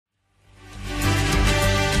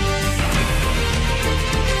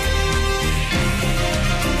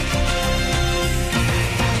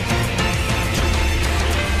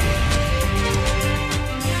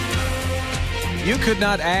could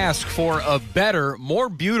not ask for a better, more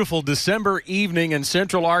beautiful December evening in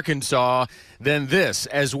Central Arkansas than this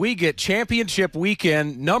as we get championship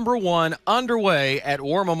weekend number 1 underway at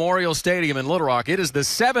War Memorial Stadium in Little Rock. It is the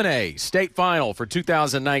 7A state final for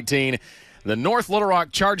 2019. The North Little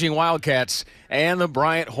Rock Charging Wildcats and the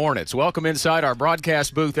Bryant Hornets. Welcome inside our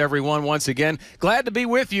broadcast booth, everyone, once again. Glad to be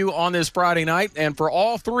with you on this Friday night and for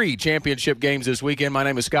all 3 championship games this weekend. My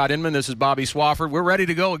name is Scott Inman. This is Bobby Swafford. We're ready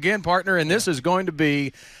to go again, partner, and this is going to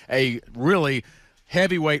be a really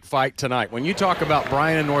heavyweight fight tonight. When you talk about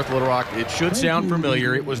Bryant and North Little Rock, it should sound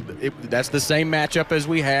familiar. That's the same matchup as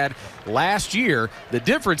we had last year. The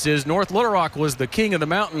difference is North Little Rock was the king of the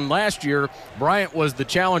mountain last year. Bryant was the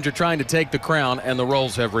challenger trying to take the crown, and the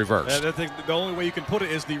roles have reversed. I think the only way you can put it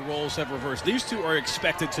is the roles have reversed. These two are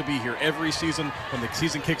expected to be here every season. When the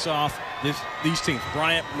season kicks off, these teams,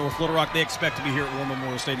 Bryant, North Little Rock, they expect to be here at War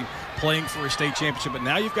Memorial Stadium playing for a state championship. But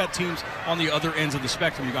now you've got teams on the other ends of the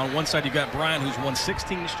spectrum. On one side, you've got Bryant, who's won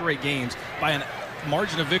 16 straight games by a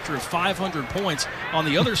margin of victory of 500 points. On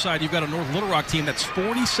the other side, you've got a North Little Rock team that's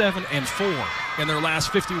 47-4 in their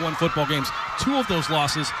last 51 football games. 2 of those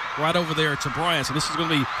losses right over there to Bryant. So this is going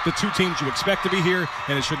to be the 2 teams you expect to be here,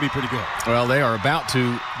 and it should be pretty good. Well, they are about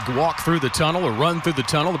to walk through the tunnel or run through the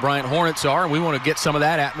tunnel. The Bryant Hornets are, and we want to get some of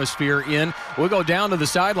that atmosphere in. We'll go down to the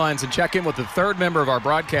sidelines and check in with the 3rd member of our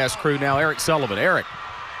broadcast crew now, Eric Sullivan. Eric.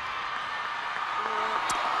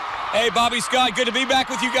 Hey, Bobby, Scott, good to be back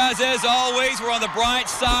with you guys as always. We're on the Bryant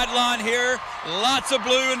sideline here. Lots of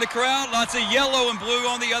blue in the crowd, lots of yellow and blue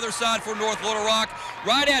on the other side for North Little Rock.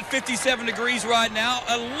 Right at 57 degrees right now.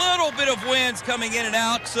 A little bit of winds coming in and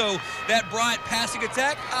out, so that Bryant passing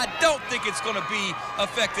attack, I don't think it's going to be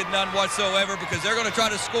affected none whatsoever because they're going to try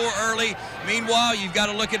to score early. Meanwhile, you've got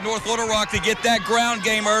to look at North Little Rock to get that ground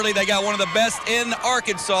game early. They got one of the best in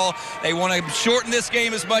Arkansas. They want to shorten this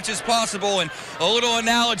game as much as possible. And a little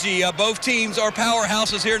analogy, both teams are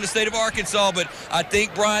powerhouses here in the state of Arkansas, but I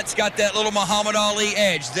think Bryant's got that little Muhammad Ali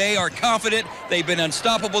edge. They are confident. They've been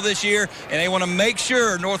unstoppable this year, and they want to make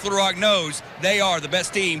sure North Little Rock knows they are the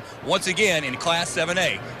best team once again in Class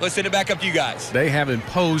 7A. Let's send it back up to you guys. They have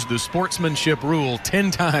imposed the sportsmanship rule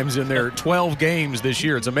 10 times in their 12 games this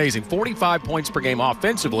year. It's amazing. 45 points per game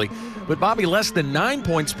offensively, but Bobby, less than 9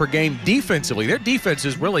 points per game defensively. Their defense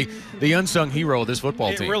is really the unsung hero of this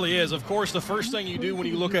football team. It really is. Of course, the first thing you do when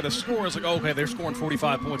you look at a score is like, okay, they're scoring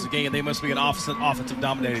 45 points a game. They must be an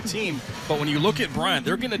offensive-dominated team. But when you look at Bryant,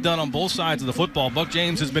 they're getting it done on both sides of the football. Buck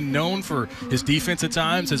James has been known for his defense at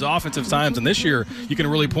times, his offensive times, and this year you can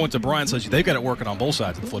really point to Bryant and say they've got it working on both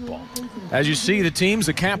sides of the football. As you see, the teams,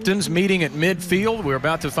 the captains meeting at midfield. We're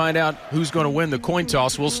about to find out who's going to win the coin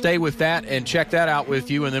toss. We'll stay with that and check that out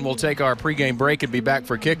with you, and then we'll take our pregame break and be back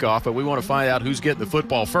for kickoff. But we want to find out who's getting the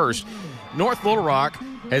football first. North Little Rock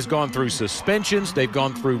has gone through suspensions. They've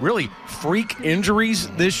gone through really freak injuries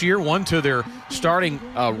this year, one to their starting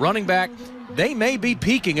running back. They may be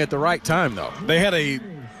peaking at the right time, though.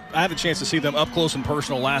 I had a chance to see them up close and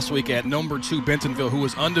personal last week at number 2 Bentonville, who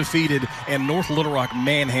was undefeated, and North Little Rock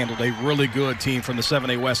manhandled a really good team from the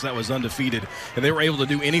 7A West that was undefeated. And they were able to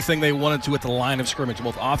do anything they wanted to at the line of scrimmage,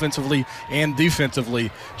 both offensively and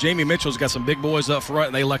defensively. Jamie Mitchell's got some big boys up front,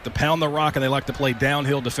 and they like to pound the rock, and they like to play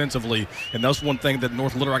downhill defensively. And that's one thing that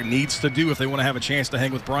North Little Rock needs to do if they want to have a chance to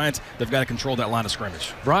hang with Bryant. They've got to control that line of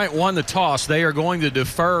scrimmage. Bryant won the toss. They are going to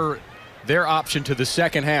defer their option to the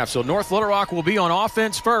second half. So North Little Rock will be on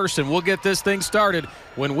offense first, and we'll get this thing started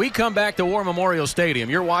when we come back to War Memorial Stadium.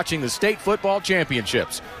 You're watching the State Football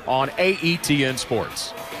Championships on AETN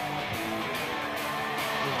Sports.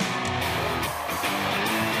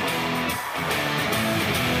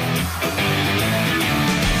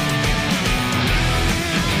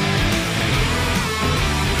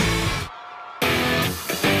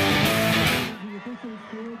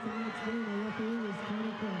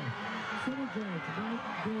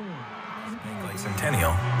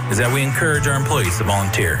 Centennial is that we encourage our employees to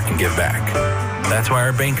volunteer and give back. That's why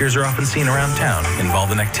our bankers are often seen around town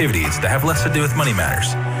involved in activities that have less to do with money matters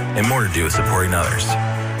and more to do with supporting others.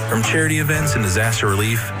 From charity events and disaster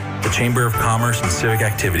relief, the Chamber of Commerce and civic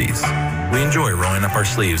activities, we enjoy rolling up our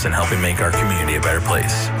sleeves and helping make our community a better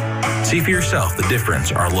place. See for yourself the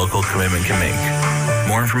difference our local commitment can make.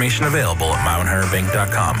 More information available at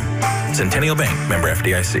MyOneHunterBank.com. Centennial Bank, member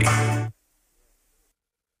FDIC.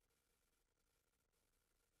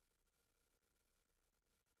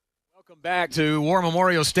 Back to War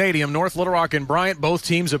Memorial Stadium. North Little Rock and Bryant, both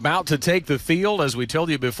teams about to take the field. As we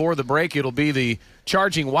told you before the break, it'll be the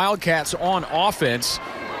Charging Wildcats on offense.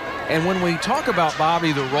 And when we talk about,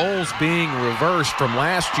 Bobby, the roles being reversed from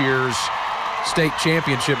last year's state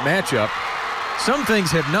championship matchup, some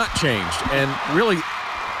things have not changed, and really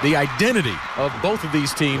the identity of both of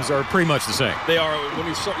these teams are pretty much the same. They are. When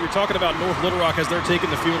you're talking about North Little Rock as they're taking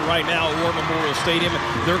the field right now at War Memorial Stadium,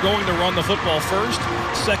 they're going to run the football first.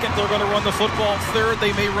 Second, they're going to run the football. Third,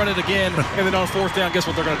 they may run it again. And then on fourth down, guess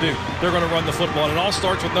what they're going to do? They're going to run the football. And it all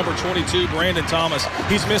starts with number 22, Brandon Thomas.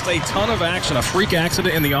 He's missed a ton of action, a freak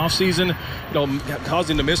accident in the offseason, caused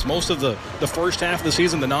him to miss most of the first half of the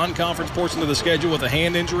season, the non-conference portion of the schedule with a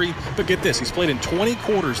hand injury. But get this, he's played in 20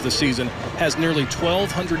 quarters this season, has nearly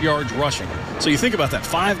 1,200 yards rushing. So you think about that,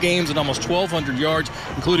 5 games and almost 1,200 yards,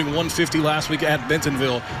 including 150 last week at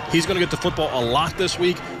Bentonville. He's going to get the football a lot this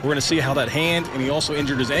week. We're going to see how that hand, and he also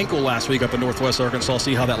injured his ankle last week up in Northwest Arkansas,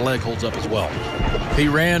 see how that leg holds up as well. He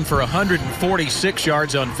ran for 146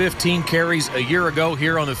 yards on 15 carries a year ago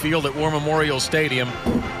here on the field at War Memorial Stadium.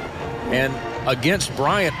 And against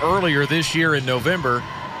Bryant earlier this year in November,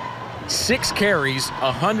 6 carries,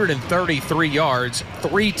 133 yards,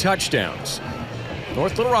 3 touchdowns.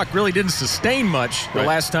 North Little Rock really didn't sustain much the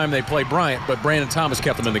last time they played Bryant, but Brandon Thomas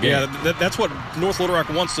kept them in the game. Yeah, that's what North Little Rock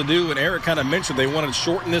wants to do, and Eric kind of mentioned they want to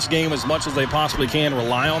shorten this game as much as they possibly can,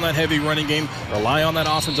 rely on that heavy running game, rely on that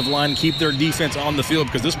offensive line, keep their defense on the field,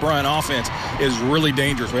 because this Bryant offense is really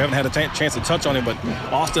dangerous. We haven't had a chance to touch on him, but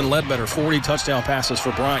Austin Ledbetter, 40 touchdown passes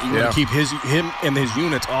for Bryant. You want to keep him and his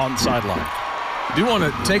units on the sideline. I do want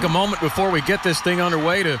to take a moment before we get this thing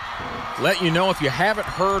underway to let you know, if you haven't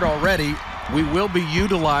heard already, we will be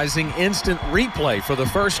utilizing instant replay for the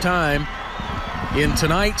first time in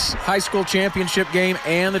tonight's high school championship game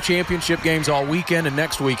and the championship games all weekend and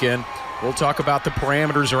next weekend. We'll talk about the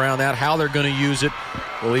parameters around that, how they're going to use it.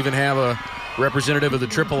 We'll even have a representative of the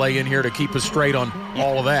AAA in here to keep us straight on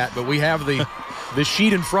all of that. But we have the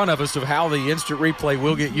sheet in front of us of how the instant replay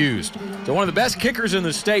will get used. So one of the best kickers in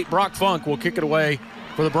the state, Brock Funk, will kick it away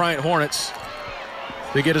for the Bryant Hornets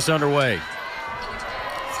to get us underway.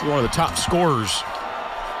 One of the top scorers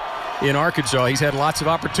in Arkansas. He's had lots of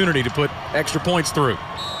opportunity to put extra points through.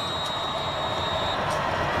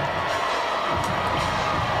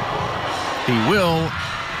 He will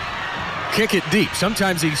kick it deep.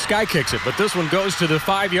 Sometimes he sky kicks it, but this one goes to the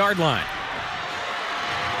 5-yard line.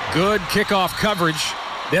 Good kickoff coverage.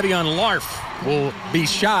 Devion Larf will be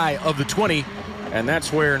shy of the 20. And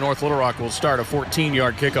that's where North Little Rock will start a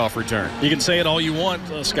 14-yard kickoff return. You can say it all you want,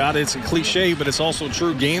 Scott. It's a cliche, but it's also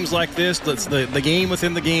true. Games like this, that's the game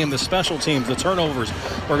within the game, the special teams, the turnovers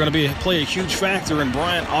are going to play a huge factor, and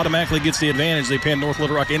Bryant automatically gets the advantage. They pin North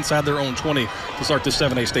Little Rock inside their own 20 to start this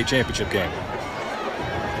 7A state championship game.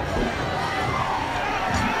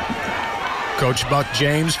 Coach Buck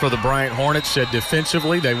James for the Bryant Hornets said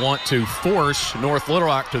defensively they want to force North Little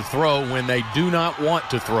Rock to throw when they do not want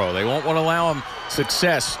to throw. They won't want to allow them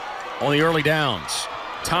success on the early downs.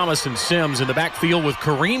 Thomas and Sims in the backfield with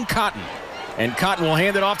Kareem Cotton. And Cotton will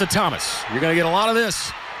hand it off to Thomas. You're going to get a lot of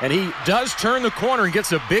this. And he does turn the corner and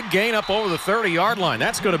gets a big gain up over the 30-yard line.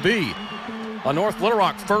 That's going to be a North Little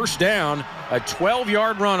Rock first down. A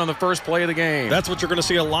 12-yard run on the first play of the game. That's what you're going to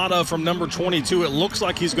see a lot of from number 22. It looks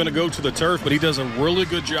like he's going to go to the turf, but he does a really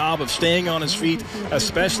good job of staying on his feet,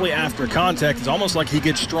 especially after contact. It's almost like he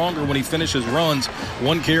gets stronger when he finishes runs.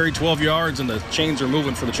 1 carry, 12 yards, and the chains are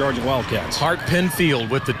moving for the Charging Wildcats. Hart Penfield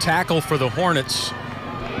with the tackle for the Hornets.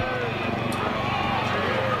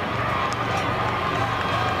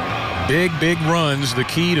 Big runs, the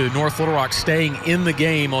key to North Little Rock staying in the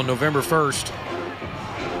game on November 1st.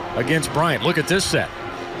 Against Bryant. Look at this set.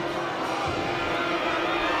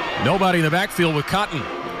 Nobody in the backfield with Cotton.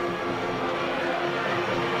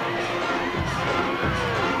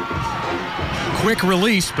 Quick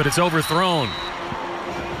release, but it's overthrown.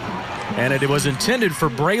 And it was intended for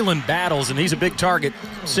Braylon Battles, and he's a big target.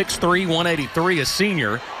 6'3", 183, a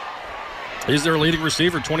senior. He's their leading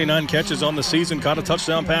receiver, 29 catches on the season, caught a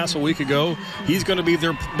touchdown pass a week ago. He's going to be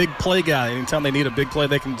their big play guy. Anytime they need a big play,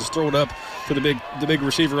 they can just throw it up to the big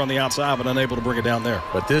receiver on the outside, but unable to bring it down there.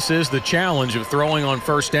 But this is the challenge of throwing on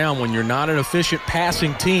first down when you're not an efficient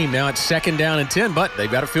passing team. Now it's 2nd down and 10, but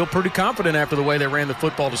they've got to feel pretty confident after the way they ran the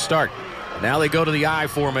football to start. Now they go to the I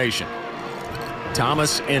formation.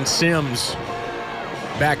 Thomas and Sims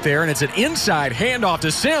back there, and it's an inside handoff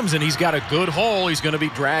to Sims, and he's got a good hole. He's going to be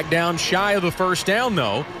dragged down shy of the first down,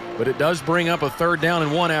 though, but it does bring up a 3rd down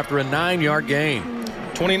and 1 after a 9-yard gain.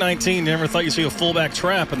 2019, never thought you'd see a fullback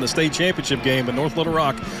trap in the state championship game, but North Little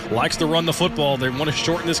Rock likes to run the football. They want to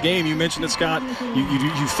shorten this game. You mentioned it, Scott.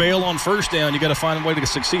 You fail on first down, you got to find a way to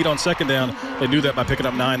succeed on 2nd down. They do that by picking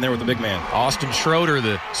up 9 there with the big man. Austin Schroeder,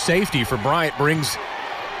 the safety for Bryant, brings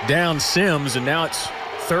down Sims, and now it's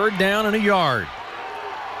 3rd down and a yard.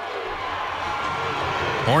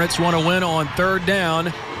 Hornets want to win on 3rd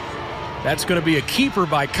down. That's going to be a keeper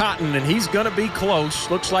by Cotton, and he's going to be close.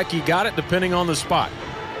 Looks like he got it depending on the spot.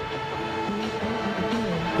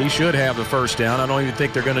 He should have the first down. I don't even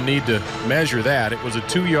think they're going to need to measure that. It was a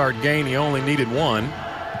 2-yard gain. He only needed 1.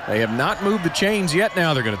 They have not moved the chains yet.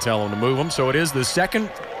 Now they're going to tell him to move them. So it is the second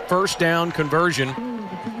first down conversion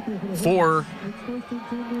for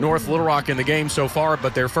North Little Rock in the game so far,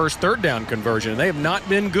 but their first third down conversion. They have not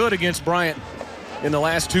been good against Bryant in the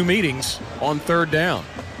last 2 meetings on third down.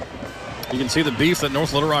 You can see the beef that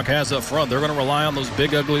North Little Rock has up front. They're going to rely on those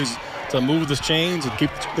big uglies to move the chains and keep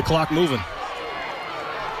the clock moving.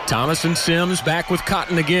 Thomas and Sims back with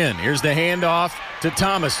Cotton again. Here's the handoff to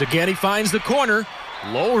Thomas. Again, he finds the corner,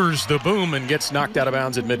 lowers the boom, and gets knocked out of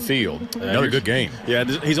bounds at midfield. Another good game. Yeah,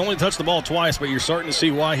 he's only touched the ball twice, but you're starting to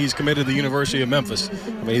see why he's committed to the University of Memphis. I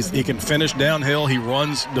mean, he can finish downhill. He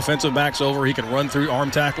runs defensive backs over. He can run through arm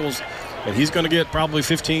tackles. And he's going to get probably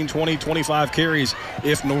 15, 20, 25 carries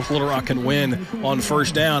if North Little Rock can win on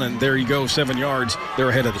first down. And there you go, 7 yards. They're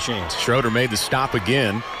ahead of the chains. Schroeder made the stop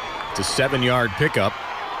again. It's a 7-yard pickup.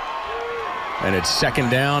 And it's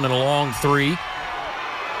second down and a long 3.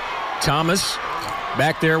 Thomas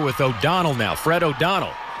back there with O'Donnell now. Fred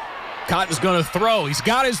O'Donnell. Cotton's going to throw. He's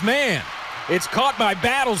got his man. It's caught by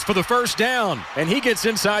Battles for the first down, and he gets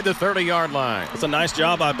inside the 30-yard line. It's a nice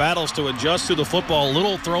job by Battles to adjust to the football. A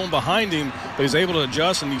little thrown behind him, but he's able to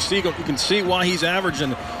adjust, and you can see why he's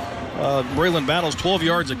averaging Braylon Battles 12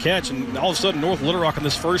 yards a catch, and all of a sudden North Little Rock in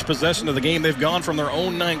this first possession of the game, they've gone from their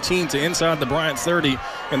own 19 to inside the Bryant 30,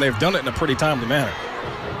 and they've done it in a pretty timely manner.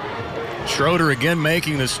 Schroeder again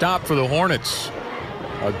making the stop for the Hornets.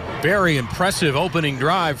 A very impressive opening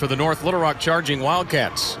drive for the North Little Rock Charging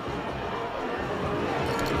Wildcats.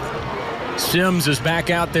 Sims is back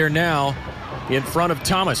out there now in front of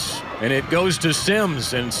Thomas, and it goes to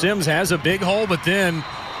Sims, and Sims has a big hole, but then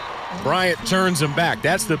Bryant turns him back.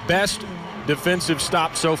 That's the best defensive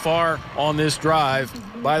stop so far on this drive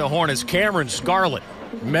by the Hornets. Cameron Scarlett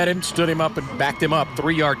met him, stood him up, and backed him up.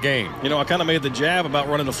 3-yard gain. You know, I kind of made the jab about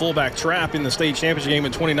running the fullback trap in the state championship game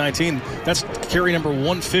in 2019. That's carry number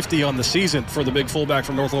 150 on the season for the big fullback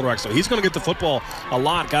from North Little Rock. So he's going to get the football a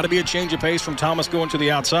lot. Got to be a change of pace from Thomas going to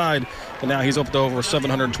the outside. And now he's up to over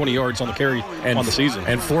 720 yards on the carry on the season.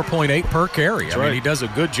 And 4.8 per carry. That's I mean, he does a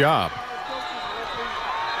good job.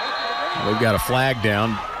 We've got a flag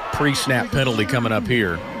down. Pre-snap penalty coming up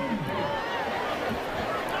here.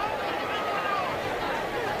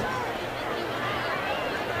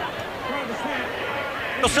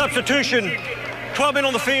 Substitution, 12 men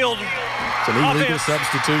on the field. It's an illegal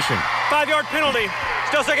substitution. 5-yard penalty,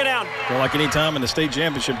 still second down. Well, like any time in the state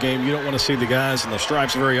championship game, you don't want to see the guys in the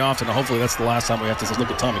stripes very often. Hopefully that's the last time we have to look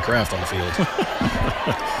at Tommy Kraft on the field.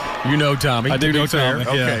 You know Tommy. I do know Tommy.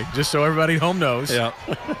 Okay, yeah. Just so everybody at home knows. Yeah.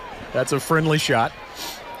 That's a friendly shot.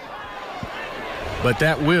 But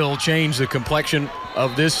that will change the complexion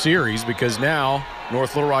of this series because now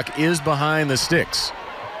North Little Rock is behind the sticks.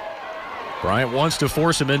 Bryant wants to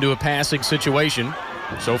force him into a passing situation.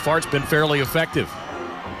 So far, it's been fairly effective.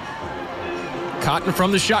 Cotton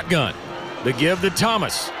from the shotgun. The give to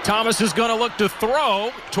Thomas. Thomas is going to look to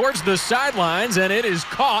throw towards the sidelines, and it is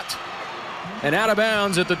caught and out of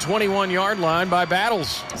bounds at the 21-yard line by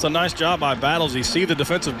Battles. It's a nice job by Battles. You see the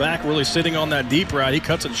defensive back really sitting on that deep route. He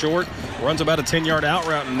cuts it short, runs about a 10-yard out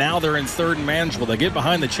route, and now they're in third and manageable. They get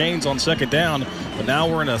behind the chains on second down, but now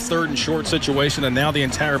we're in a third and short situation, and now the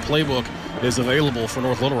entire playbook is available for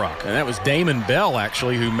North Little Rock. And that was Damon Bell,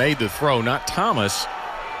 actually, who made the throw, not Thomas.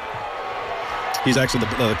 He's actually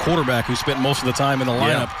the quarterback who spent most of the time in the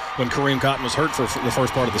lineup when Kareem Cotton was hurt for the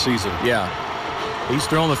first part of the season. Yeah. He's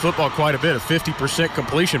thrown the football quite a bit, a 50%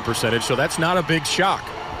 completion percentage, so that's not a big shock.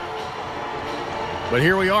 But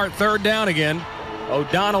here we are at third down again.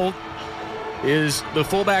 O'Donnell is the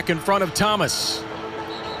fullback in front of Thomas.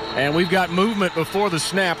 And we've got movement before the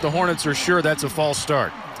snap. The Hornets are sure that's a false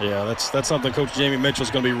start. Yeah, that's something Coach Jamie Mitchell's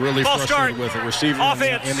going to be really frustrated with. A receiver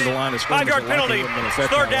into the line of scrimmage. 5-yard penalty.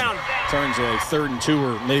 Third down. Turns a 3rd and 2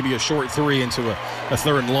 or maybe a short 3 into a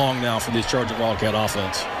 3rd and long now for this Charging Wildcat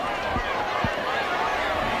offense.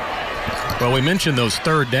 Well, we mentioned those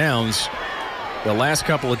third downs. The last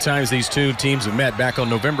couple of times these two teams have met back on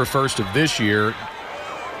November 1st of this year,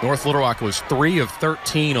 North Little Rock was 3 of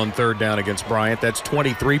 13 on third down against Bryant. That's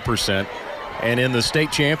 23%. And in the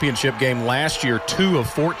state championship game last year, 2 of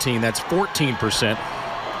 14. That's 14%.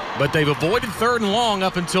 But they've avoided third and long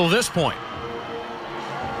up until this point.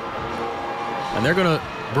 And they're going to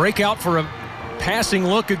break out for a passing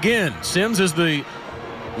look again. Sims is the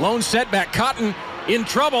lone setback. Cotton in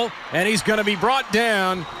trouble, and he's going to be brought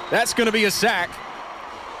down. That's going to be a sack.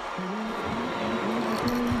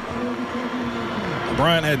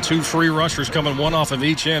 Bryant had 2 free rushers coming, one off of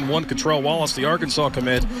each end, one Contrell Wallace, the Arkansas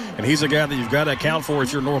commit, and he's a guy that you've got to account for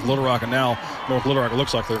if you're North Little Rock, and now North Little Rock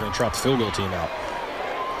looks like they're going to trot the field goal team out.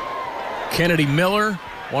 Kennedy Miller,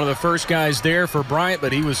 one of the first guys there for Bryant,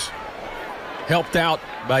 but he was helped out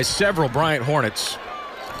by several Bryant Hornets.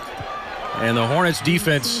 And the Hornets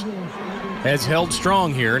defense has held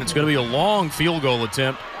strong here, and it's going to be a long field goal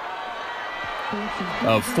attempt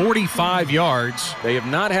of 45 yards. They have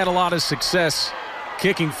not had a lot of success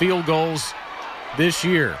kicking field goals this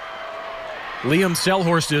year. Liam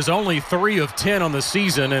Selhorst is only 3 of 10 on the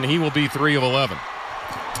season, and he will be 3 of 11.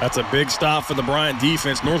 That's a big stop for the Bryant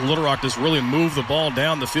defense. North Little Rock just really moved the ball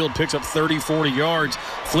down the field, picks up 30, 40 yards,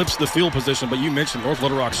 flips the field position. But you mentioned North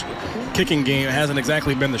Little Rock's kicking game hasn't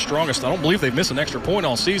exactly been the strongest. I don't believe they've missed an extra point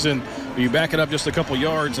all season. You back it up just a couple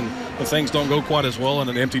yards, and the things don't go quite as well in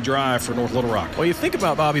an empty drive for North Little Rock. Well, you think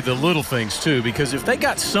about, Bobby, the little things, too, because if they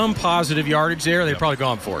got some positive yardage there, they'd probably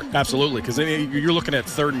gone for it. Absolutely, because then you're looking at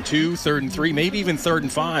 3rd and 2, 3rd and 3, maybe even 3rd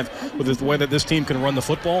and 5. With the way that this team can run the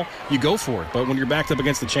football, you go for it. But when you're backed up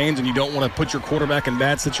against the chains and you don't want to put your quarterback in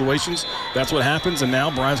bad situations, that's what happens. And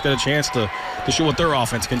now Bryant's got a chance to show what their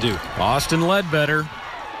offense can do. Austin Ledbetter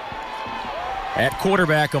at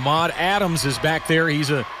quarterback. Ahmad Adams is back there. He's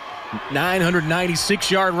a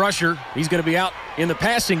 996-yard rusher. He's going to be out in the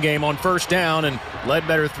passing game on 1st down, and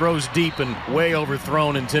Ledbetter throws deep and way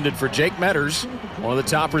overthrown, intended for Jake Metters, one of the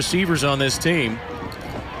top receivers on this team.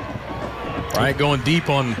 Bryant going deep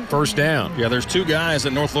on 1st down. Yeah, there's 2 guys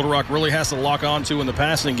that North Little Rock really has to lock onto in the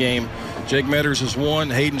passing game. Jake Metters is one,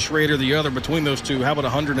 Hayden Schrader the other. Between those 2, how about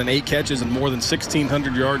 108 catches and more than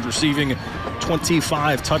 1,600 yards receiving,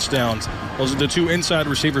 25 touchdowns. Those are the 2 inside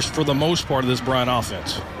receivers for the most part of this Bryant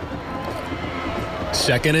offense.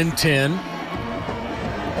 2nd and 10.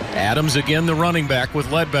 Adams again, the running back with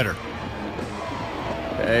Ledbetter.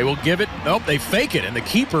 They will give it. Nope, they fake it, and the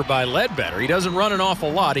keeper by Ledbetter. He doesn't run an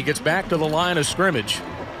awful lot. He gets back to the line of scrimmage.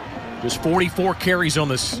 Just 44 carries on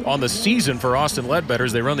the season for Austin Ledbetter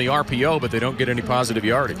as they run the RPO, but they don't get any positive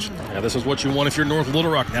yardage. Yeah, this is what you want if you're North Little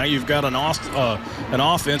Rock. Now you've got an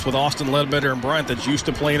offense with Austin Ledbetter and Bryant that's used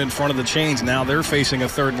to playing in front of the chains. Now they're facing a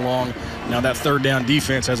 3rd and long. Now that 3rd down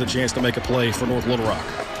defense has a chance to make a play for North Little Rock.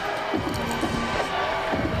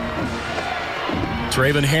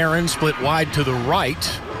 Traven Herron split wide to the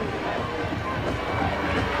right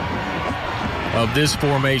of this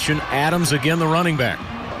formation. Adams again, the running back.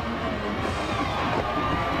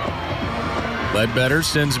 Ledbetter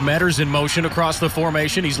sends Metters in motion across the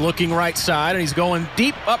formation. He's looking right side, and he's going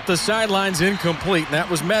deep up the sidelines, incomplete. And that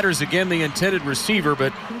was Metters again, the intended receiver,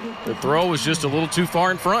 but the throw was just a little too far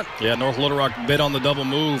in front. Yeah, North Little Rock bid on the double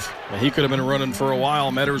move. He could have been running for a while.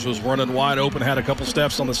 Metters was running wide open, had a couple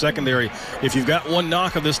steps on the secondary. If you've got one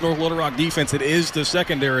knock of this North Little Rock defense, it is the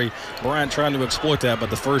secondary. Bryant trying to exploit that, but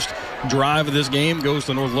the first drive of this game goes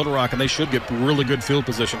to North Little Rock, and they should get really good field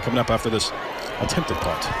position coming up after this attempted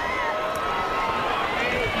punt.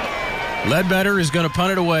 Ledbetter is going to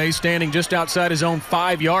punt it away, standing just outside his own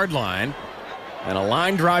 5-yard line. And a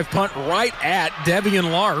line drive punt right at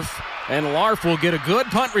Devian Larf. And Larf will get a good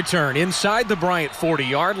punt return inside the Bryant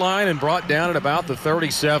 40-yard line and brought down at about the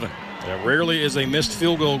 37. Yeah, rarely is a missed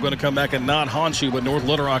field goal going to come back and not haunt you, but North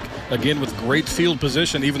Little Rock, again, with great field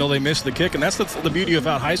position, even though they missed the kick. And that's the beauty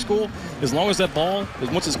about high school. As long as that ball,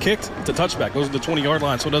 once it's kicked, it's a touchback. Goes to the 20-yard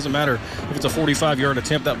line, so it doesn't matter if it's a 45-yard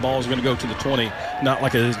attempt, that ball is going to go to the 20, not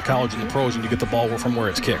like it is in college and the pros, and you get the ball from where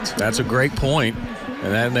it's kicked. That's a great point,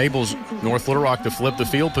 and that enables North Little Rock to flip the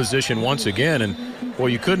field position once again. And well,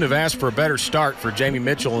 you couldn't have asked for a better start for Jamie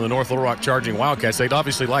Mitchell and the North Little Rock Charging Wildcats. They'd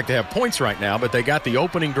obviously like to have points right now, but they got the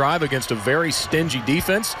opening drive against a very stingy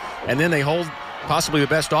defense, and then they hold possibly the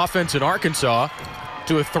best offense in Arkansas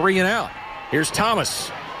to a 3-and-out. Here's Thomas,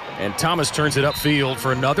 and Thomas turns it upfield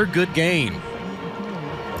for another good gain.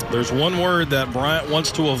 There's one word that Bryant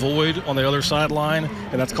wants to avoid on the other sideline,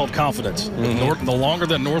 and that's called confidence. Mm-hmm. The longer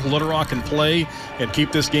that North Little Rock can play and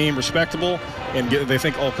keep this game respectable, and they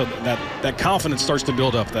think, oh, that confidence starts to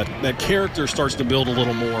build up, that character starts to build a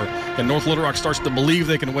little more, and North Little Rock starts to believe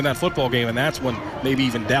they can win that football game, and that's when maybe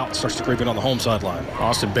even doubt starts to creep in on the home sideline.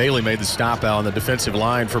 Austin Bailey made the stop out on the defensive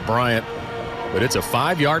line for Bryant, but it's a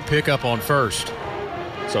 5-yard pickup on first.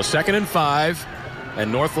 So 2nd and 5. And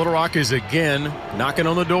North Little Rock is again knocking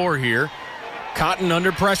on the door here. Cotton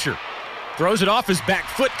under pressure. Throws it off his back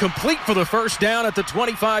foot, complete for the 1st down at the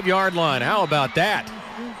 25-yard line. How about that?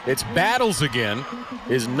 It's Battles again.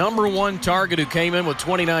 His number 1 target, who came in with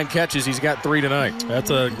 29 catches. He's got 3 tonight. That's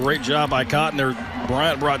a great job by Cotton there.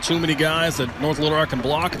 Bryant brought too many guys that North Little Rock can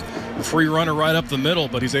block. A free runner right up the middle,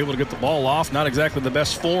 but he's able to get the ball off. Not exactly the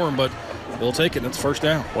best form, but We'll take it. That's first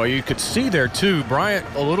down. Well, you could see there, too, Bryant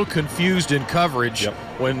a little confused in coverage. Yep.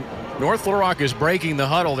 When North Little Rock is breaking the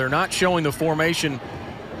huddle, they're not showing the formation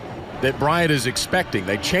that Bryant is expecting.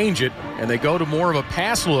 They change it, and they go to more of a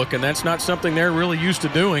pass look, and that's not something they're really used to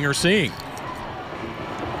doing or seeing.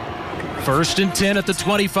 1st and 10 at the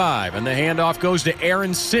 25, and the handoff goes to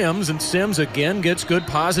Aaron Sims, and Sims again gets good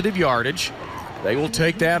positive yardage. They will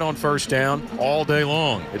take that on first down all day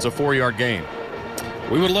long. It's a 4-yard gain.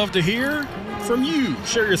 We would love to hear from you.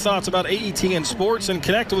 Share your thoughts about AETN Sports and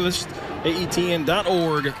connect with us,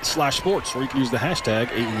 aetn.org/sports, or you can use the hashtag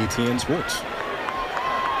AETN Sports.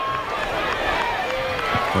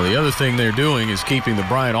 Well, the other thing they're doing is keeping the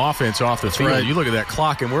Bryant offense off the field. Right. You look at that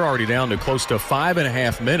clock, and we're already down to close to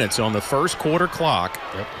 5.5 minutes on the first quarter clock.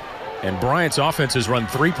 Yep. And Bryant's offense has run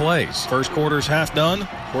 3 plays. First quarter's half done.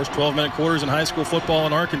 Of course, 12-minute quarters in high school football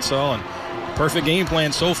in Arkansas, and perfect game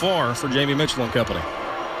plan so far for Jamie Mitchell and company.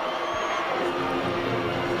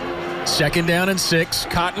 2nd down and 6.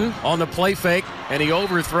 Cotton on the play fake, and he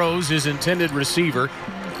overthrows his intended receiver.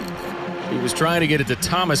 He was trying to get it to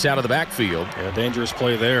Thomas out of the backfield. Yeah, dangerous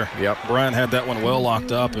play there. Yep. Bryant had that one well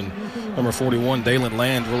locked up, and number 41, Dalen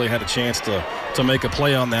Land, really had a chance to make a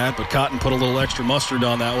play on that, but Cotton put a little extra mustard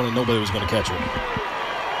on that one, and nobody was going to catch it.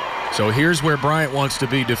 So here's where Bryant wants to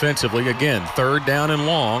be defensively. Again, 3rd down and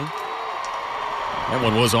long. That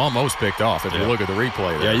one was almost picked off if you look at the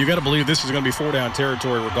replay there. Yeah, you got to believe this is going to be 4-down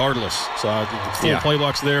territory regardless. So the full play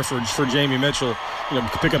box there for Jamie Mitchell. You know,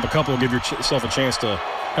 pick up a couple, give yourself a chance to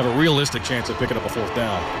have a realistic chance of picking up a 4th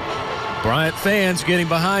down. Bryant fans getting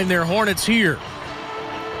behind their Hornets here.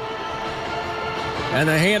 And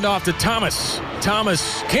the handoff to Thomas.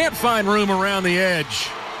 Thomas can't find room around the edge.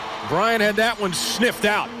 Bryant had that one sniffed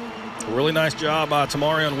out. A really nice job by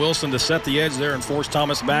Tamarion Wilson to set the edge there and force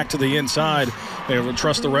Thomas back to the inside. And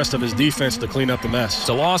trust the rest of his defense to clean up the mess. It's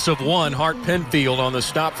a loss of 1. Hart Penfield on the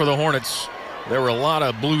stop for the Hornets. There were a lot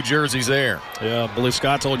of blue jerseys there. Yeah, I believe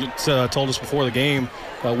Scott told us before the game,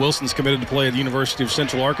 Wilson's committed to play at the University of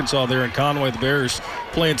Central Arkansas there in Conway. The Bears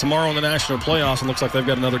playing tomorrow in the national playoffs, and looks like they've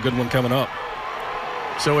got another good one coming up.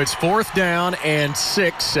 So it's 4th down and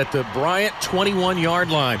 6 at the Bryant 21-yard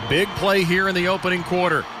line. Big play here in the opening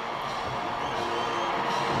quarter.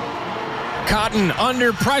 Cotton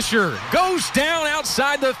under pressure, goes down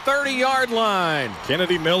outside the 30-yard line.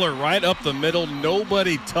 Kennedy Miller right up the middle.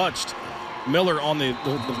 Nobody touched Miller on the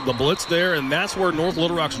blitz there, and that's where North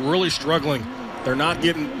Little Rock's really struggling. They're not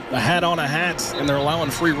getting a hat on a hat, and they're allowing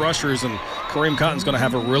free rushers, and Kareem Cotton's going to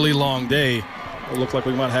have a really long day. It looks like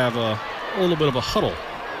we might have a little bit of a huddle.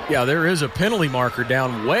 Yeah, there is a penalty marker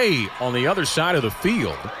down way on the other side of the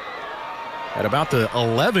field at about the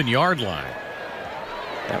 11-yard line.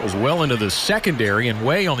 That was well into the secondary and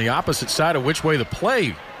way on the opposite side of which way the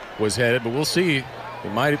play was headed, but we'll see.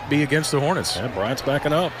 It might be against the Hornets. Yeah, Bryant's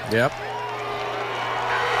backing up. Yep.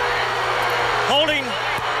 Holding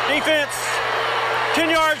defense 10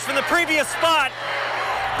 yards from the previous spot.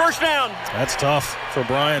 First down. That's tough for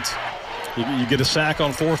Bryant. You get a sack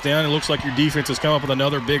on 4th down. It looks like your defense has come up with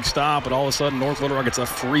another big stop, and all of a sudden North Little Rock gets a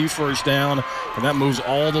free first down, and that moves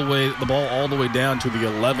the ball all the way down to the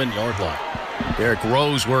 11-yard line. Derek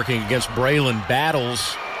Rose working against Braylon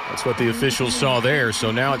Battles. That's what the officials saw there.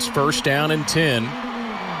 So now it's 1st down and 10.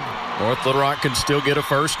 North Little Rock can still get a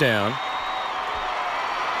first down.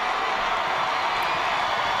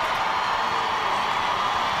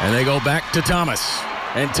 And they go back to Thomas.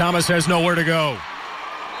 And Thomas has nowhere to go.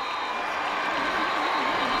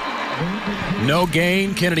 No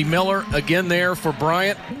gain. Kennedy Miller again there for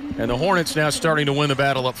Bryant. And the Hornets now starting to win the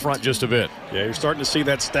battle up front just a bit. Yeah, you're starting to see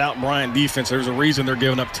that stout Bryant defense. There's a reason they're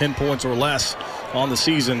giving up 10 points or less on the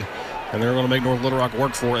season, and they're going to make North Little Rock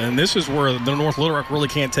work for it. And this is where the North Little Rock really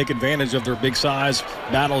can't take advantage of their big size,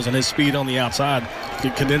 Battles, and his speed on the outside.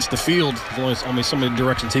 To condense the field, there's only so many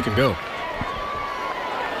directions he can go.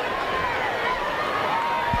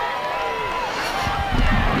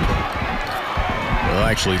 They'll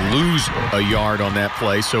actually lose a yard on that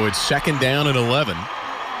play, so it's 2nd down and 11.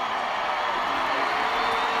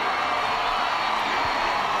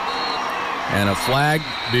 And a flag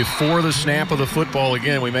before the snap of the football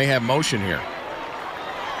again. We may have motion here.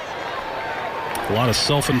 A lot of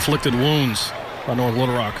self-inflicted wounds by North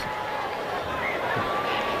Little Rock.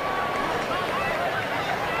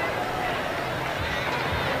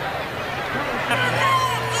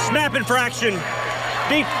 Snap infraction.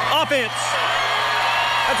 Deep offense.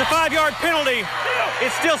 That's a 5-yard penalty.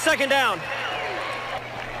 It's still 2nd down.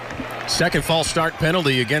 Second false start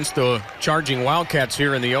penalty against the charging Wildcats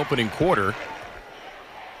here in the opening quarter.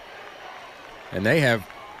 And they have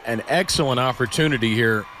an excellent opportunity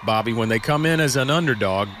here, Bobby. When they come in as an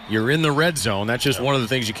underdog, you're in the red zone. That's just one of the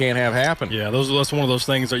things you can't have happen. Yeah, that's one of those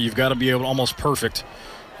things that you've got to be able to almost perfect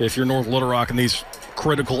if you're North Little Rock in these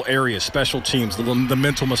critical areas, special teams, the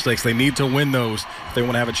mental mistakes. They need to win those if they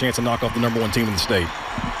want to have a chance to knock off the #1 team in the state.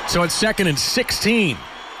 So it's 2nd and 16.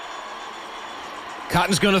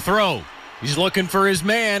 Cotton's going to throw. He's looking for his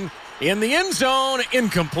man in the end zone.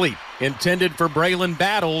 Incomplete. Intended for Braylon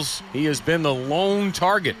Battles. He has been the lone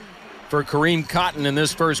target for Kareem Cotton in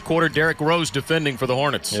this first quarter. Derek Rose defending for the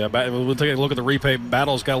Hornets. Yeah, we'll take a look at the replay.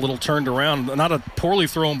 Battles got a little turned around. Not a poorly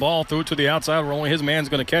thrown ball. Threw it to the outside where only his man's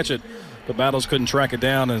going to catch it. But Battles couldn't track it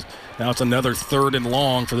down. And now it's another 3rd and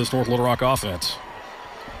long for this North Little Rock offense.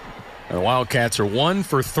 And the Wildcats are 1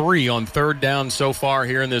 for 3 on 3rd down so far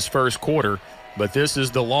here in this first quarter. But this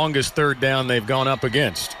is the longest 3rd down they've gone up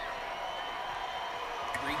against.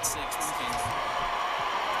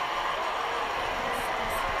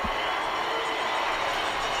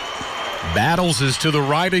 Battles is to the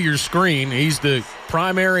right of your screen. He's the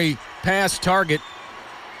primary pass target.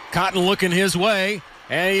 Cotton looking his way,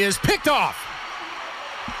 and he is picked off.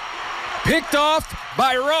 Picked off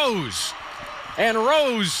by Rose. And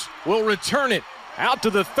Rose will return it out to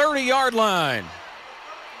the 30-yard line.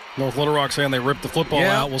 North Little Rock saying they ripped the football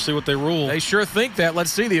out. We'll see what they rule. They sure think that.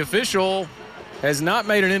 Let's see. The official has not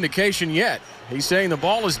made an indication yet. He's saying the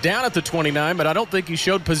ball is down at the 29, but I don't think he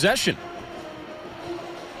showed possession.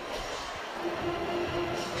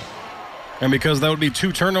 And because that would be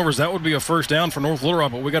 2 turnovers, that would be a 1st down for North Little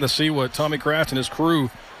Rock. But we got to see what Tommy Kraft and his crew,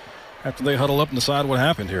 after they huddle up and decide what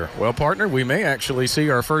happened here. Well, partner, we may actually see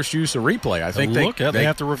our first use of replay. I think they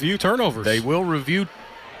have to review turnovers. They will review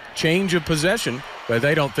change of possession, but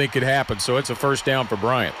they don't think it happened. So it's a 1st down for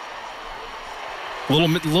Bryant.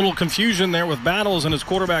 Little confusion there with Battles and his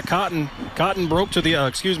quarterback Cotton. Battles broke to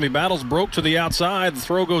the outside. The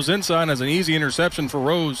throw goes inside as an easy interception for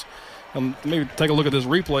Rose. Maybe take a look at this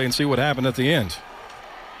replay and see what happened at the end.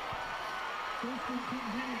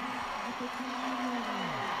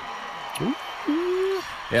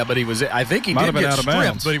 Yeah, but I think he did get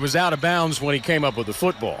stripped, but he was out of bounds when he came up with the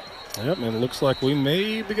football. Yep, and it looks like we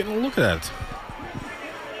may be getting a look at it.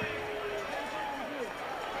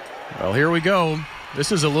 Well, here we go.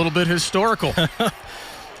 This is a little bit historical.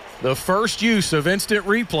 The first use of instant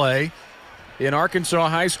replay in Arkansas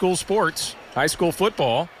high school sports, high school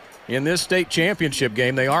football, in this state championship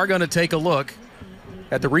game. They are going to take a look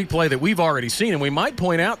at the replay that we've already seen. And we might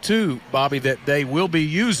point out, too, Bobby, that they will be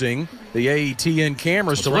using the AETN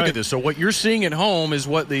cameras to look at this. So what you're seeing at home is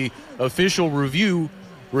what the official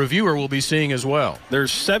reviewer will be seeing as well.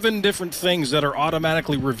 There's 7 different things that are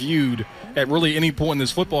automatically reviewed at really any point in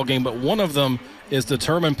this football game, but one of them is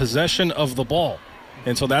determine possession of the ball.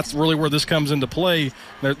 And so that's really where this comes into play.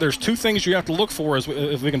 There's 2 things you have to look for if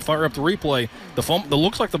we can fire up the replay. It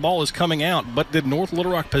looks like the ball is coming out, but did North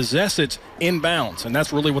Little Rock possess it in bounds? And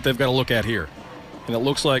that's really what they've got to look at here. And it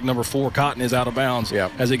looks like number 4, Cotton, is out of bounds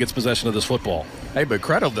as he gets possession of this football. Hey, but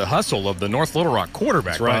credit the hustle of the North Little Rock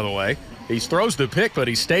quarterback, by the way. He throws the pick, but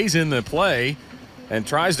he stays in the play and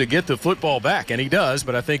tries to get the football back, and he does.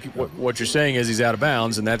 But I think what you're saying is he's out of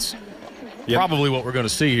bounds, and that's probably what we're going to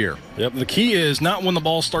see here. Yep. The key is not when the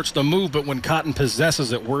ball starts to move, but when Cotton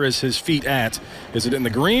possesses it. Where is his feet at? Is it in the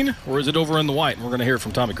green or is it over in the white? And we're going to hear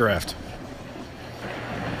from Tommy Kraft.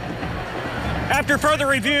 After further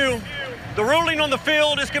review, the ruling on the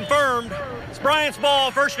field is confirmed. It's Bryant's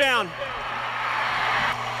ball, 1st down.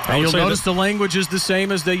 And you'll notice the language is the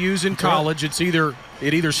same as they use in college. It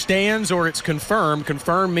either stands or it's confirmed.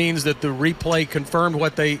 Confirmed means that the replay confirmed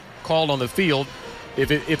what they called on the field.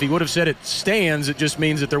 If he would have said it stands, it just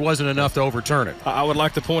means that there wasn't enough to overturn it. I would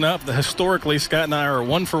like to point out that historically, Scott and I are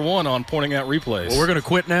 1 for 1 on pointing out replays. Well, we're going to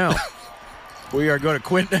quit now. We are going to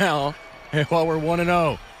quit now while we're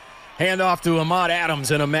 1-0. Hand off to Ahmad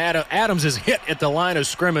Adams, and Adams is hit at the line of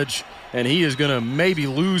scrimmage, and he is going to maybe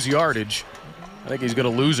lose yardage. I think he's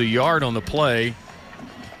going to lose a yard on the play,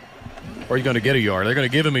 or he's going to get a yard. They're going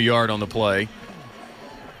to give him a yard on the play.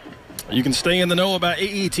 You can stay in the know about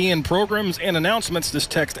AETN programs and announcements. Just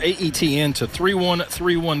text AETN to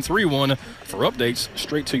 313131 for updates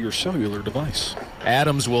straight to your cellular device.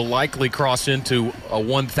 Adams will likely cross into a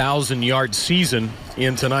 1,000-yard season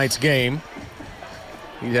in tonight's game.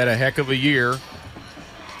 He had a heck of a year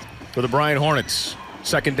for the Bryant Hornets.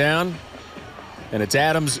 2nd down, and it's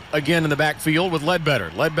Adams again in the backfield with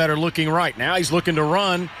Ledbetter. Ledbetter looking right. Now he's looking to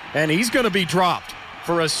run, and he's going to be dropped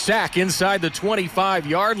for a sack inside the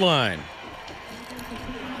 25-yard line.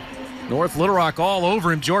 North Little Rock all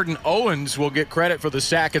over him. Jordan Owens will get credit for the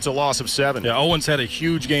sack. It's a loss of 7. Yeah, Owens had a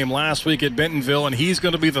huge game last week at Bentonville, and he's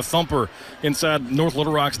going to be the thumper inside North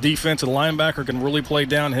Little Rock's defense. And the linebacker can really play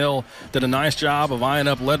downhill. Did a nice job of eyeing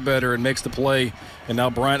up Ledbetter and makes the play. And now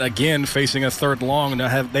Bryant again facing a 3rd and long.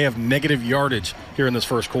 And they have negative yardage here in this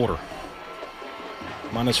first quarter.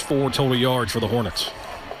 -4 total yards for the Hornets.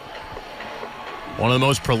 One of the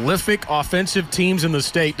most prolific offensive teams in the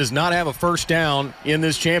state does not have a first down in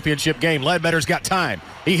this championship game. Ledbetter's got time.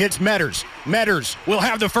 He hits Metters. Metters will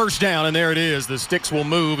have the first down, and there it is. The sticks will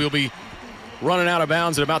move. He'll be running out of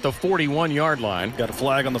bounds at about the 41-yard line. Got a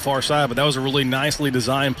flag on the far side, but that was a really nicely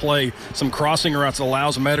designed play. Some crossing routes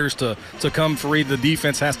allows Metters to come free. The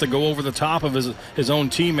defense has to go over the top of his own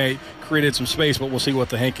teammate. Created some space, but we'll see what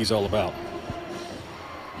the hanky's all about.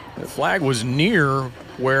 The flag was near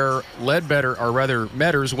where Ledbetter, or rather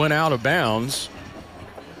Metters, went out of bounds.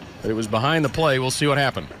 But it was behind the play. We'll see what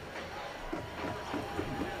happened.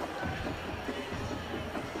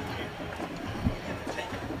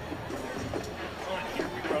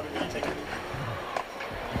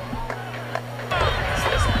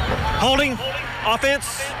 Holding,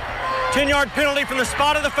 offense, 10-yard penalty from the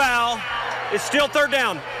spot of the foul. It's still 3rd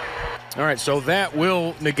down. All right, so that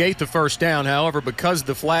will negate the first down. However, because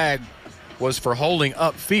the flag was for holding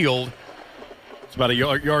upfield, it's about a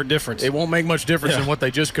yard difference. It won't make much difference in what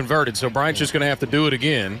they just converted. So Bryant's just going to have to do it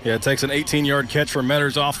again. Yeah, it takes an 18-yard catch for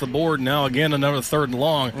Metters off the board. Now again another 3rd and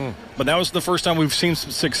long. But that was the first time we've seen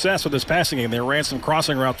some success with this passing game. They ran some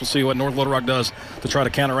crossing routes. We'll see what North Little Rock does to try to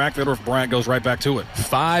counteract that, or if Bryant goes right back to it.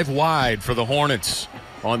 5 wide for the Hornets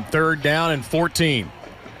on 3rd down and 14.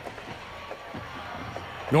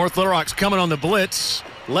 North Little Rock's coming on the blitz.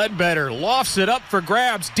 Ledbetter lofts it up for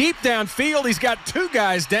grabs. Deep downfield, he's got 2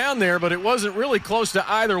 guys down there, but it wasn't really close to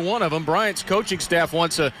either one of them. Bryant's coaching staff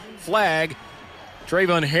wants a flag.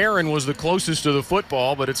 Trayvon Herron was the closest to the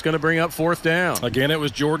football, but it's going to bring up 4th down. Again, it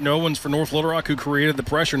was Jordan Owens for North Little Rock who created the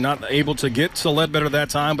pressure, not able to get to Ledbetter that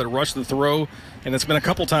time, but rushed the throw. And it's been a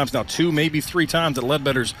couple times now, 2, maybe 3 times that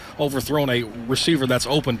Ledbetter's overthrown a receiver that's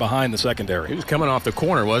open behind the secondary. He was coming off the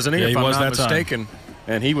corner, wasn't he? Yeah, if he I'm was not that mistaken.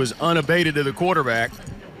 And he was unabated to the quarterback.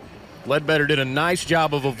 Ledbetter did a nice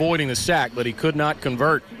job of avoiding the sack, but he could not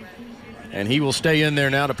convert. And he will stay in there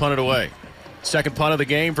now to punt it away. Second punt of the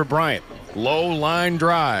game for Bryant. Low line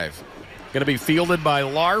drive. Going to be fielded by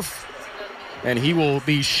Larf, and he will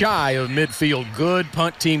be shy of midfield. Good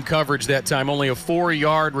punt team coverage that time. Only a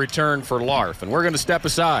 4-yard return for Larf. And we're going to step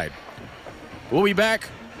aside. We'll be back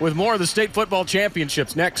with more of the state football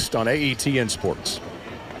championships next on AETN Sports.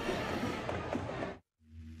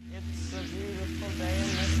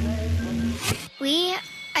 We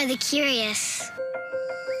are the curious.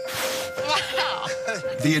 Wow.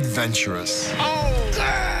 The adventurous.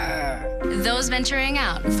 Those venturing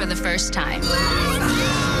out for the first time.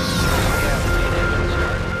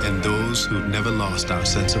 And those who've never lost our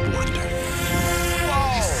sense of wonder.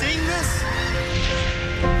 Whoa. You seeing this?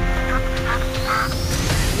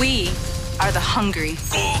 We are the hungry.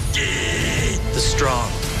 The strong.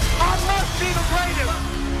 I must be the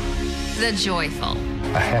greatest. The joyful.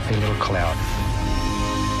 A happy little cloud.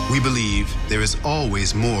 We believe there is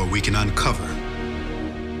always more we can uncover.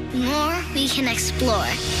 More we can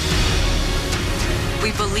explore.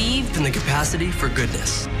 We believe in the capacity for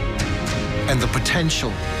goodness. And the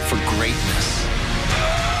potential for greatness.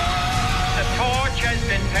 The torch has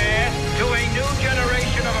been passed to a new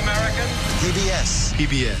generation of Americans. PBS.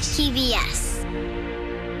 PBS. PBS.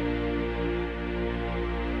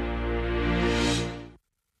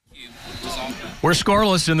 We're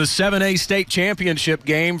scoreless in the 7A state championship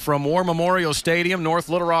game from War Memorial Stadium, North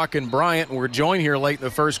Little Rock and Bryant. And we're joined here late in the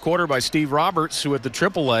first quarter by Steve Roberts, who at the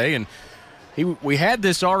AAA. And we had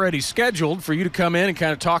this already scheduled for you to come in and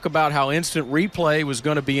kind of talk about how instant replay was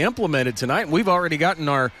going to be implemented tonight. And we've already gotten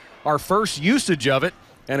our first usage of it.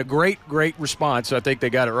 And a great response. I think they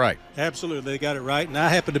got it right. Absolutely, they got it right. And I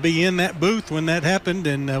happened to be in that booth when that happened,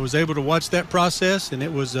 and I was able to watch that process, and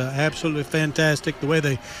it was absolutely fantastic the way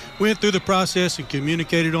they went through the process and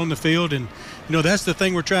communicated on the field. And, you know, that's the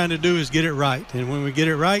thing we're trying to do is get it right. And when we get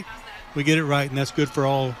it right, we get it right, and that's good for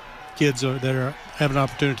all kids that have an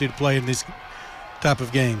opportunity to play in this type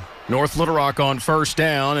of game. North Little Rock on first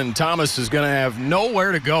down, and Thomas is going to have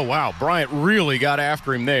nowhere to go. Wow, Bryant really got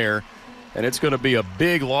after him there. And it's going to be a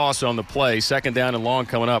big loss on the play. Second down and long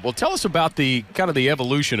coming up. Well, tell us about the kind of the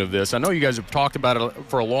evolution of this. I know you guys have talked about it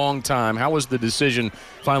for a long time. How was the decision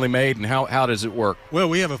finally made, and how does it work? Well,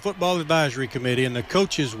 we have a football advisory committee, and the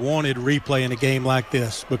coaches wanted replay in a game like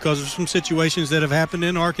this because of some situations that have happened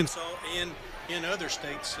in Arkansas and in other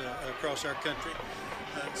states across our country.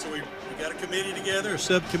 So we got a committee together, a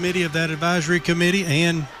subcommittee of that advisory committee,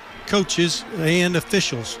 and coaches and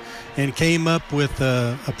officials, and came up with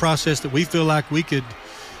a process that we feel like we could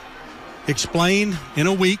explain in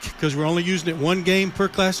a week, because we're only using it one game per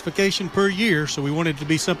classification per year. So we wanted it to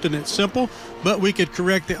be something that's simple, but we could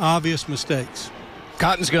correct the obvious mistakes.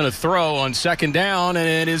 Cotton's going to throw on second down, and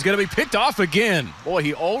it is going to be picked off again. Boy,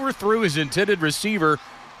 he overthrew his intended receiver,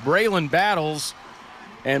 Braylon Battles,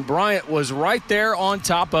 and Bryant was right there on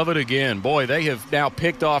top of it again. Boy, they have now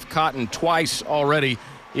picked off Cotton twice already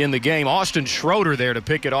in the game. Austin Schroeder there to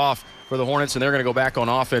pick it off for the Hornets, and they're going to go back on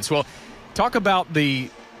offense. Well, talk about the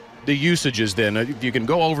usages then. If you can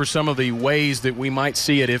go over some of the ways that we might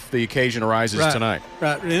see it if the occasion arises tonight.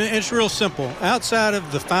 Right, and it's real simple. Outside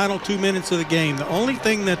of the final 2 minutes of the game, the only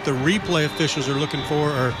thing that the replay officials are looking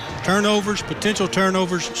for are turnovers, potential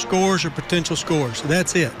turnovers, scores, or potential scores.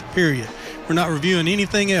 That's it, period. We're not reviewing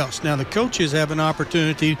anything else. Now, the coaches have an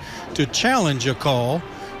opportunity to challenge a call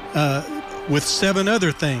with 7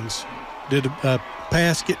 other things. Did a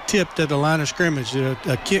pass get tipped at the line of scrimmage? Did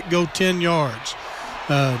a kick go 10 yards?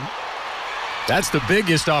 That's the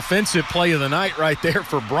biggest offensive play of the night right there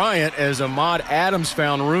for Bryant, as Ahmad Adams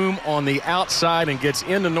found room on the outside and gets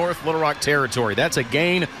into North Little Rock territory. That's a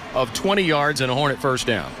gain of 20 yards and a Hornet first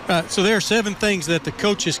down. So there are 7 things that the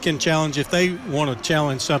coaches can challenge if they want to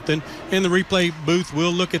challenge something. In the replay booth,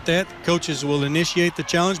 we'll look at that. Coaches will initiate the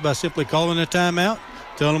challenge by simply calling a timeout,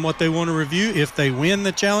 tell them what they want to review. If they win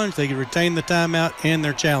the challenge, they can retain the timeout and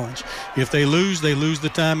their challenge. If they lose the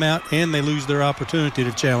timeout and they lose their opportunity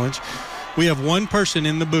to challenge. We have one person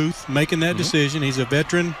in the booth making that decision. He's a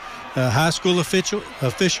veteran high school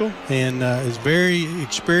official and is very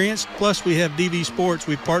experienced. Plus, we have DV Sports.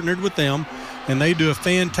 We've partnered with them, and they do a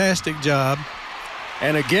fantastic job.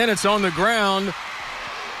 And again, it's on the ground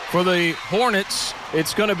for the Hornets.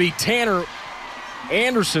 It's going to be Tanner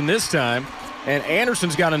Anderson this time. And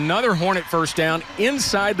Anderson's got another Hornet first down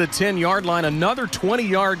inside the 10-yard line, another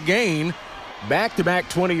 20-yard gain, back-to-back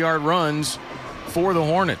 20-yard runs for the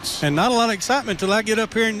Hornets. And not a lot of excitement until I get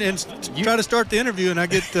up here and try to start the interview, and I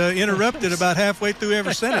get interrupted about halfway through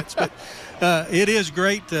every sentence. But it is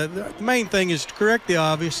great. The main thing is to correct the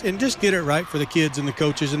obvious and just get it right for the kids and the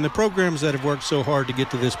coaches and the programs that have worked so hard to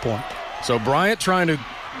get to this point. So Bryant trying to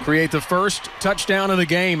create the first touchdown of the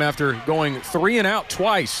game after going 3 and out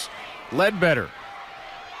twice. Ledbetter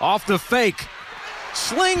off the fake,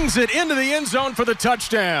 slings it into the end zone for the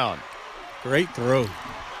touchdown. Great throw.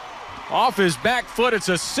 Off his back foot, it's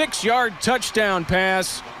a 6-yard touchdown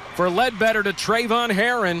pass for Ledbetter to Trayvon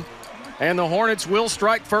Herron. And the Hornets will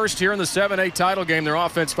strike first here in the 7A title game. Their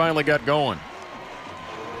offense finally got going.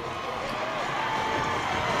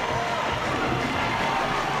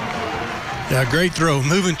 Yeah, great throw.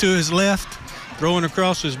 Moving to his left, throwing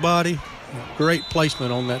across his body. Great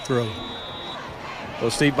placement on that throw.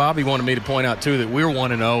 Well, Steve, Bobby wanted me to point out, too, that we're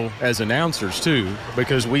 1-0 as announcers, too,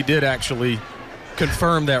 because we did actually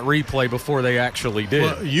confirm that replay before they actually did.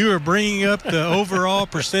 Well, you are bringing up the overall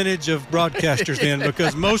percentage of broadcasters then,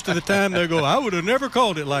 because most of the time they go, I would have never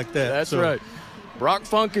called it like that. That's right. Brock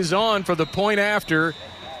Funk is on for the point after,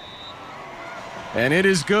 and it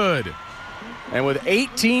is good. And with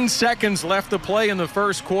 18 seconds left to play in the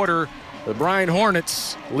first quarter, the Bryant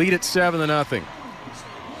Hornets lead at 7-0.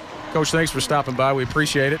 Coach, thanks for stopping by. We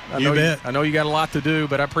appreciate it. I know you got a lot to do,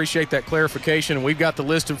 but I appreciate that clarification. And we've got the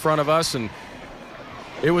list in front of us, and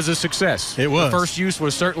it was a success. It was. The first use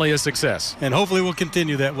was certainly a success. And hopefully we'll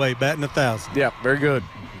continue that way, batting 1,000. Yeah, very good.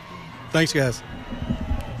 Thanks, guys.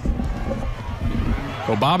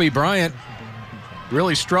 Well, Bobby Bryant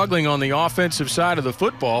really struggling on the offensive side of the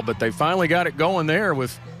football, but they finally got it going there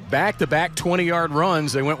with back-to-back 20-yard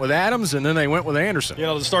runs. They went with Adams, and then they went with Anderson. You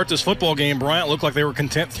know, to start this football game, Bryant looked like they were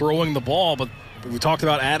content throwing the ball, but we talked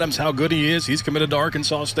about Adams, how good he is. He's committed to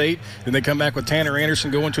Arkansas State. Then they come back with Tanner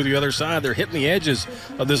Anderson going to the other side. They're hitting the edges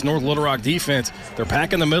of this North Little Rock defense. They're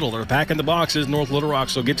packing the middle. They're packing the boxes, North Little Rock.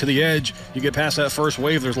 So get to the edge. You get past that first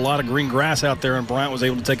wave. There's a lot of green grass out there, and Bryant was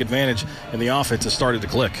able to take advantage, and the offense has started to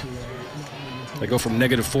click. They go from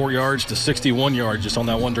 -4 yards to 61 yards just on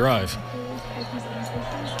that one drive.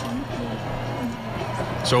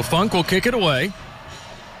 So Funk will kick it away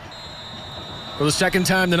for the second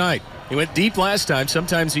time tonight. He went deep last time.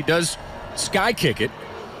 Sometimes he does sky kick it,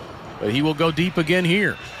 but he will go deep again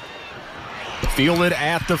here. Fielded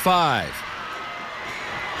at the 5.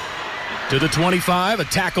 To the 25, a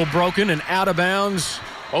tackle broken and out of bounds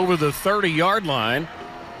over the 30-yard line.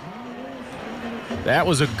 That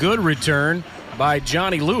was a good return by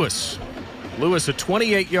Johnny Lewis. Lewis, a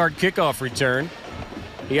 28-yard kickoff return.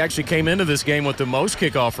 He actually came into this game with the most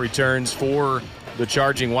kickoff returns for the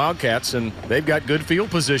Charging Wildcats, and they've got good field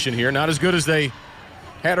position here. Not as good as they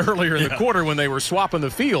had earlier in the quarter when they were swapping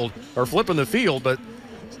the field or flipping the field, but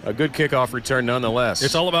a good kickoff return nonetheless.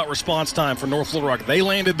 It's all about response time for North Little Rock. They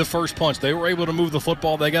landed the first punch. They were able to move the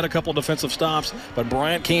football. They got a couple defensive stops, but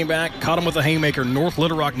Bryant came back, caught him with a haymaker. North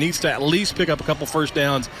Little Rock needs to at least pick up a couple first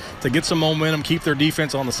downs to get some momentum, keep their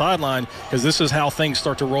defense on the sideline, because this is how things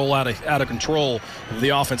start to roll out of control if the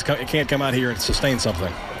offense can't come out here and sustain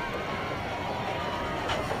something.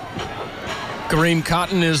 Kareem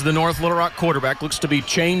Cotton is the North Little Rock quarterback. Looks to be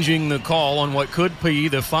changing the call on what could be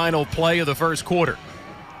the final play of the first quarter.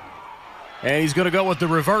 And he's going to go with the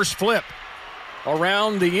reverse flip.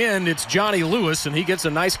 Around the end, it's Johnny Lewis, and he gets a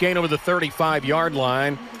nice gain over the 35-yard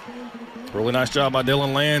line. Really nice job by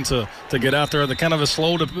Dylan Land to get out there. The kind of a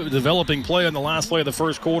slow developing play in the last play of the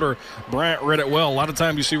first quarter. Bryant read it well. A lot of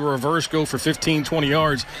times you see a reverse go for 15, 20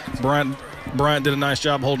 yards. Bryant did a nice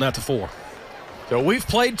job holding that to 4. So we've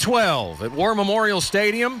played 12 at War Memorial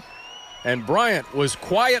Stadium, and Bryant was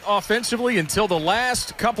quiet offensively until the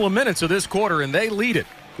last couple of minutes of this quarter, and they lead it.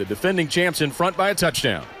 The defending champs in front by a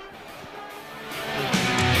touchdown.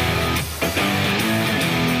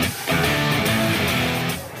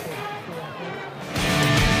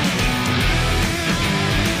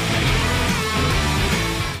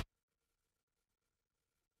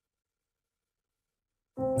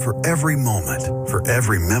 For every moment, for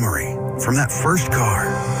every memory, from that first car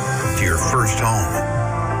to your first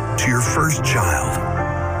home, to your first child,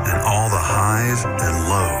 and all the highs and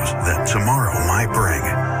lows that tomorrow might bring.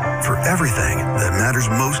 For everything that matters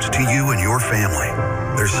most to you and your family,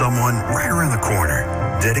 there's someone right around the corner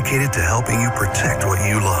dedicated to helping you protect what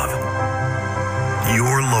you love.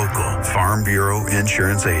 Your local Farm Bureau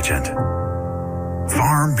Insurance agent.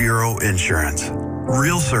 Farm Bureau Insurance.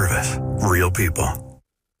 Real service, real people.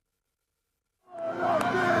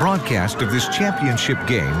 Broadcast of this championship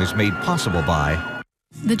game is made possible by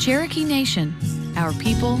the Cherokee Nation, our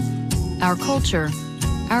people, our culture,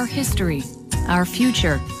 our history, our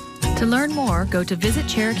future. To learn more, go to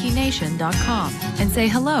visitcherokeenation.com and say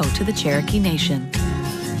hello to the Cherokee Nation.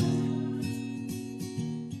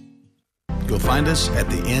 You'll find us at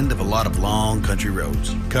the end of a lot of long country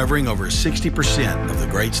roads, covering over 60% of the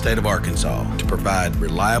great state of Arkansas to provide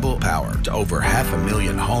reliable power to over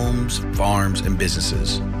 500,000 homes, farms, and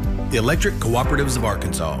businesses. The Electric Cooperatives of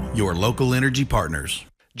Arkansas, your local energy partners.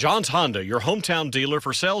 John's Honda, your hometown dealer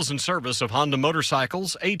for sales and service of Honda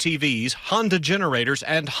motorcycles, ATVs, Honda generators,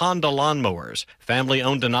 and Honda lawnmowers. Family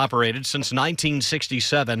owned and operated since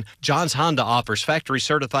 1967, John's Honda offers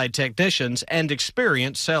factory-certified technicians and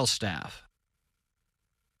experienced sales staff.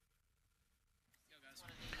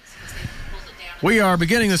 We are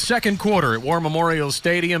beginning the second quarter at War Memorial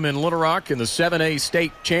Stadium in Little Rock in the 7A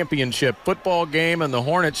state championship football game, and the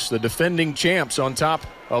Hornets, the defending champs, on top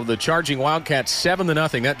of the Charging Wildcats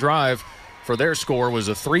 7-0. That drive for their score was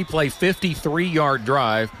a 3-play 53-yard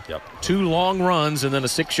drive. Yep. 2 long runs and then a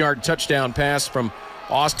 6-yard touchdown pass from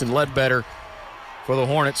Austin Ledbetter for the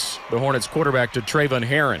Hornets. The Hornets quarterback to Trayvon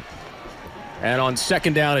Herron. And on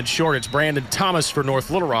second down and short, it's Brandon Thomas for North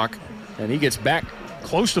Little Rock, and he gets back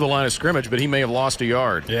close to the line of scrimmage, but he may have lost a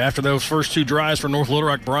yard. Yeah, after those first 2 drives for North Little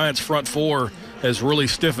Rock, Bryant's front 4 has really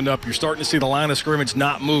stiffened up. You're starting to see the line of scrimmage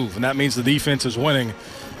not move, and that means the defense is winning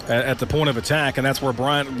at the point of attack, and that's where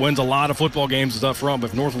Bryant wins a lot of football games is up front. But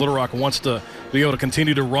if North Little Rock wants to be able to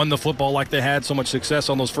continue to run the football like they had so much success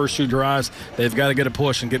on those first 2 drives, they've got to get a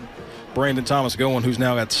push and get Brandon Thomas going, who's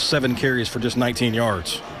now got 7 carries for just 19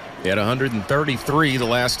 yards. He had 133 the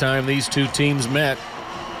last time these two teams met.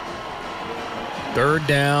 3rd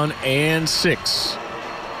down and 6.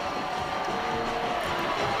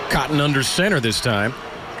 Cotton under center this time.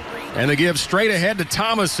 And they give straight ahead to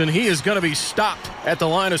Thomas, and he is going to be stopped at the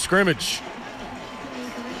line of scrimmage.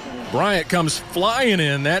 Bryant comes flying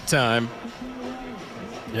in that time.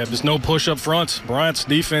 Yeah, just no push up front. Bryant's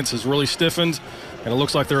defense is really stiffened, and it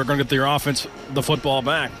looks like they're going to get their offense the football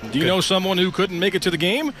back. Do you know someone who couldn't make it to the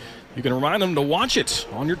game? You can remind them to watch it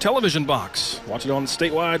on your television box. Watch it on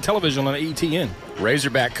statewide television on ETN.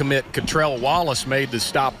 Razorback commit Cottrell Wallace made the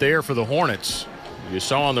stop there for the Hornets. You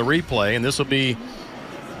saw on the replay, and this will be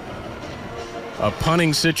a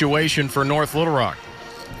punting situation for North Little Rock.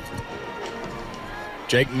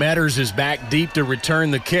 Jake Metters is back deep to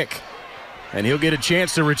return the kick, and he'll get a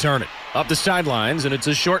chance to return it up the sidelines, and it's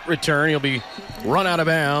a short return. He'll be run out of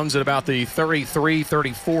bounds at about the 33,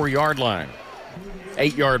 34-yard line.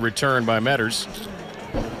 8-yard return by Metters.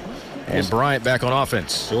 And Bryant back on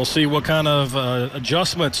offense. So we'll see what kind of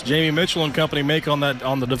adjustments Jamie Mitchell and company make on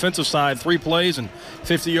the defensive side. 3 plays and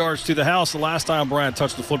 50 yards to the house the last time Bryant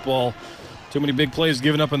touched the football Too many big plays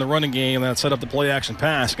given up in the running game that set up the play-action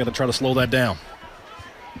pass. Got to try to slow that down.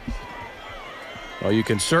 Well, you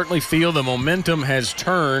can certainly feel the momentum has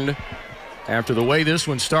turned after the way this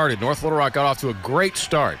one started. North Little Rock got off to a great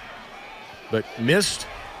start, but missed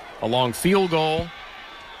a long field goal,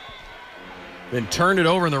 then turned it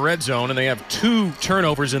over in the red zone, and they have 2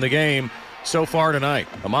 turnovers in the game so far tonight.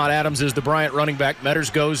 Ahmad Adams is the Bryant running back.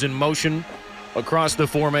 Metters goes in motion across the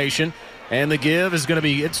formation, and the give is going to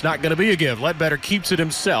be, it's not going to be a give. Ledbetter keeps it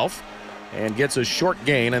himself and gets a short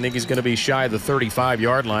gain. I think he's going to be shy of the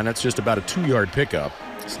 35-yard line. That's just about a 2-yard pickup.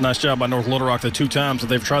 It's a nice job by North Little Rock. The 2 times that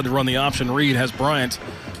they've tried to run the option read has Bryant.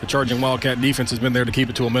 The charging Wildcat defense has been there to keep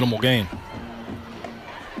it to a minimal gain.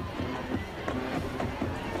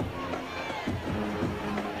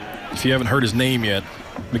 If you haven't heard his name yet,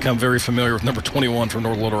 become very familiar with number 21 from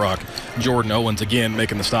North Little Rock. Jordan Owens again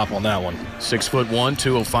making the stop on that one. 6'1",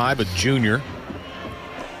 205, a junior.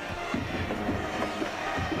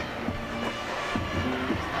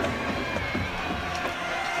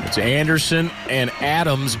 It's Anderson and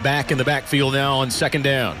Adams back in the backfield now on second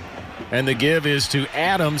down. And the give is to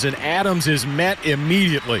Adams, and Adams is met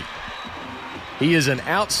immediately. He is an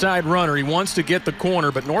outside runner. He wants to get the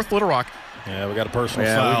corner, but North Little Rock. Yeah, we got a personal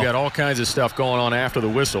foul. Yeah, we've got all kinds of stuff going on after the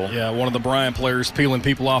whistle. Yeah, one of the Bryant players peeling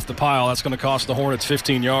people off the pile. That's going to cost the Hornets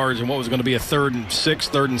 15 yards, and what was going to be a 3rd and 6,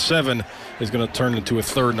 3rd and 7 is going to turn into a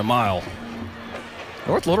 3rd and a mile.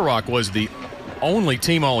 North Little Rock was the only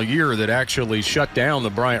team all year that actually shut down the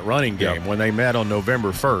Bryant running game when they met on November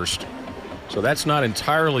 1st. So that's not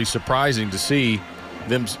entirely surprising to see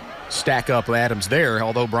them stack up Adams there,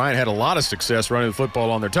 although Bryant had a lot of success running the football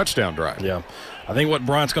on their touchdown drive. Yeah. I think what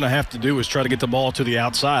Bryant's going to have to do is try to get the ball to the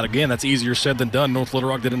outside. Again, that's easier said than done. North Little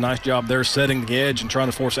Rock did a nice job there setting the edge and trying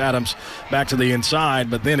to force Adams back to the inside.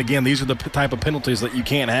 But then again, these are the type of penalties that you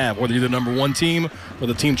can't have, whether you're the number 1 team or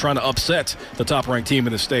the team trying to upset the top-ranked team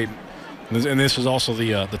in the state. And this is also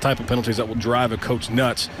the type of penalties that will drive a coach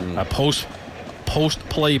nuts. A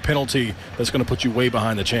post-play penalty that's going to put you way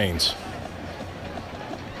behind the chains.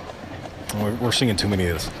 We're seeing too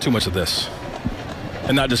much of this.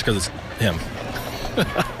 And not just because it's him.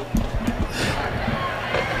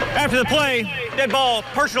 After the play, dead ball,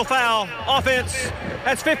 personal foul, offense.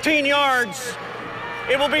 That's 15 yards.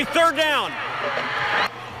 It will be 3rd down.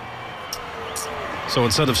 So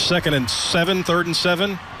instead of 2nd and 7, 3rd and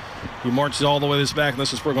 7, he marches all the way this back, and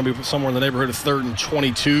this is going to be somewhere in the neighborhood of 3rd and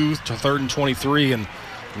 22 to 3rd and 23, and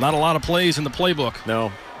not a lot of plays in the playbook.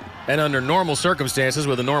 No. And under normal circumstances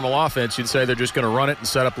with a normal offense, you'd say they're just going to run it and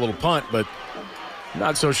set up a little punt, but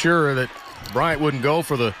not so sure that Bryant wouldn't go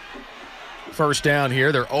for the first down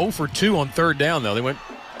here. They're 0 for 2 on 3rd down, though. They went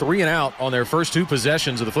 3 and out on their first 2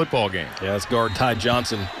 possessions of the football game. Yeah, it's guard Ty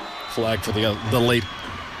Johnson flagged for the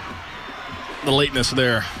lateness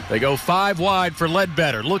there. They go 5 wide for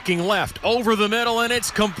Ledbetter. Looking left, over the middle, and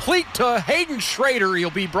it's complete to Hayden Schrader. He'll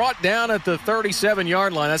be brought down at the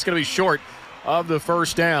 37-yard line. That's going to be short of the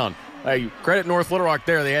first down. Hey, credit North Little Rock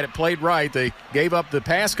there. They had it played right. They gave up the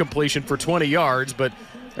pass completion for 20 yards, but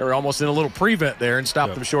they were almost in a little prevent there and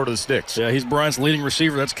stopped them short of the sticks. Yeah, he's Bryant's leading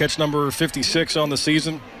receiver. That's catch number 56 on the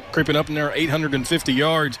season. Creeping up in there, 850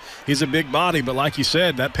 yards. He's a big body, but like you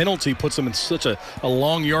said, that penalty puts him in such a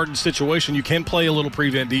long yardage situation. You can play a little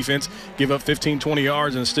prevent defense, give up 15, 20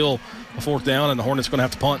 yards, and it's still a 4th down, and the Hornets going to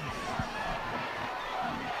have to punt.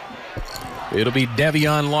 It'll be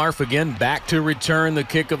Devion Larf again, back to return the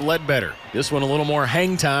kick of Ledbetter. This one a little more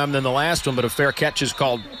hang time than the last one, but a fair catch is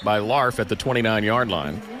called by Larf at the 29-yard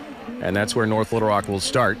line. And that's where North Little Rock will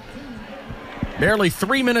start. Barely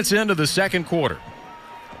 3 minutes into the second quarter.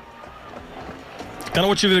 Kind of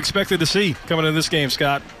what you'd expected to see coming into this game,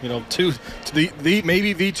 Scott. You know,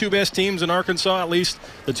 maybe the 2 best teams in Arkansas, at least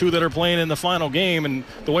the 2 that are playing in the final game. And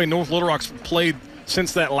the way North Little Rock's played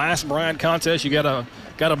since that last Bryant contest, you gotta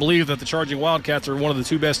believe that the Charging Wildcats are one of the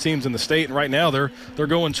 2 best teams in the state, and right now they're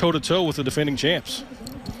going toe-to-toe with the defending champs.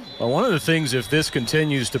 Well, one of the things, if this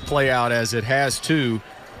continues to play out as it has too,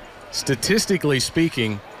 statistically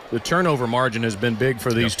speaking, the turnover margin has been big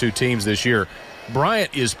for these 2 teams this year.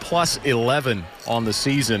 Bryant is plus 11 on the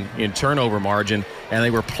season in turnover margin, and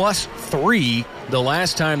they were plus 3 the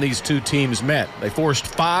last time these 2 teams met. They forced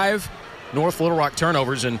 5 North Little Rock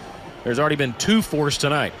turnovers, and there's already been 2 forced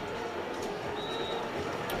tonight.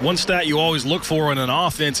 One stat you always look for in an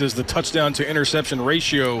offense is the touchdown to interception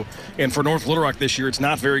ratio. And for North Little Rock this year, it's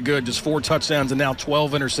not very good. Just 4 touchdowns and now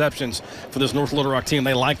 12 interceptions for this North Little Rock team.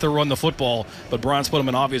 They like to run the football, but Bryant's put them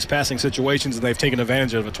in obvious passing situations, and they've taken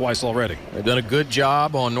advantage of it twice already. They've done a good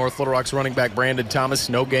job on North Little Rock's running back, Brandon Thomas.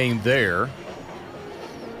 No gain there.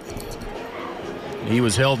 He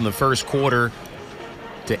was held in the first quarter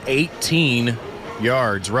to 18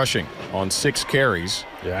 yards rushing on 6 carries.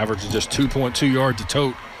 Yeah, average is just 2.2 yards a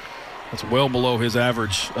tote. That's well below his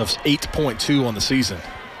average of 8.2 on the season.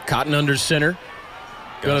 Cotton under center.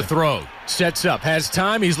 Going to throw. Sets up. Has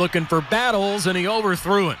time. He's looking for Battles, and he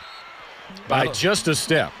overthrew him by just a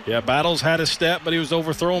step. Yeah, Battles had a step, but he was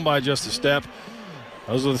overthrown by just a step.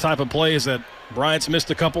 Those are the type of plays that Bryant's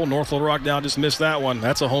missed a couple. North Little Rock now just missed that one.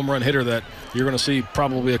 That's a home run hitter that you're going to see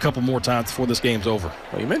probably a couple more times before this game's over.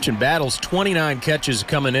 Well, you mentioned Battles, 29 catches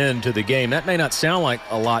coming into the game. That may not sound like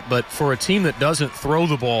a lot, but for a team that doesn't throw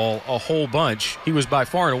the ball a whole bunch, he was by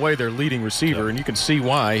far and away their leading receiver, and you can see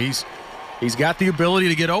why. He's got the ability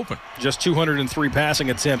to get open. Just 203 passing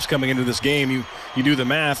attempts coming into this game. You do the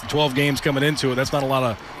math, 12 games coming into it. That's not a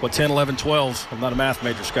lot of, 10, 11, 12. I'm not a math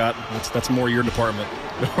major, Scott. That's more your department.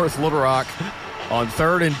 North Little Rock on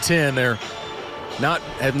 3rd and 10.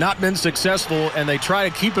 Have not been successful, and they try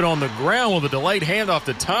to keep it on the ground with a delayed handoff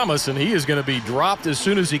to Thomas, and he is going to be dropped as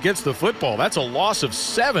soon as he gets the football. That's a loss of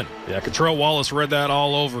 7. Yeah, Contrell Wallace read that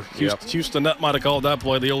all over. Yep. Houston Nutt might have called that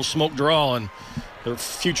play the old smoke draw, and the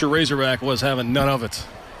future Razorback was having none of it.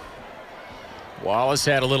 Wallace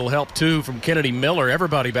had a little help, too, from Kennedy Miller.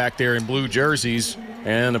 Everybody back there in blue jerseys.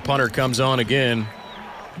 And the punter comes on again.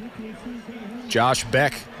 Josh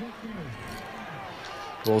Beck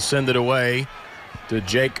will send it away to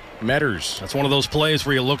Jake Metters. That's one of those plays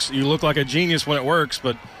where you look like a genius when it works,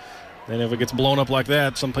 but then if it gets blown up like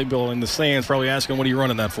that, some people in the stands probably asking, what are you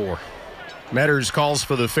running that for? Metters calls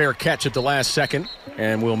for the fair catch at the last second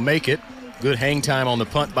and will make it. Good hang time on the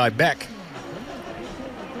punt by Beck.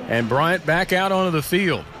 And Bryant back out onto the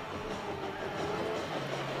field.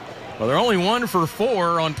 Well, they're only 1 for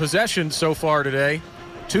 4 on possession so far today.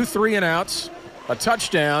 2 3-and-outs, a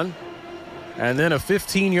touchdown, and then a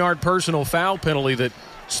 15-yard personal foul penalty that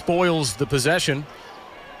spoils the possession.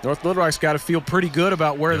 North Little Rock's got to feel pretty good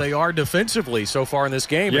about where they are defensively so far in this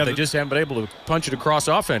game, but they just haven't been able to punch it across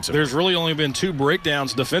offensively. There's really only been 2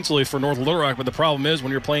 breakdowns defensively for North Little Rock, but the problem is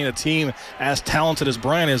when you're playing a team as talented as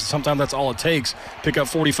Bryant is, sometimes that's all it takes. Pick up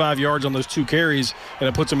 45 yards on those 2 carries, and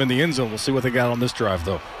it puts them in the end zone. We'll see what they got on this drive,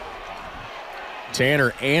 though.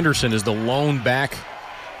 Tanner Anderson is the lone back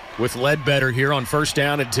with Ledbetter here on 1st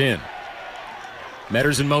down and 10.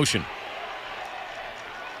 Metters in motion.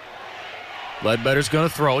 Ledbetter's going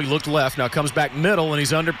to throw. He looked left. Now comes back middle, and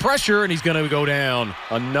he's under pressure, and he's going to go down.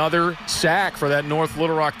 Another sack for that North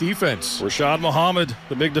Little Rock defense. Rashad Muhammad,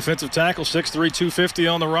 the big defensive tackle, 6'3", 250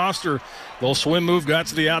 on the roster. The little swim move got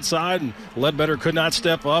to the outside, and Ledbetter could not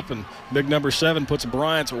step up, and big number 7 puts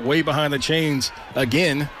Bryant way behind the chains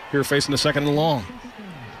again here facing the 2nd and long.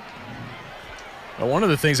 Now, one of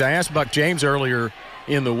the things I asked Buck James earlier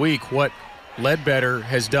in the week, what Ledbetter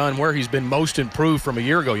has done, where he's been most improved from a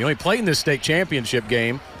year ago. He played in this state championship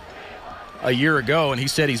game a year ago, and he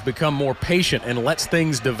said he's become more patient and lets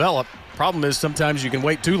things develop. Problem is sometimes you can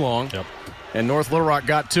wait too long, and North Little Rock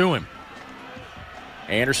got to him.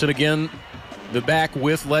 Anderson again, the back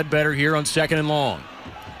with Ledbetter here on 2nd and long.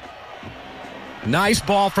 Nice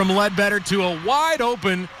ball from Ledbetter to a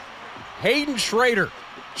wide-open Hayden Schrader.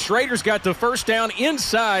 Schrader's got the 1st down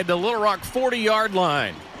inside the Little Rock 40-yard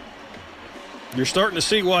line. You're starting to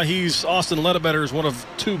see why Austin Ledbetter is one of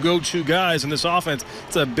 2 go-to guys in this offense.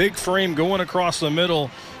 It's a big frame going across the middle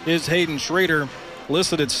is Hayden Schrader,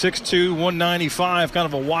 listed at 6'2", 195, kind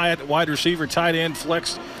of a wide receiver, tight end,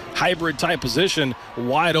 flex, hybrid type position,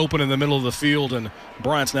 wide open in the middle of the field, and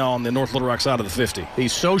Bryant's now on the North Little Rock side of the 50.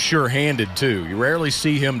 He's so sure-handed, too. You rarely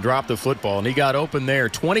see him drop the football, and he got open there.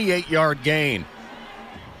 28-yard gain.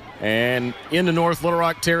 And into North Little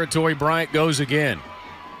Rock territory, Bryant goes again.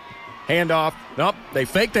 Handoff. Nope. They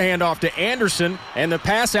fake the handoff to Anderson, and the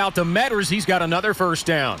pass out to Metters. He's got another 1st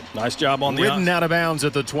down. Nice job on the ridden out of bounds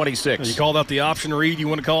at the 26. You called out the option read. You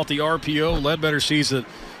want to call it the RPO. Ledbetter sees that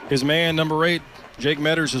his man, number 8, Jake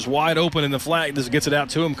Metters, is wide open in the flat. This gets it out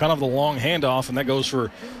to him, kind of the long handoff, and that goes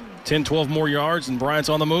for 10, 12 more yards, and Bryant's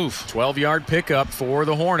on the move. 12-yard pickup for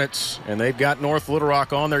the Hornets, and they've got North Little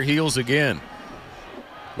Rock on their heels again.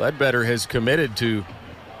 Ledbetter has committed to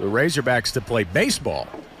the Razorbacks to play baseball.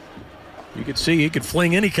 You could see he could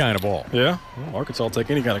fling any kind of ball. Yeah, well, Arkansas will take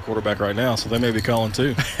any kind of quarterback right now, so they may be calling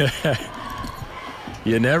too.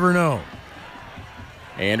 You never know.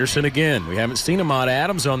 Anderson again. We haven't seen Ahmad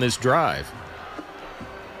Adams on this drive.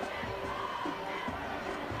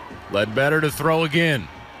 Ledbetter to throw again.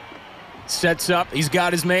 Sets up. He's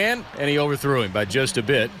got his man, and he overthrew him by just a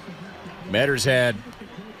bit. Metters had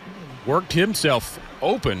worked himself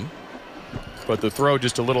open, but the throw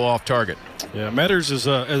just a little off target. Yeah, Metters is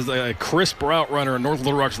a crisp route runner, and North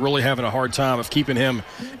Little Rock's really having a hard time of keeping him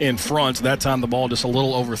in front. That time the ball just a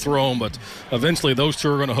little overthrown, but eventually those two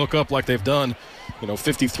are going to hook up like they've done,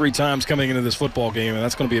 53 times coming into this football game, and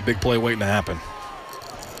that's going to be a big play waiting to happen.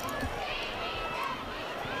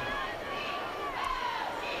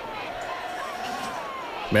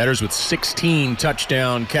 Metters with 16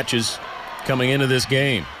 touchdown catches coming into this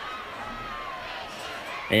game.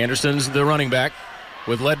 Anderson's the running back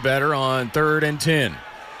with Ledbetter on 3rd and 10.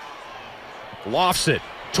 Lofts it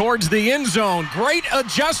towards the end zone. Great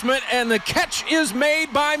adjustment, and the catch is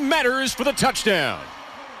made by Metters for the touchdown.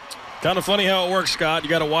 Kind of funny how it works, Scott. You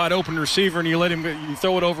got a wide open receiver, and you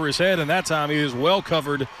throw it over his head, and that time he is well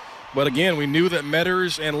covered. But again, we knew that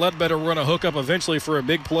Metters and Ledbetter were going to hook up eventually for a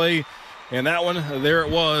big play. And that one, there it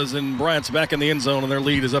was, and Bryant's back in the end zone, and their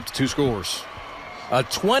lead is up to 2 scores. A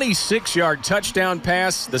 26-yard touchdown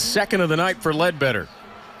pass, the second of the night for Ledbetter.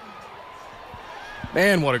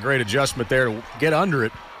 Man, what a great adjustment there to get under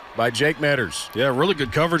it by Jake Metters. Yeah, really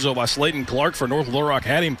good coverage, though, by Slayton Clark for North Little Rock.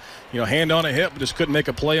 Had him, hand on a hip, but just couldn't make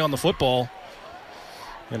a play on the football.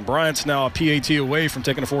 And Bryant's now a PAT away from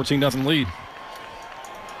taking a 14-0 lead.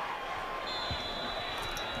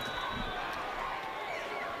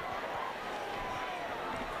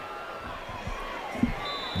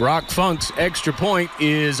 Brock Funk's extra point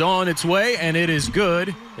is on its way, and it is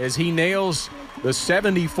good as he nails the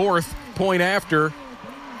 74th point after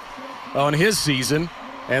on his season.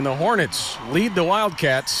 And the Hornets lead the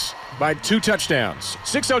Wildcats by 2 touchdowns.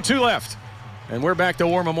 6:02 left, and we're back to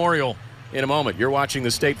War Memorial in a moment. You're watching the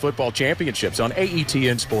State Football Championships on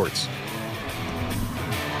AETN Sports.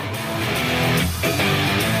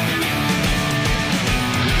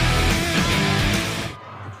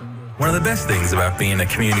 One of the best things about being a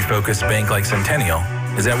community-focused bank like Centennial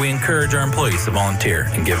is that we encourage our employees to volunteer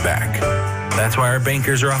and give back. That's why our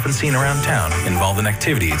bankers are often seen around town involved in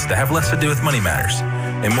activities that have less to do with money matters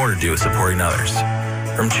and more to do with supporting others.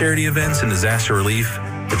 From charity events and disaster relief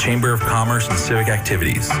to Chamber of Commerce and civic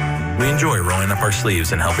activities, we enjoy rolling up our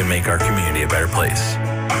sleeves and helping make our community a better place.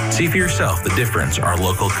 See for yourself the difference our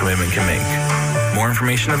local commitment can make. More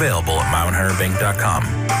information available at my100bank.com.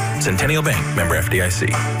 Centennial Bank, member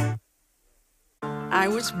FDIC. I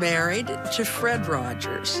was married to Fred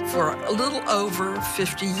Rogers for a little over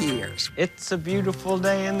 50 years. It's a beautiful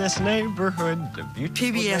day in this neighborhood.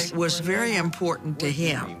 PBS was very important to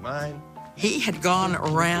him. He had gone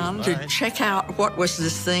around to check out what was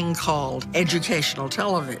this thing called educational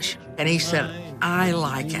television. And he said, I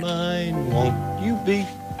like it. Won't you be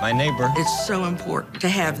my neighbor? It's so important to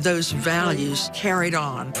have those values carried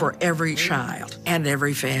on for every child and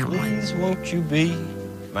every family. Please won't you be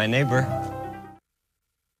my neighbor?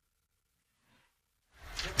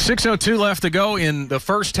 6:02 left to go in the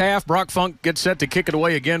first half. Brock Funk gets set to kick it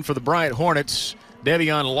away again for the Bryant Hornets.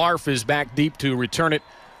 Devion Larf is back deep to return it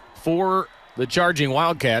for the charging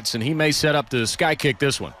Wildcats, and he may set up the sky kick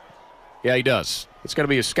this one. Yeah, he does. It's going to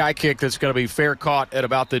be a sky kick that's going to be fair caught at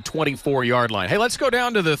about the 24-yard line. Hey, let's go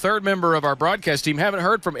down to the third member of our broadcast team. Haven't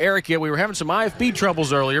heard from Eric yet. We were having some IFB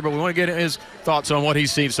troubles earlier, but we want to get his thoughts on what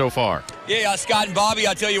he's seen so far. Yeah, Scott and Bobby,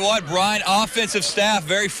 I tell you what, Bryant offensive staff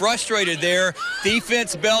very frustrated there.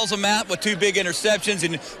 Defense bails them out with 2 big interceptions,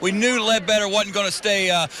 and we knew Ledbetter wasn't going to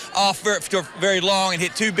stay off for very long and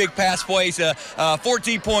hit 2 big pass plays,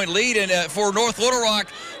 14-point lead. And for North Little Rock,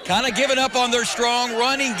 kind of giving up on their strong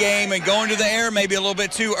running game and going to the air maybe a little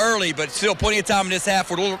bit too early, but still plenty of time in this half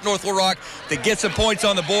for North Little Rock to get some points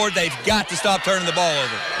on the board. They've got to stop turning the ball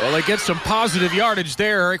over. Well, they get some positive yardage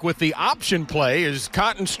there, Eric, with the option play as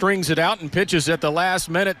Cotton strings it out and pitches at the last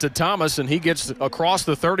minute to Thomas, and he gets across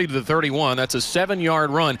the 30 to the 31. That's a 7-yard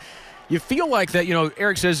run. You feel like that,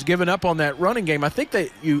 Eric says giving up on that running game. I think that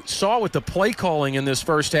you saw with the play calling in this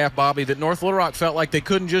first half, Bobby, that North Little Rock felt like they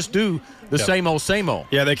couldn't just do the same old.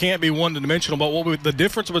 Yeah, they can't be one-dimensional. But the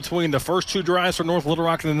difference between the first 2 drives for North Little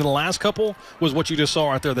Rock and then the last couple was what you just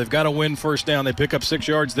saw right there. They've got to win first down. They pick up 6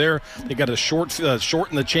 yards there. They got to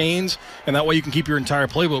shorten the chains, and that way you can keep your entire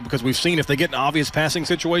playbook, because we've seen if they get in obvious passing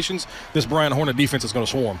situations, this Bryant Hornet defense is going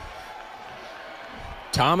to swarm.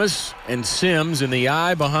 Thomas and Sims in the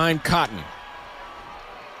eye behind Cotton.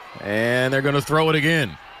 And they're going to throw it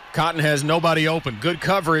again. Cotton has nobody open. Good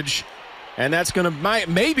coverage. And that's going to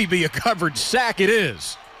maybe be a coverage sack. It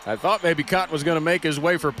is. I thought maybe Cotton was going to make his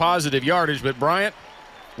way for positive yardage, but Bryant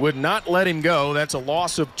would not let him go. That's a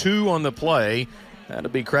loss of 2 on the play. That'll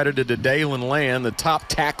be credited to Dalen Land, the top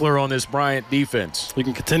tackler on this Bryant defense. We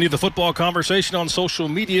can continue the football conversation on social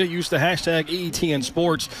media. Use the hashtag EETN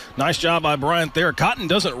Sports. Nice job by Bryant there. Cotton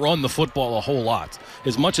doesn't run the football a whole lot.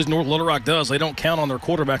 As much as North Little Rock does, they don't count on their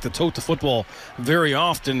quarterback to tote the football very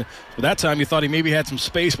often. But that time you thought he maybe had some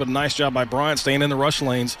space, but a nice job by Bryant staying in the rush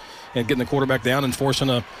lanes and getting the quarterback down and forcing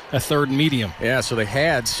a third and medium. Yeah, so they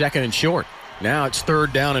had second and short. Now it's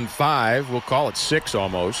 3rd down and 5. We'll call it 6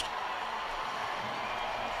 almost.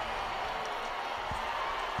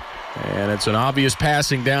 And it's an obvious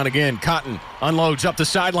passing down again. Cotton unloads up the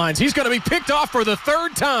sidelines. He's going to be picked off for the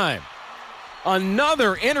 3rd time.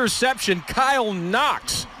 Another interception. Kyle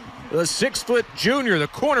Knox, the 6-foot junior, the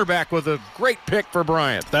cornerback, with a great pick for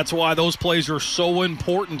Bryant. That's why those plays are so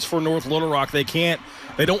important for North Little Rock. They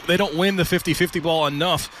don't win the 50-50 ball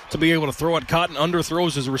enough to be able to throw it. Cotton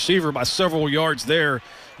underthrows his receiver by several yards there.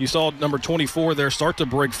 You saw number 24 there start to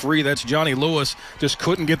break free. That's Johnny Lewis. Just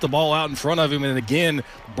couldn't get the ball out in front of him. And again,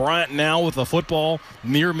 Bryant now with the football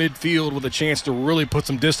near midfield with a chance to really put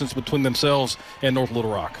some distance between themselves and North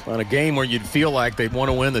Little Rock. On a game where you'd feel like they'd want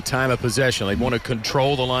to win the time of possession. They'd want to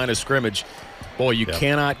control the line of scrimmage. Boy, you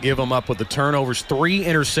cannot give them up with the turnovers. 3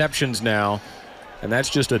 interceptions now, and that's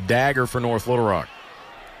just a dagger for North Little Rock.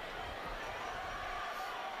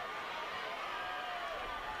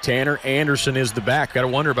 Tanner Anderson is the back. Got to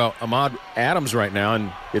wonder about Ahmad Adams right now,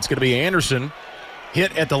 and it's going to be Anderson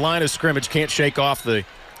hit at the line of scrimmage. Can't shake off the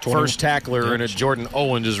first tackler, and Jordan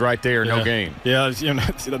Owens is right there. No gain. Yeah,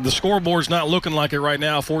 the scoreboard's not looking like it right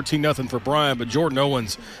now. 14-0 for Bryant, but Jordan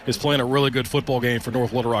Owens is playing a really good football game for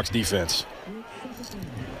North Little Rock's defense.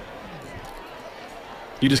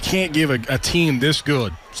 You just can't give a team this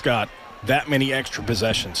good, Scott, that many extra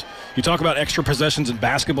possessions. You talk about extra possessions in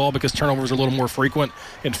basketball because turnovers are a little more frequent.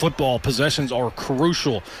 In football, possessions are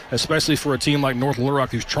crucial, especially for a team like North Little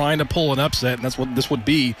Rock who's trying to pull an upset, and that's what this would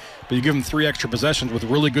be. But you give them 3 extra possessions with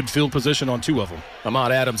really good field position on 2 of them.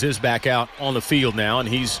 Ahmad Adams is back out on the field now, and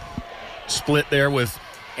he's split there with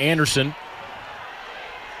Anderson.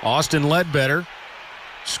 Austin Ledbetter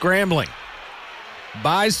scrambling.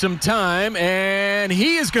 Buys some time, and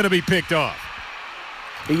he is going to be picked off.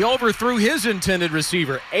 He overthrew his intended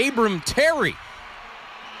receiver. Abram Terry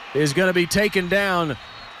is going to be taken down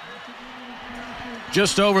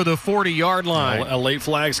just over the 40-yard line. A late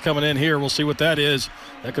flag's coming in here. We'll see what that is.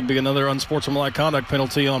 That could be another unsportsmanlike conduct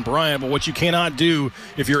penalty on Bryant. But what you cannot do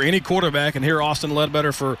if you're any quarterback, and here Austin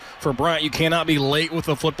Ledbetter for Bryant, you cannot be late with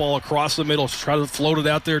the football across the middle. Try to float it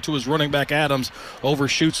out there to his running back Adams,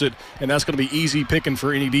 overshoots it, and that's going to be easy picking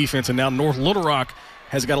for any defense. And now North Little Rock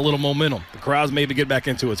has got a little momentum. The crowd's maybe get back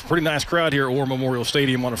into it. It's a pretty nice crowd here at War Memorial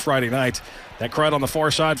Stadium on a Friday night. That crowd on the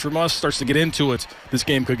far side from us starts to get into it. This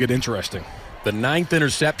game could get interesting. The 9th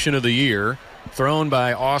interception of the year thrown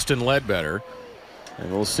by Austin Ledbetter.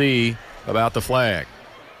 And we'll see about the flag.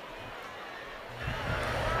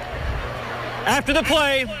 After the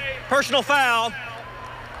play, personal foul.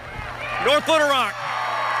 North Little Rock.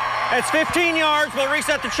 That's 15 yards. We'll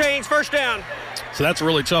reset the chains. 1st down. So that's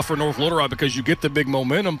really tough for North Little Rock because you get the big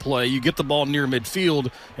momentum play, you get the ball near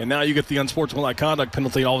midfield, and now you get the unsportsmanlike conduct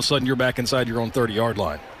penalty. All of a sudden, you're back inside your own 30-yard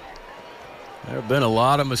line. There have been a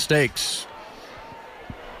lot of mistakes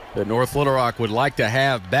that North Little Rock would like to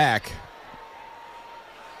have back.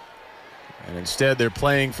 And instead, they're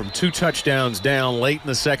playing from 2 touchdowns down late in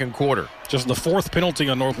the 2nd quarter. Just the 4th penalty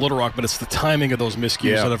on North Little Rock, but it's the timing of those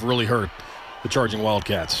miscues that have really hurt the charging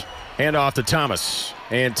Wildcats. Hand off to Thomas.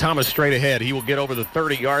 And Thomas straight ahead. He will get over the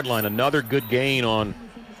 30-yard line. Another good gain on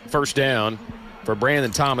 1st down for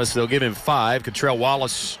Brandon Thomas. They'll give him 5. Cottrell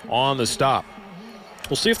Wallace on the stop.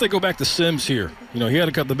 We'll see if they go back to Sims here. You know, he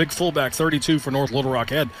had the big fullback, 32 for North Little Rock.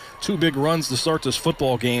 Had 2 big runs to start this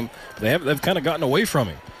football game. But they've kind of gotten away from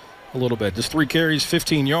him a little bit. Just 3 carries,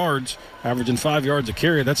 15 yards, averaging 5 yards a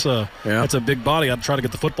carry. That's a big body. I'd try to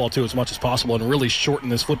get the football to as much as possible and really shorten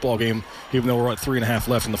this football game, even though we're at 3.5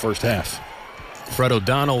 left in the 1st half. Fred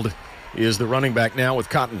O'Donnell is the running back now with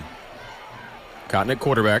Cotton. Cotton at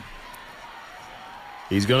quarterback.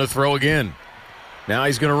 He's going to throw again. Now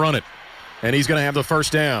he's going to run it. And he's going to have the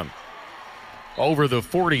 1st down over the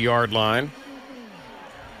 40-yard line.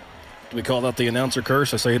 We call that the announcer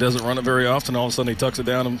curse. I say he doesn't run it very often. All of a sudden he tucks it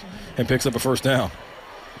down and picks up a 1st down.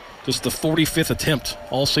 Just the 45th attempt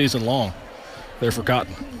all season long there for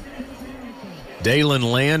Cotton. Dalen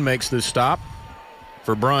Land makes the stop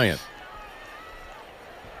for Bryant.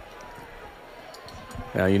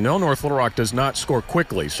 Now, you know North Little Rock does not score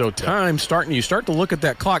quickly, so you start to look at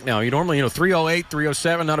that clock now. You normally, 3:08,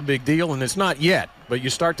 3:07, not a big deal, and it's not yet, but you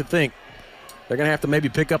start to think they're going to have to maybe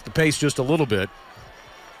pick up the pace just a little bit.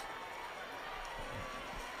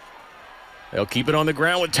 They'll keep it on the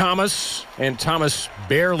ground with Thomas, and Thomas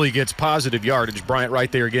barely gets positive yardage. Bryant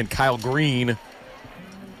right there again. Kyle Green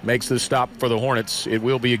makes the stop for the Hornets. It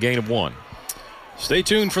will be a gain of 1. Stay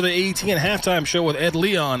tuned for the AETN halftime show with Ed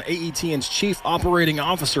Leon, AETN's Chief Operating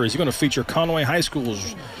Officer. He's going to feature Conway High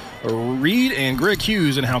School's Reed and Greg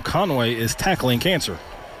Hughes and how Conway is tackling cancer.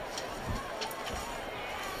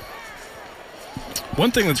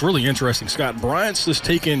 One thing that's really interesting, Scott, Bryant's just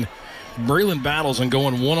taking Braylon Battles and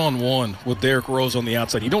going one-on-one with Derrick Rose on the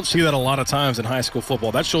outside. You don't see that a lot of times in high school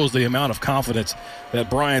football. That shows the amount of confidence that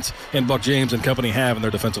Bryant and Buck James and company have in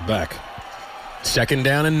their defensive back. 2nd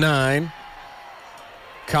down and 9.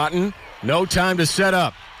 Cotton, no time to set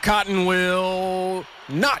up. Cotton will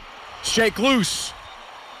not shake loose.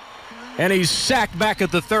 And he's sacked back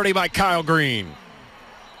at the 30 by Kyle Green.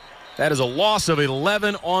 That is a loss of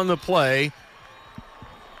 11 on the play.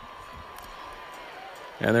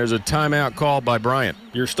 And there's a timeout called by Bryant.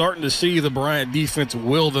 You're starting to see the Bryant defense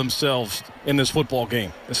will themselves in this football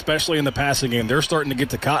game, especially in the passing game. They're starting to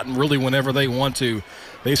get to Cotton really whenever they want to.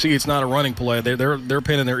 They see it's not a running play. They're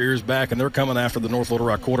pinning their ears back, and they're coming after the North Little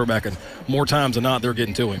Rock quarterback, and more times than not, they're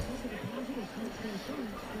getting to him.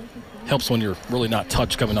 Helps when you're really not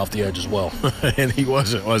touched coming off the edge as well. And he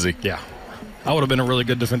wasn't, was he? Yeah. I would have been a really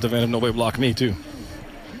good defensive end if nobody blocked me, too.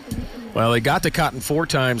 Well, they got to Cotton 4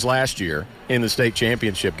 times last year in the state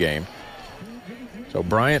championship game. So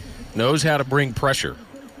Bryant knows how to bring pressure.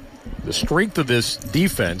 The strength of this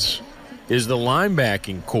defense is the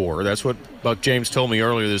linebacking core. That's what Buck James told me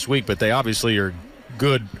earlier this week, but they obviously are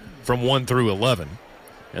good from 1 through 11.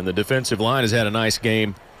 And the defensive line has had a nice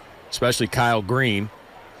game, especially Kyle Green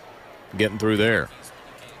getting through there.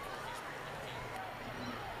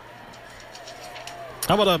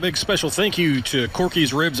 How about a big special thank you to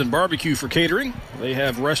Corky's Ribs and Barbecue for catering. They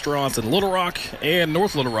have restaurants in Little Rock and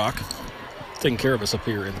North Little Rock taking care of us up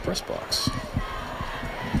here in the press box.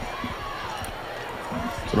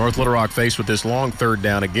 So North Little Rock faced with this long 3rd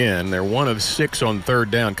down again. They're 1 of 6 on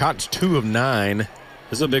 3rd down. Cotton's 2 of 9. This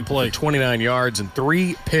is a big play. 29 yards and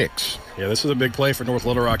 3 picks. Yeah, this is a big play for North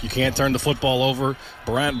Little Rock. You can't turn the football over.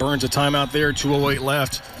 Bryant burns a timeout there, 2:08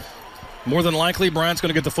 left. More than likely, Bryant's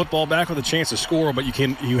going to get the football back with a chance to score, but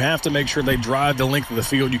you have to make sure they drive the length of the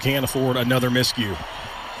field. You can't afford another miscue.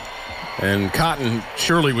 And Cotton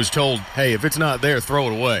surely was told, hey, if it's not there,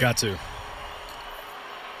 throw it away. Got to.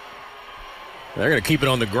 They're going to keep it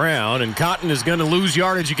on the ground, and Cotton is going to lose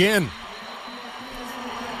yardage again.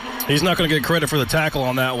 He's not going to get credit for the tackle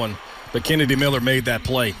on that one, but Kennedy Miller made that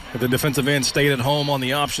play. The defensive end stayed at home on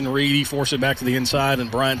the option read. He forced it back to the inside,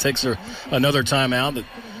 and Bryant takes another timeout. That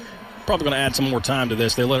probably going to add some more time to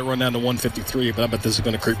this. They let it run down to 1:53, but I bet this is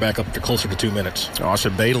going to creep back up to closer to 2 minutes.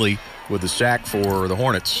 Austin Bailey with the sack for the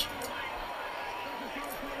Hornets.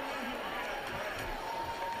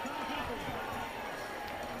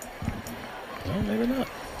 Well, maybe not.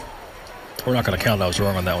 We're not going to count I was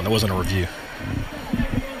wrong on that one. It wasn't a review.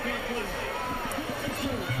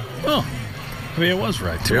 Oh, I mean, it was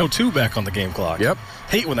right. 2:02 back on the game clock. Yep.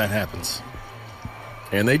 Hate when that happens.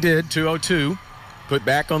 And they did, 2:02. Put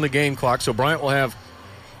back on the game clock, so Bryant will have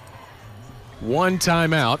 1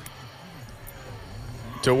 timeout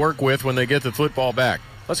to work with when they get the football back.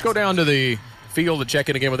 Let's go down to the field to check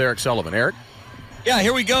in again with Eric Sullivan. Eric? Yeah,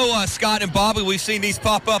 here we go, Scott and Bobby. We've seen these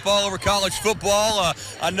pop up all over college football.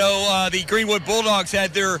 I know the Greenwood Bulldogs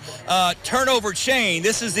had their turnover chain.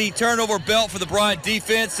 This is the turnover belt for the Bryant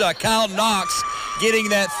defense. Kyle Knox getting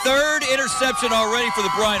that 3rd interception already for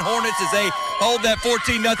the Bryant Hornets as they hold that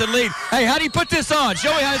 14-0 lead. Hey, how do you put this on?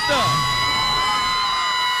 Show me how it's done.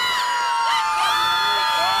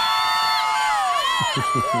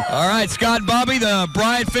 All right, Scott and Bobby, the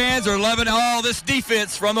Bryant fans are loving all this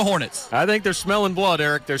defense from the Hornets. I think they're smelling blood,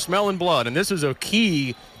 Eric. They're smelling blood. And this is a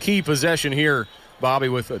key possession here, Bobby,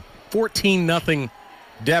 with a 14-0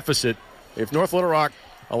 deficit. If North Little Rock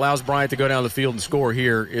allows Bryant to go down the field and score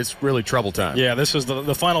here, it's really trouble time. Yeah, this is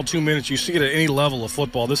the final 2 minutes. You see it at any level of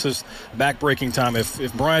football. This is back-breaking time.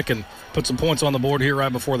 If Bryant can put some points on the board here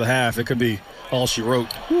right before the half, it could be all she wrote.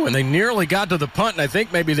 Ooh, and they nearly got to the punt, and I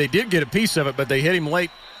think maybe they did get a piece of it, but they hit him late,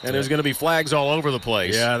 and there's going to be flags all over the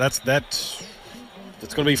place. Yeah, that's going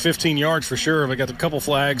to be 15 yards for sure. We got a couple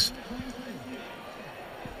flags.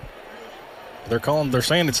 They're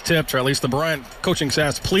saying it's tipped, or at least the Bryant coaching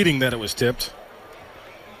staff's pleading that it was tipped.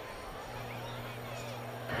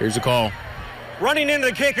 Here's the call. Running into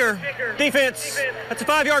the kicker. Defense. That's a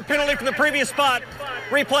 5-yard penalty from the previous spot.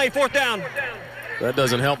 Replay, 4th down. That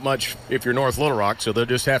doesn't help much if you're North Little Rock, so they'll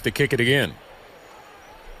just have to kick it again.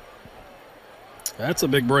 That's a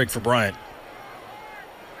big break for Bryant.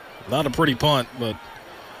 Not a pretty punt, but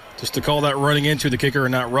just to call that running into the kicker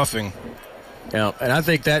and not roughing. Yeah, and I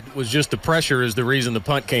think that was just the pressure is the reason the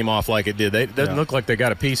punt came off like it did. It doesn't look like they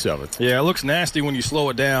got a piece of it. Yeah, it looks nasty when you slow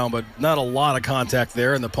it down, but not a lot of contact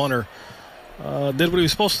there, and the punter did what he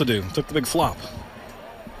was supposed to do, took the big flop.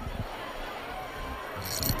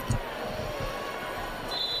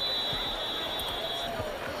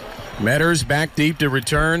 Metters back deep to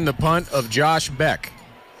return the punt of Josh Beck.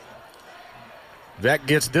 Beck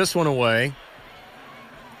gets this one away.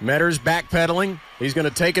 Metters backpedaling. He's going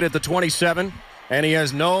to take it at the 27, and he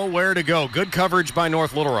has nowhere to go. Good coverage by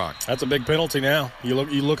North Little Rock. That's a big penalty now. You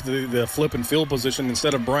look at the flip and field position.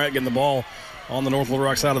 Instead of Bryant getting the ball on the North Little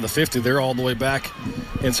Rock side of the 50, they're all the way back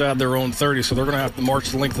inside their own 30, so they're going to have to march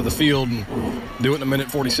the length of the field and do it in a minute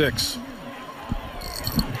 46.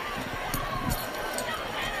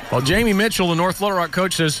 Well, Jamie Mitchell, the North Little Rock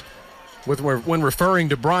coach, says when referring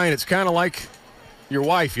to Bryant, it's kind of like your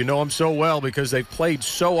wife. You know him so well because they've played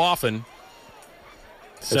so often.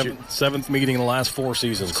 Seventh meeting in the last 4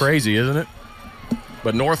 seasons. It's crazy, isn't it?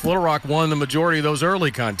 But North Little Rock won the majority of those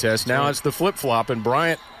early contests. Now it's the flip-flop, and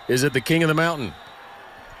Bryant is at the king of the mountain.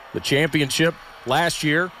 The championship last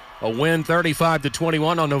year, a win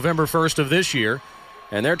 35-21 on November 1st of this year.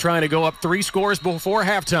 And they're trying to go up 3 scores before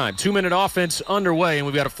halftime. 2-minute offense underway, and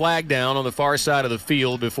we've got a flag down on the far side of the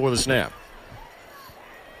field before the snap.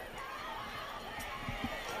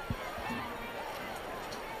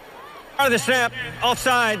 Out of the snap,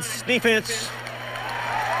 offsides, defense.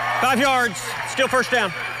 5 yards, still first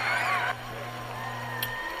down.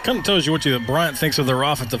 Kind of tells you what Bryant thinks of their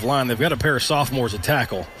offensive line. They've got a pair of sophomores at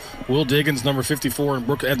tackle. Will Diggins, number 54, and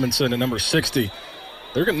Brooke Edmondson at number 60.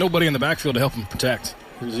 They're getting nobody in the backfield to help them protect.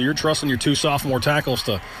 You're trusting your 2 sophomore tackles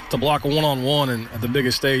to block one-on-one at the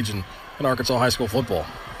biggest stage in Arkansas high school football.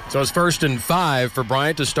 So it's 1st and 5 for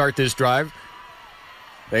Bryant to start this drive.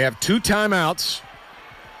 They have 2 timeouts.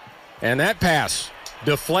 And that pass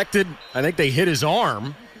deflected. I think they hit his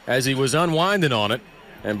arm as he was unwinding on it.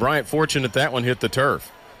 And Bryant fortunate that one hit the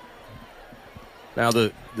turf. Now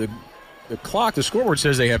the clock, the scoreboard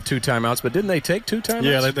says they have 2 timeouts, but didn't they take 2 timeouts?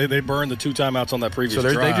 Yeah, they burned the 2 timeouts on that previous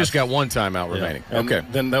drive. So they just got 1 timeout remaining. And okay.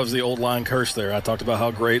 Then that was the old line curse there. I talked about how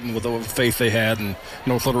great and with the faith they had, and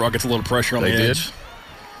North Little Rock gets a little pressure on the edge.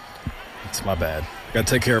 It's my bad. Got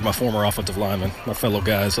to take care of my former offensive linemen, my fellow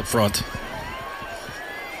guys up front.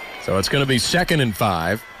 So it's going to be 2nd and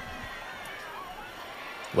 5.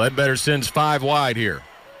 Ledbetter sends 5 wide here.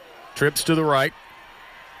 Trips to the right,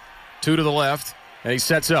 2 to the left, and he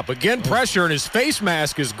sets up. Again, pressure, and his face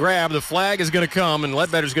mask is grabbed. The flag is going to come, and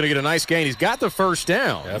Ledbetter's going to get a nice gain. He's got the first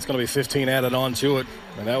down. Yeah, that's going to be 15 added on to it.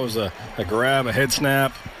 And that was a grab, a head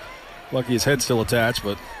snap. Lucky his head's still attached,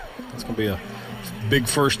 but it's going to be a big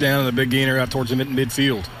first down and a big gainer out towards the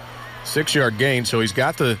midfield. 6-yard gain, so he's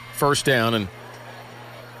got the first down and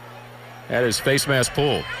had his face mask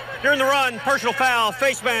pulled. During the run, personal foul,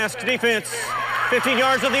 face mask, defense. 15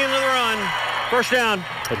 yards at the end of the run. First down.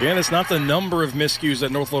 Again, it's not the number of miscues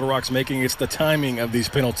that North Little Rock's making. It's the timing of these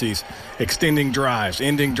penalties. Extending drives,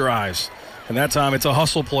 ending drives. And that time, it's a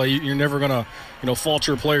hustle play. You're never going to, fault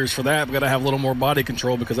your players for that. We've got to have a little more body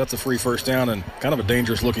control because that's a free first down and kind of a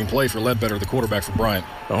dangerous-looking play for Ledbetter, the quarterback for Bryant.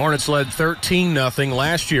 The Hornets led 13-0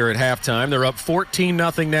 last year at halftime. They're up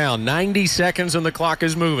 14-0 now. 90 seconds and the clock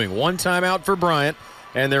is moving. 1 timeout for Bryant,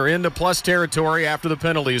 and they're into plus territory after the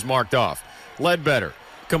penalty is marked off. Ledbetter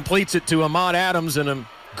completes it to Ahmad Adams, and a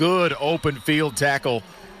good open field tackle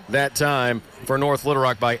that time for North Little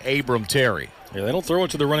Rock by Abram Terry. Yeah, they don't throw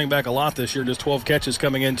it to the running back a lot this year. Just 12 catches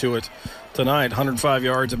coming into it tonight. 105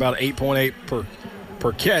 yards, about 8.8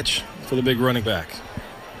 per catch for the big running back.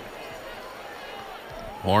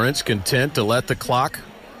 Hornets content to let the clock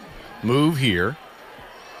move here.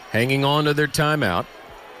 Hanging on to their timeout.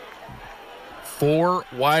 4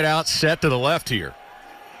 wideouts set to the left here.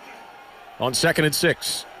 On 2nd and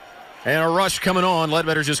 6. And a rush coming on.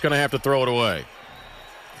 Ledbetter's just going to have to throw it away.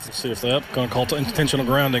 Let's see if they're going to call intentional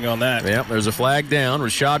grounding on that. Yep, there's a flag down.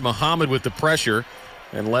 Rashad Muhammad with the pressure,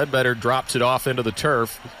 and Ledbetter drops it off into the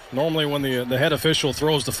turf. Normally when the head official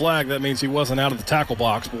throws the flag, that means he wasn't out of the tackle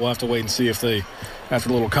box, but we'll have to wait and see if they, after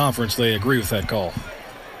a little conference, they agree with that call.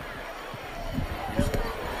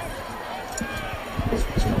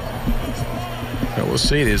 We'll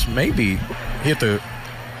see. This maybe hit the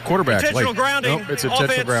quarterback intentional late. Grounding. Nope, it's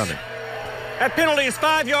intentional grounding. That penalty is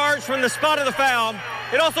 5 yards from the spot of the foul.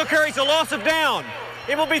 It also carries a loss of down.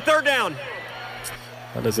 It will be 3rd down.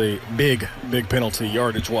 That is a big penalty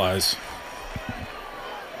yardage-wise.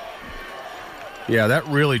 Yeah, that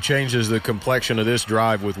really changes the complexion of this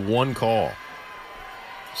drive with 1 call.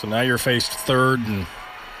 So now you're faced 3rd and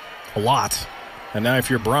a lot. And now if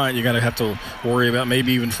you're Bryant, you got to have to worry about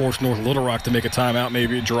maybe even force North Little Rock to make a timeout,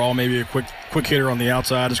 maybe a draw, maybe a quick hitter on the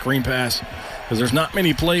outside, a screen pass. Because there's not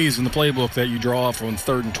many plays in the playbook that you draw up on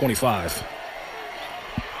 3rd and 25.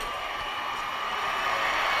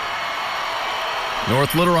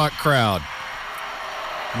 North Little Rock crowd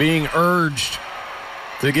being urged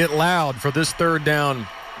to get loud for this 3rd down.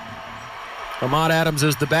 Ahmad Adams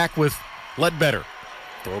is the back with Ledbetter.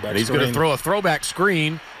 And he's going to throw a throwback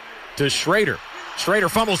screen to Schrader. Schrader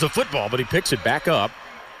fumbles the football, but he picks it back up.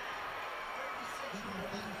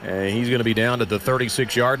 And he's going to be down to the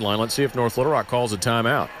 36-yard line. Let's see if North Little Rock calls a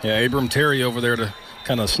timeout. Yeah, Abram Terry over there to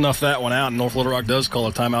kind of snuff that one out, and North Little Rock does call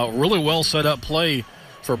a timeout. Really well set up play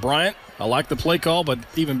for Bryant. I like the play call, but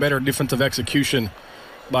even better defensive execution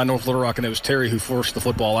by North Little Rock, and it was Terry who forced the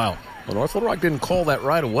football out. Well, North Little Rock didn't call that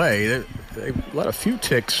right away. They let a few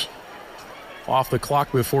ticks off the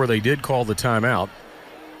clock before they did call the timeout.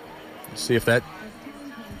 Let's see if that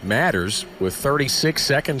matters. With 36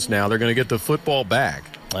 seconds now, they're going to get the football back.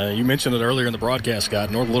 You mentioned it earlier in the broadcast, Scott.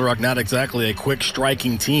 North Little Rock not exactly a quick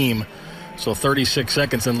striking team, so 36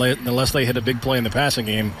 seconds unless they hit a big play in the passing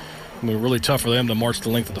game, it would be really tough for them to march the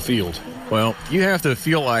length of the field. Well, you have to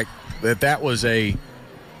feel like that was a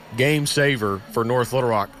game saver for North Little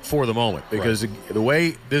Rock for the moment, because the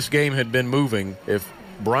way this game had been moving, if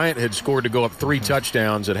Bryant had scored to go up 3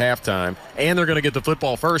 touchdowns at halftime, and they're going to get the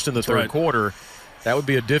football first in the third quarter, that would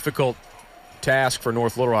be a difficult task for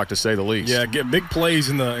North Little Rock, to say the least. Yeah, get big plays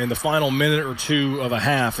in the final minute or two of a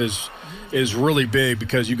half is really big,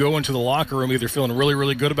 because you go into the locker room either feeling really,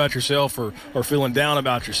 really good about yourself or feeling down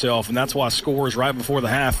about yourself, and that's why scores right before the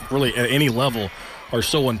half, really at any level, are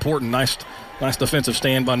so important. Nice defensive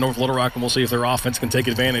stand by North Little Rock, and we'll see if their offense can take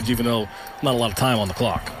advantage, even though not a lot of time on the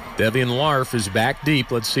clock. Devian Larf is back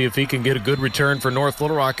deep. Let's see if he can get a good return for North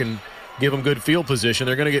Little Rock and give them good field position.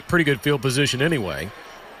 They're going to get pretty good field position anyway.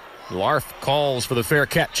 Larf calls for the fair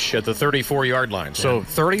catch at the 34-yard line. So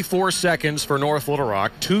 34 seconds for North Little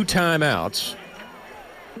Rock, 2 timeouts.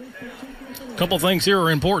 A couple things here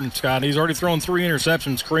are important, Scott. He's already thrown 3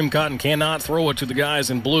 interceptions. Kareem Cotton cannot throw it to the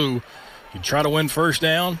guys in blue. You try to win first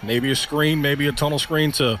down, maybe a screen, maybe a tunnel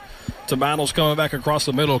screen to Battles coming back across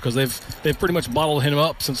the middle, because they've pretty much bottled him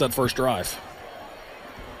up since that first drive.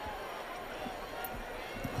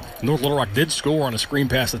 North Little Rock did score on a screen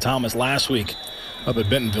pass to Thomas last week up at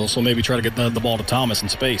Bentonville, so maybe try to get the ball to Thomas in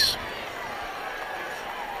space.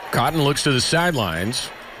 Cotton looks to the sidelines.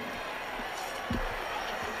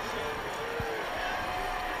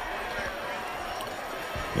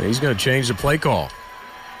 And he's going to change the play call.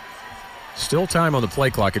 Still time on the play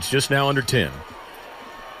clock. It's just now under 10.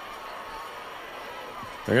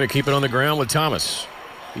 They're going to keep it on the ground with Thomas.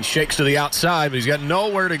 He shakes to the outside, but he's got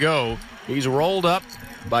nowhere to go. He's rolled up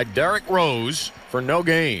by Derek Rose for no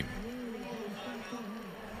gain.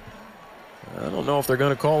 I don't know if they're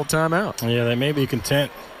going to call a timeout. Yeah, they may be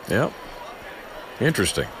content. Yep.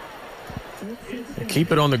 Interesting. They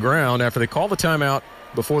keep it on the ground after they call the timeout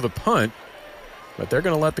before the punt, but they're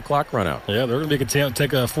going to let the clock run out. Yeah, they're going to be content to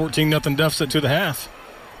take a 14-0 deficit to the half.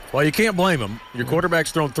 Well, you can't blame them. Your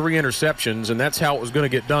quarterback's thrown 3 interceptions, and that's how it was going to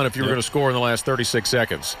get done if you were going to score in the last 36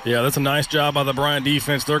 seconds. Yeah, that's a nice job by the Bryant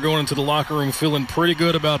defense. They're going into the locker room feeling pretty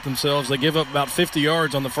good about themselves. They give up about 50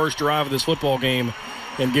 yards on the first drive of this football game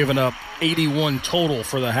and giving up 81 total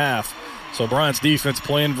for the half. So Bryant's defense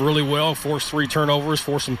playing really well, forced 3 turnovers,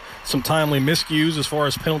 forced some timely miscues as far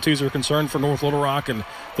as penalties are concerned for North Little Rock, and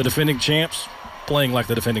the defending champs playing like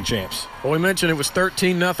the defending champs. Well, we mentioned it was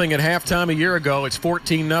 13-0 at halftime a year ago. It's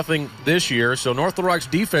 14-0 this year. So North Little Rock's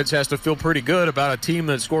defense has to feel pretty good about a team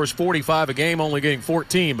that scores 45 a game, only getting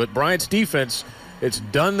 14. But Bryant's defense, it's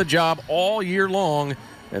done the job all year long,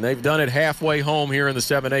 and they've done it halfway home here in the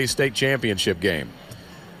 7A state championship game.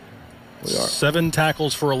 7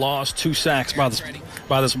 tackles for a loss, 2 sacks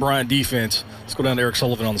by this Bryant defense. Let's go down to Eric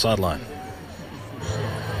Sullivan on the sideline.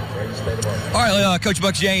 All right, Coach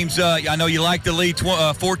Buck James, I know you like the lead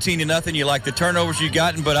 14-0. You like the turnovers you've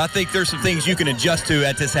gotten, but I think there's some things you can adjust to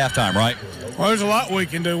at this halftime, right? Well, there's a lot we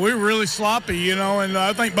can do. We're really sloppy, and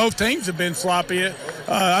I think both teams have been sloppy.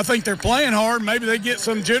 I think they're playing hard. Maybe they get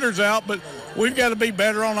some jitters out, but we've got to be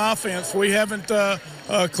better on offense. We haven't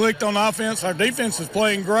clicked on offense. Our defense is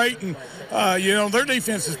playing great, and their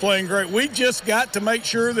defense is playing great. We just got to make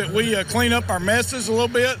sure that we clean up our messes a little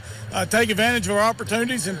bit, take advantage of our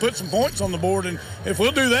opportunities, and put some points on the board. And if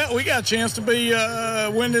we'll do that, we got a chance to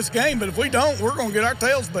win this game. But if we don't, we're going to get our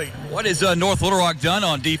tails beat. What has North Little Rock done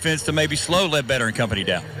on defense to maybe slow Ledbetter and company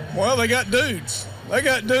down? Well, they got dudes. They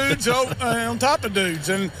got dudes on top of dudes.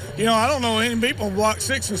 And, I don't know any people block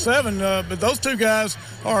 6 and 7, but those two guys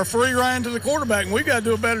are free riding to the quarterback, and we've got to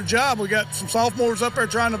do a better job. We got some sophomores up there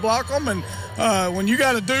trying to block them, and when you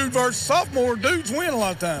got a dude versus sophomore, dudes win a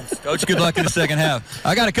lot of times. Coach, good luck in the second half.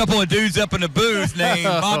 I got a couple of dudes up in the booth named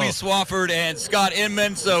Bobby Swafford and Scott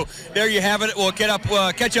Inman, so there you have it. We'll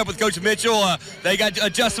catch up with Coach Mitchell. They got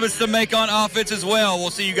adjustments to make on offense as well.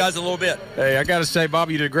 We'll see you guys in a little bit. Hey, I got to say,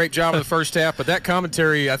 Bobby, you did a great job in the first half, but that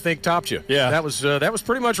commentary, I think, topped you. Yeah. That was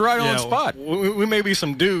pretty much right on spot. We may be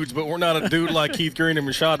some dudes, but we're not a dude like Keith Green and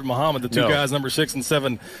Rashad Muhammad, the two guys, number 6 and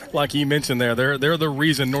 7, like you mentioned there. They're the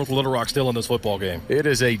reason North Little Rock's still in this football game. It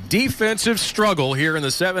is a defensive struggle here in the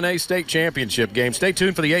 7A state championship game. Stay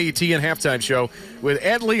tuned for the AETN halftime show with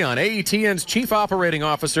Ed Leon, AETN's chief operating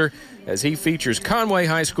officer, as he features Conway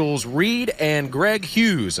High School's Reed and Greg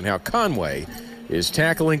Hughes and how Conway is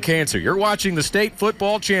tackling cancer. You're watching the state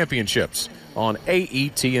football championships on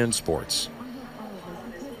AETN Sports.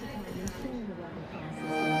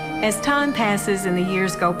 As time passes and the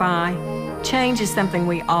years go by, change is something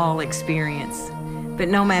we all experience. But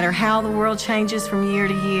no matter how the world changes from year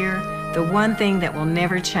to year, the one thing that will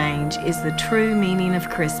never change is the true meaning of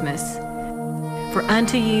Christmas. For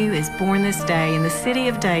unto you is born this day in the city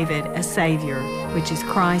of David a Savior, which is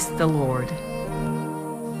Christ the Lord.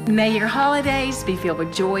 May your holidays be filled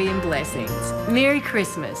with joy and blessings. Merry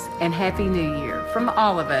Christmas and Happy New Year from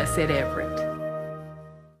all of us at Everett.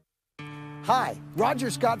 Hi, Roger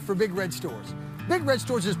Scott for Big Red Stores. Big Red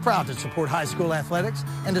Stores is proud to support high school athletics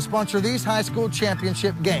and to sponsor these high school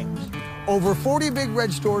championship games. Over 40 Big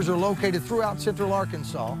Red Stores are located throughout Central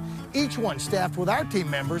Arkansas, each one staffed with our team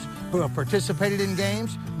members who have participated in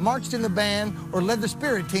games, marched in the band, or led the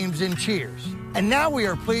spirit teams in cheers. And now we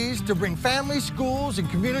are pleased to bring families, schools, and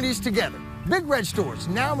communities together. Big Red Stores,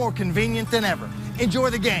 now more convenient than ever. Enjoy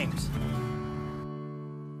the games.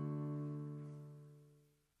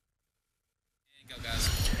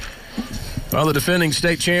 Well, the defending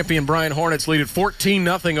state champion Bryant Hornets lead at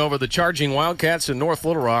 14-0 over the charging Wildcats in North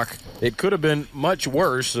Little Rock. It could have been much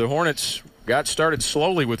worse. The Hornets got started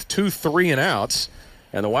slowly with 2 3-and-outs,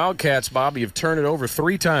 and the Wildcats, Bobby, have turned it over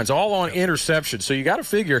 3 times, all on interception. So you got to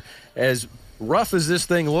figure, as rough as this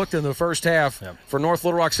thing looked in the first half, for North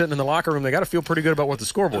Little Rock sitting in the locker room, they got to feel pretty good about what the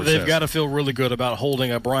scoreboard says. They've got to feel really good about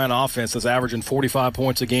holding a Bryant offense that's averaging 45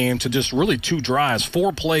 points a game to just really 2 drives.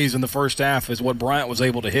 4 plays in the first half is what Bryant was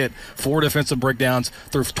able to hit. 4 defensive breakdowns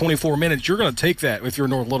through 24 minutes. You're going to take that if you're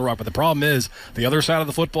North Little Rock. But the problem is, the other side of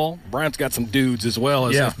the football, Bryant's got some dudes as well,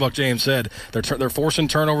 as Buck James said. They're forcing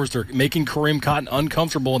turnovers. They're making Kareem Cotton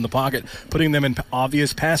uncomfortable in the pocket, putting them in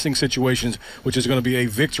obvious passing situations, which is going to be a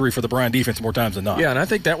victory for the Bryant defense more times than not. Yeah, and I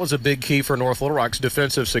think that was a big key for North Little Rock's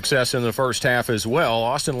defensive success in the first half as well.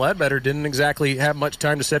 Austin Ledbetter didn't exactly have much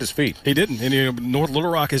time to set his feet. He didn't. And North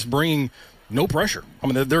Little Rock is bringing no pressure. I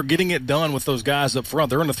mean, they're getting it done with those guys up front.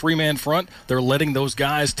 They're in a 3-man front. They're letting those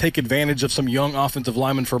guys take advantage of some young offensive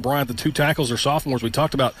linemen for Bryant. The 2 tackles are sophomores. We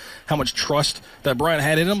talked about how much trust that Bryant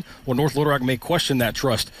had in them. Well, North Little Rock may question that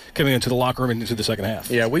trust coming into the locker room and into the second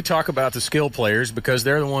half. Yeah, we talk about the skill players because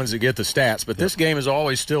they're the ones that get the stats, but this game is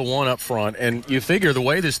always still one up front. And you figure the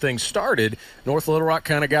way this thing started, North Little Rock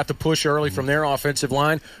kind of got the push early from their offensive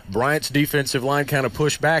line. Bryant's defensive line kind of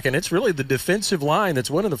pushed back, and it's really the defensive line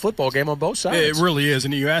that's winning the football game on both sides. It really is.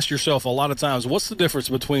 And you ask yourself a lot of times, what's the difference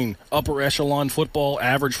between upper echelon football,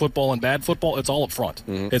 average football, and bad football? It's all up front.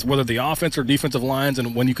 It's whether the offense or defensive lines,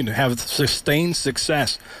 and when you can have sustained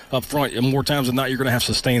success up front, and more times than not, you're going to have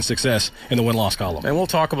sustained success in the win-loss column. And we'll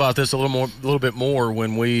talk about this a little bit more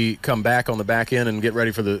when we come back on the back end and get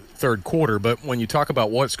ready for the third quarter. But when you talk about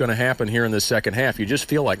what's going to happen here in the second half, you just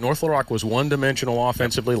feel like North Little Rock was one-dimensional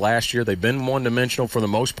offensively last year. They've been one-dimensional for the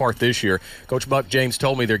most part this year. Coach Buck James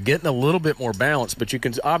told me they're getting a little bit more balance, but you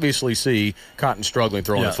can obviously see Cotton struggling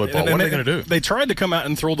throwing the football. What are they going to do? They tried to come out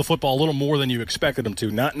and throw the football a little more than you expected them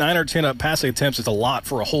to. 9 or 10 passing attempts is a lot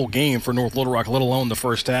for a whole game for North Little Rock, let alone the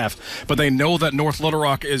first half. But they know that North Little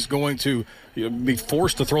Rock is going to be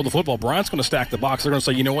forced to throw the football. Bryant's going to stack the box. They're going to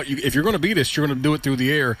say, you know what, if you're going to beat us, you're going to do it through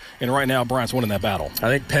the air. And right now, Bryant's winning that battle. I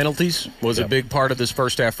think penalties was a big part of this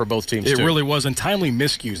first half for both teams, It really was. And timely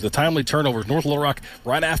miscues, the timely turnovers. North Little Rock,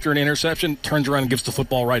 right after an interception, turns around and gives the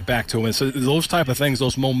football right back to him. And so those type of things,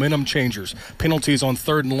 those momentum changers, penalties on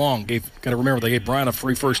 3rd and long. Got to remember, they gave Bryant a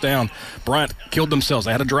free first down. Bryant killed themselves.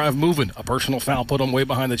 They had a drive moving. A personal foul put them way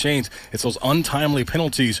behind the chains. It's those untimely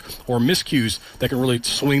penalties or miscues that can really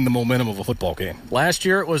swing the momentum of a football game. Last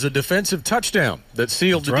year, it was a defensive touchdown that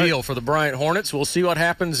sealed the deal for the Bryant Hornets. We'll see what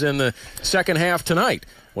happens in the second half tonight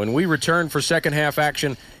when we return for second half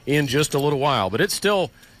action in just a little while. But it's still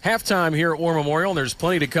Halftime here at War Memorial, and there's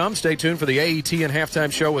plenty to come. Stay tuned for the AETN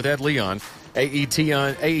Halftime Show with Ed Leon,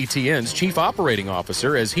 AETN's Chief Operating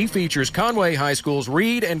Officer, as he features Conway High School's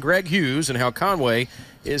Reed and Greg Hughes and how Conway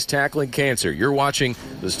is tackling cancer. You're watching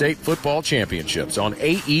the State Football Championships on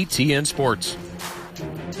AETN Sports.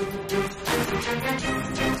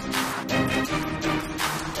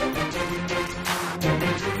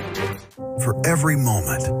 For every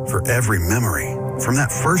moment, for every memory, from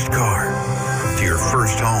that first car to your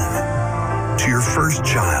first home, to your first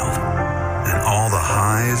child, and all the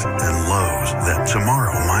highs and lows that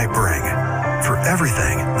tomorrow might bring. For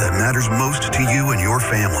everything that matters most to you and your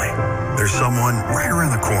family, there's someone right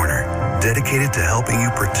around the corner dedicated to helping you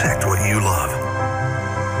protect what you love.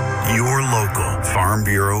 Your local Farm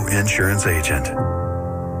Bureau Insurance agent.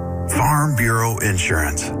 Farm Bureau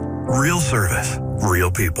Insurance. Real service, real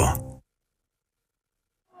people.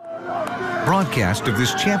 Broadcast of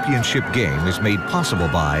this championship game is made possible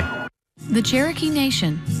by the Cherokee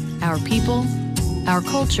Nation, our people, our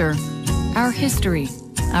culture, our history,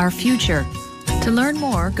 our future. To learn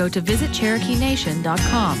more, go to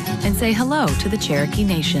visitcherokeenation.com and say hello to the Cherokee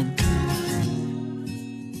Nation.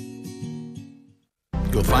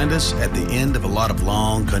 You'll find us at the end of a lot of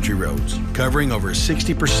long country roads, covering over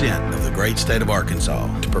 60% of the great state of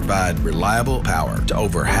Arkansas to provide reliable power to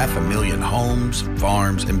over 500,000 homes,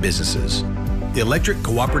 farms, and businesses. The Electric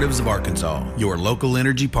Cooperatives of Arkansas, your local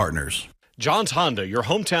energy partners. John's Honda, your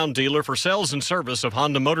hometown dealer for sales and service of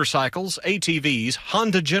Honda motorcycles, ATVs,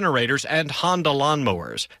 Honda generators, and Honda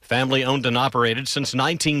lawnmowers. Family owned and operated since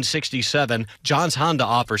 1967, John's Honda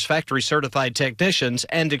offers factory certified technicians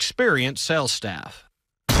and experienced sales staff.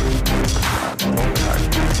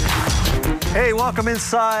 Hey, welcome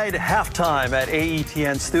inside halftime at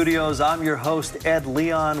AETN Studios. I'm your host, Ed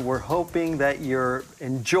Leon. We're hoping that you're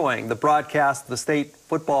enjoying the broadcast of the state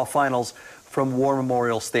football finals from War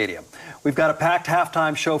Memorial Stadium. We've got a packed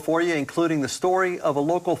halftime show for you, including the story of a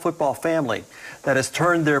local football family that has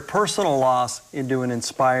turned their personal loss into an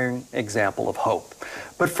inspiring example of hope.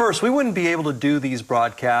 But first, we wouldn't be able to do these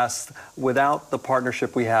broadcasts without the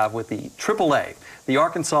partnership we have with the AAA, the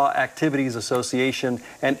Arkansas Activities Association,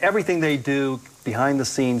 and everything they do behind the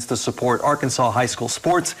scenes to support Arkansas high school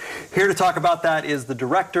sports. Here to talk about that is the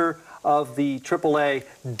director of the AAA,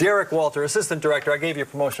 Derek Walter, Assistant Director. I gave you a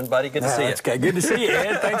promotion, buddy. Good to see you. That's good. Good to see you,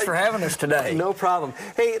 Ed. Thanks for having us today. No problem.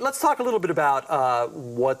 Hey, let's talk a little bit about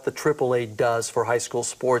what the AAA does for high school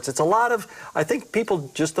sports. It's a lot of, I think people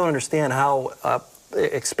just don't understand how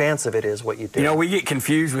expansive it is what you do. You know, we get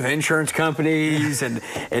confused with insurance companies and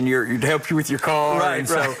to help you with your car. Right, and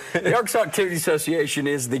right. So the Arkansas Activities Association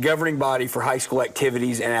is the governing body for high school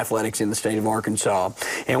activities and athletics in the state of Arkansas.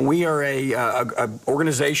 And we are a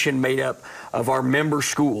organization made up of our member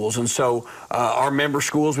schools. And so our member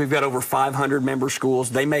schools, we've got over 500 member schools.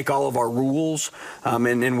 They make all of our rules,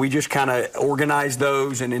 and we just kind of organize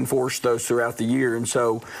those and enforce those throughout the year. And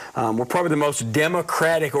so we're probably the most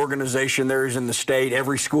democratic organization there is in the state.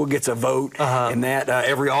 Every school gets a vote, and that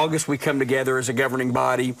every August we come together as a governing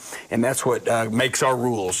body, and that's what makes our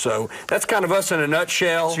rules. So that's kind of us in a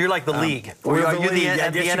nutshell. So you're like the league. Are you the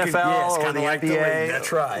NFL or the NBA?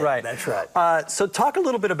 That's right. Right. That's right. So talk a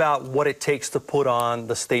little bit about what it takes to put on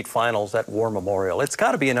the state finals at War Memorial. It's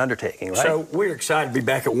got to be an undertaking, right? So we're excited to be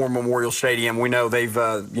back at War Memorial Stadium. We know they've,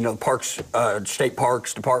 the State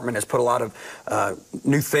Parks Department has put a lot of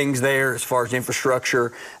new things there as far as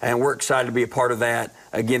infrastructure, and we're excited to be a part of that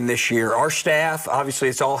again this year. Our staff, obviously,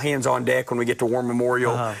 it's all hands on deck when we get to War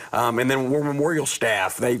Memorial, and then War Memorial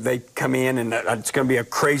staff, they come in, and it's going to be a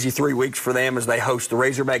crazy 3 weeks for them as they host the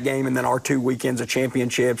Razorback game and then our 2 weekends of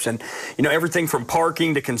championships, and you know, everything from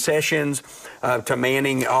parking to concessions to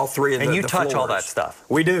manning all three of the And you touch floors. all that stuff.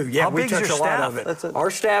 We do, yeah. How We big is touch your a lot staff? of it. Our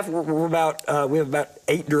staff, we're about we have about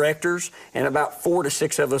 8 directors, and about 4 to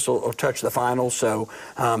 6 of us will touch the finals. So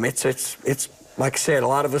it's like I said, a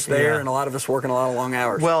lot of us there, and a lot of us working a lot of long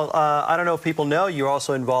hours. Well, I don't know if people know, you're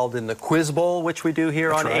also involved in the Quiz Bowl, which we do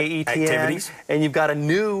here on AETN. Activities. And you've got a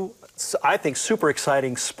new, I think, super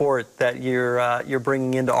exciting sport that you're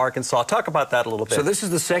bringing into Arkansas. Talk about that a little bit. So this is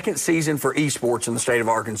the second season for esports in the state of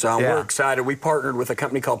Arkansas. And we're excited. We partnered with a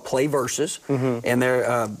company called Play Versus, and they're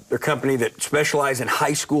a company that specializes in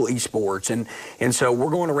high school esports. And so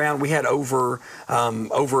we're going around. We had over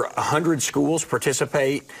 100 schools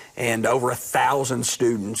participate and over 1,000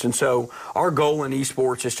 students. And so our goal in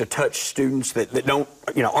esports is to touch students that don't,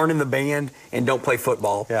 aren't in the band and don't play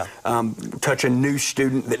football. Touch a new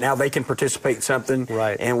student that now they can participate in something.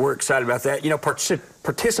 Right. And we're excited about that.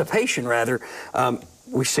 Participation, rather.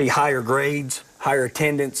 We see higher grades, higher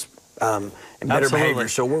attendance, and better behavior.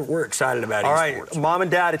 So we're excited about All esports. right, Mom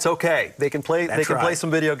and Dad, it's okay. They can play. They can play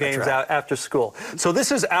some video games out after school. So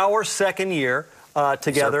this is our second year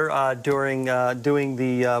together during doing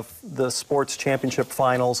the sports championship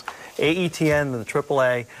finals, AETN and the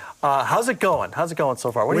AAA. How's it going? How's it going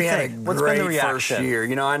so far? What do you think? What's been the reaction? First year.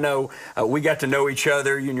 You know, I know we got to know each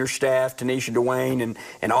other, you and your staff, Tanisha, Dwayne,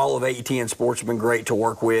 and all of AETN Sports have been great to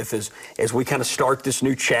work with as we kind of start this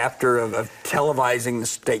new chapter of televising the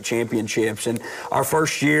state championships. And our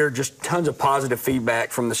first year, just tons of positive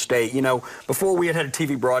feedback from the state. You know, before we had a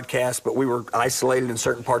TV broadcast, but we were isolated in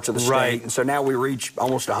certain parts of the state. And so now we reach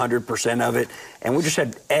almost 100% of it. And we just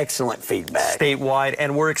had excellent feedback. Statewide,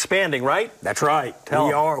 and we're expanding, right? That's right.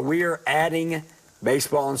 We are adding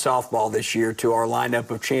baseball and softball this year to our lineup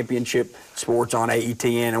of championship sports on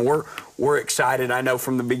AETN, and we're excited. I know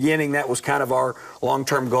from the beginning that was kind of our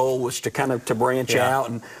long-term goal, was to kind of branch out,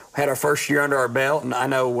 and had our first year under our belt. And I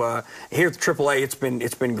know here at the AAA,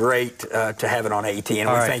 it's been great to have it on AETN. And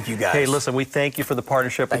we thank you guys. Hey, listen, we thank you for the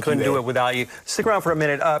partnership. We couldn't do it without you. Stick around for a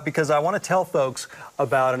minute because I want to tell folks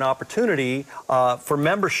about an opportunity for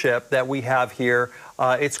membership that we have here.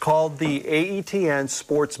 It's called the AETN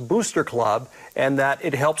Sports Booster Club, and that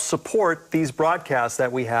it helps support these broadcasts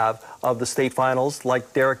that we have of the state finals,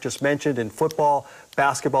 like Derek just mentioned, in football,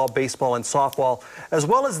 basketball, baseball, and softball, as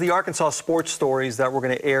well as the Arkansas sports stories that we're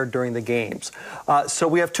going to air during the games. So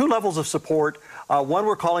we have two levels of support. One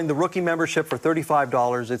we're calling the rookie membership for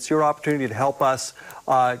 $35. It's your opportunity to help us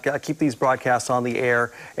keep these broadcasts on the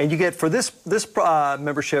air. And you get, for this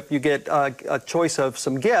membership, you get a choice of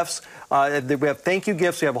some gifts. We have thank you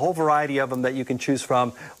gifts. We have a whole variety of them that you can choose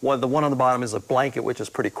from. The one on the bottom is a blanket, which is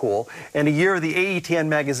pretty cool. And a year of the AETN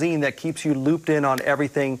magazine that keeps you looped in on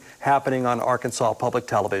everything happening on Arkansas Public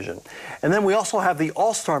Television. And then we also have the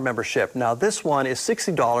All-Star membership. Now, this one is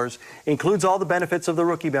 $60, includes all the benefits of the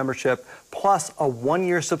rookie membership, plus a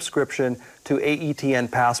one-year subscription to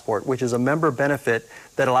AETN Passport, which is a member benefit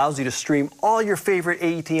that allows you to stream all your favorite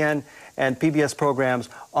AETN and PBS programs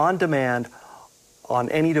on demand on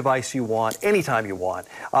any device you want, anytime you want.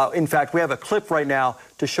 In fact, we have a clip right now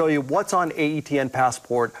to show you what's on AETN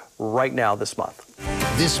Passport right now this month.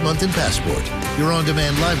 This month in Passport, your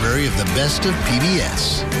on-demand library of the best of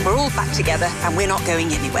PBS. We're all back together and we're not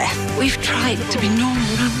going anywhere. We've tried to be normal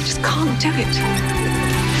and we just can't do it.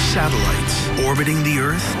 Satellites orbiting the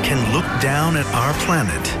Earth can look down at our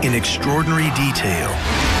planet in extraordinary detail.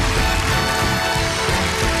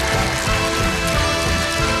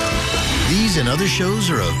 These and other shows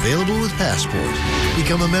are available with Passport.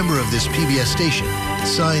 Become a member of this PBS station,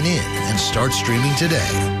 sign in, and start streaming today.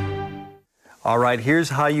 All right, here's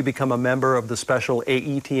how you become a member of the special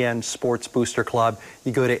AETN Sports Booster Club.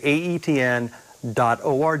 You go to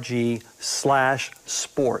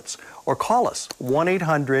aetn.org/sports or call us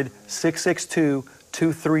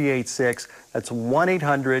 1-800-662-2386. That's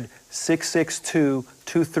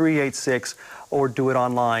 1-800-662-2386, or do it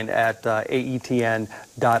online at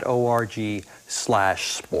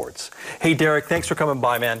aetn.org/sports. Hey, Derek, thanks for coming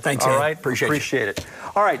by, man. Thanks, All right, appreciate it.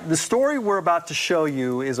 All right, the story we're about to show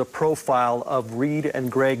you is a profile of Reed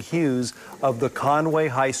and Greg Hughes of the Conway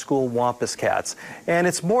High School Wampus Cats. And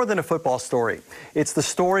it's more than a football story. It's the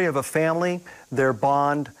story of a family, their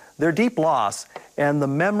bond, their deep loss, and the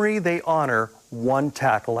memory they honor one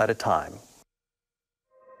tackle at a time.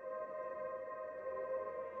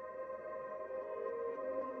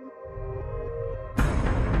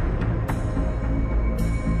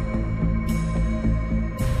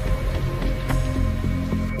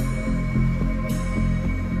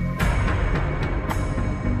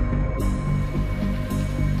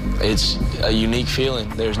 It's a unique feeling.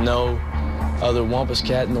 There's no other Wampus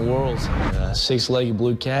cat in the world. A six-legged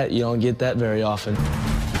blue cat, you don't get that very often.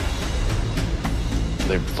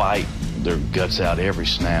 They fight their guts out every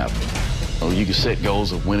snap. You can set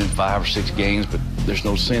goals of winning 5 or 6 games, but there's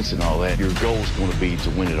no sense in all that. Your goal is going to be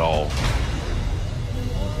to win it all.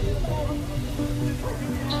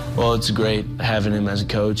 Well, it's great having him as a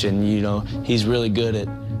coach, and, you know, he's really good at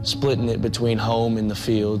splitting it between home and the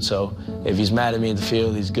field. So if he's mad at me at the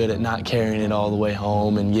field, he's good at not carrying it all the way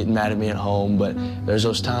home and getting mad at me at home. But there's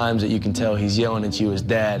those times that you can tell he's yelling at you as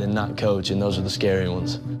dad and not coach, and those are the scary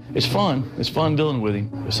ones. It's fun. It's fun dealing with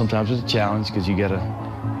him. Sometimes it's a challenge because you got to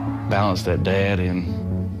balance that dad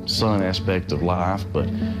and son aspect of life. But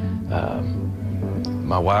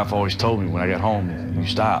my wife always told me when I got home, you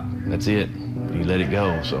stop. That's it. You let it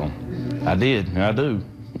go. So I did, and I do.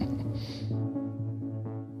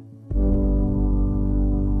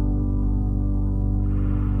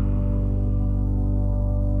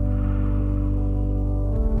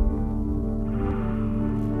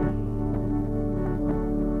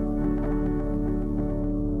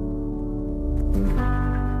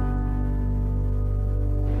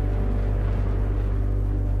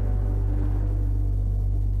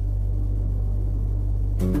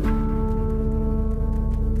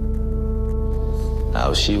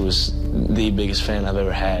 she was the biggest fan I've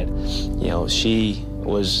ever had. She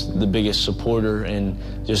was the biggest supporter and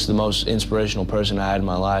just the most inspirational person I had in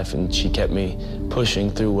my life, and she kept me pushing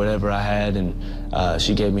through whatever I had, and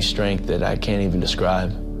she gave me strength that I can't even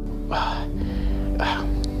describe.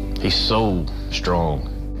 He's so strong.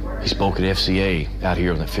 He spoke at FCA out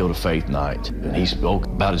here on the Field of Faith night, and he spoke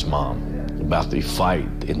about his mom, about the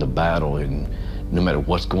fight and the battle, and no matter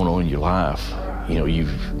what's going on in your life,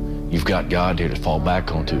 you've got God there to fall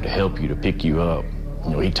back onto, to help you, to pick you up.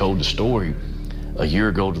 He told the story a year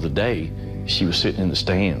ago to the day. She was sitting in the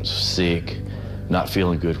stands, sick, not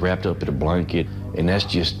feeling good, wrapped up in a blanket, and that's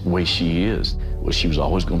just the way she is. Well, she was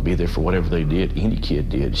always going to be there for whatever they did, any kid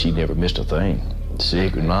did. She never missed a thing,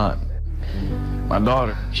 sick or not. My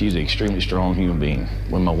daughter, she's an extremely strong human being.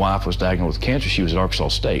 When my wife was diagnosed with cancer, she was at Arkansas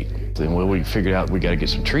State. Then when we figured out we got to get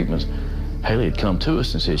some treatments, Haley had come to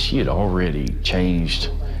us and said she had already changed.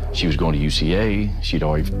 She was going to UCA. She'd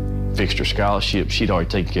already fixed her scholarship. She'd already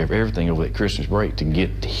taken care of everything over that Christmas break to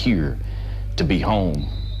get to here, to be home,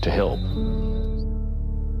 to help.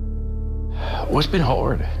 Well, it's been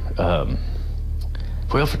hard.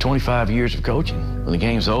 For 25 years of coaching, when the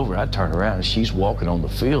game's over, I'd turn around and she's walking on the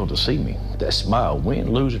field to see me. That smile,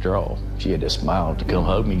 win, lose, or draw. She had that smile to come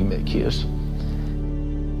hug me and give me a kiss.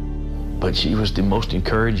 But she was the most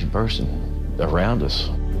encouraging person around us.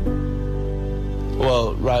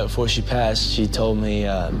 Well, right before she passed, she told me,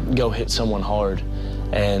 go hit someone hard.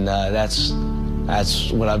 And that's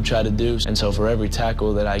what I've tried to do. And so for every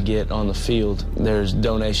tackle that I get on the field, there's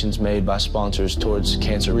donations made by sponsors towards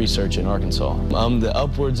cancer research in Arkansas. The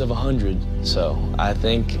upwards of 100. So I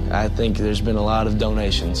think there's been a lot of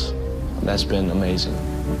donations. That's been amazing.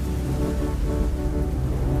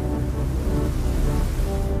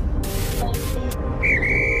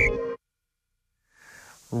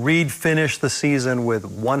 Reed finished the season with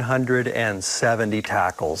 170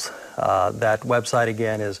 tackles. That website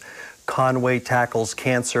again is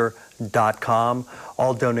ConwayTacklesCancer.com.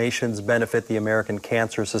 All donations benefit the American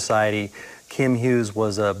Cancer Society. Kim Hughes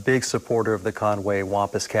was a big supporter of the Conway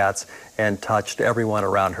Wampus Cats and touched everyone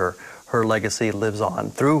around her. Her legacy lives on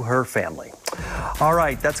through her family. All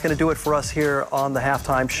right, that's going to do it for us here on the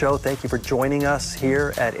Halftime Show. Thank you for joining us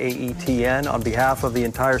here at AETN. On behalf of the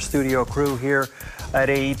entire studio crew here at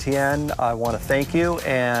AETN, I want to thank you,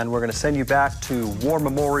 and we're going to send you back to War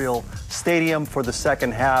Memorial Stadium for the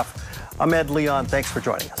second half. I'm Ed Leon. Thanks for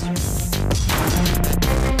joining us.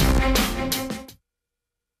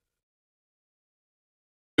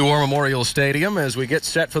 War Memorial Stadium as we get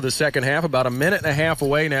set for the second half. About a minute and a half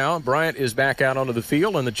away now. Bryant is back out onto the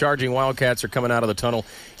field, and the charging Wildcats are coming out of the tunnel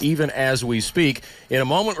even as we speak. In a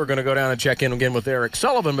moment, we're going to go down and check in again with Eric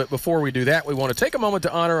Sullivan, but before we do that, we want to take a moment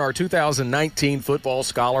to honor our 2019 Football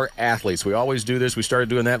Scholar athletes. We always do this. We started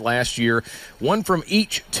doing that last year, one from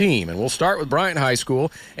each team, and we'll start with Bryant High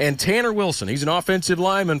School and Tanner Wilson. He's an offensive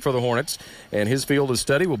lineman for the Hornets, and his field of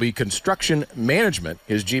study will be construction management.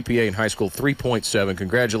 His GPA in high school, 3.7.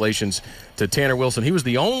 Congratulations to Tanner Wilson. He was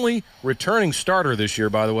the only returning starter this year,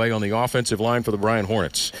 by the way, on the offensive line for the Bryant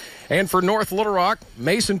Hornets. And for North Little Rock,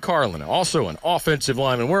 Mason Carlin, also an offensive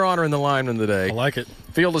lineman. We're honoring the lineman today. I like it.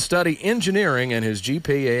 Field of study engineering, and his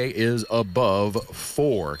GPA is above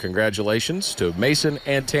 4. Congratulations to Mason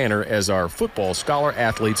and Tanner as our Football Scholar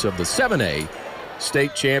athletes of the 7A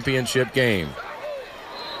state championship game.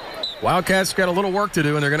 Wildcats got a little work to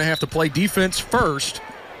do, and they're going to have to play defense first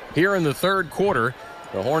here in the third quarter.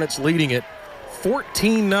 The Hornets leading it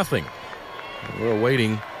 14-0. We're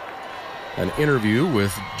awaiting an interview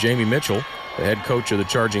with Jamie Mitchell, the head coach of the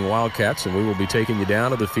Charging Wildcats, and we will be taking you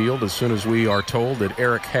down to the field as soon as we are told that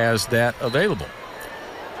Eric has that available.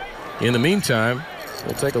 In the meantime,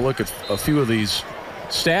 we'll take a look at a few of these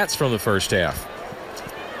stats from the first half.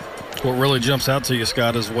 What really jumps out to you,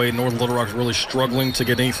 Scott, is the way North Little Rock is really struggling to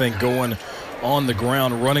get anything going on the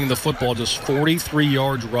ground, running the football, just 43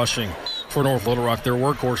 yards rushing for North Little Rock. Their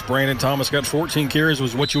workhorse, Brandon Thomas, got 14 carries,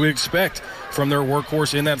 was what you would expect from their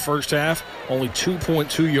workhorse in that first half. Only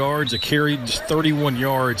 2.2 yards a carry, just 31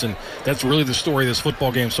 yards, and that's really the story of this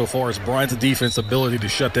football game so far is Bryant's defense ability to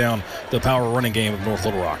shut down the power running game of North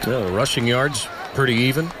Little Rock. Yeah, the rushing yards pretty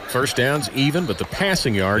even, first downs even, but the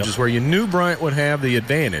passing yards is where you knew Bryant would have the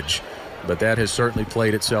advantage. But that has certainly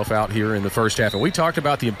played itself out here in the first half. And we talked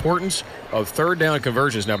about the importance of third down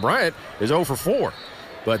conversions. Now, Bryant is 0 for 4,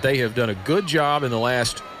 but they have done a good job in the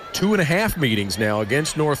last 2.5 meetings now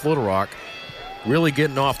against North Little Rock, really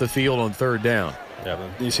getting off the field on third down. Yeah,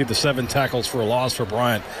 you see the 7 tackles for a loss for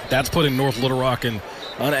Bryant. That's putting North Little Rock in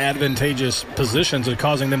unadvantageous positions and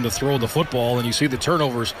causing them to throw the football. And you see the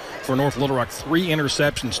turnovers for North Little Rock, 3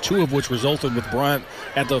 interceptions, 2 of which resulted with Bryant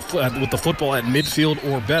with the football at midfield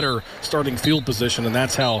or better starting field position, and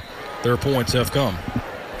that's how their points have come.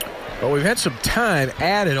 Well, we've had some time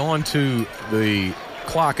added on to the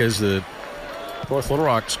clock as the North Little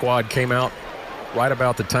Rock squad came out right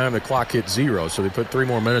about the time the clock hit 0, so they put 3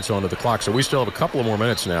 more minutes onto the clock. So we still have a couple of more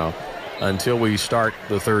minutes now until we start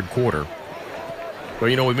the third quarter. But,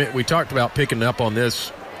 you know, we talked about picking up on this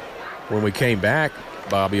when we came back,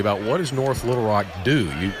 Bobby, about what does North Little Rock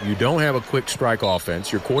do? You don't have a quick strike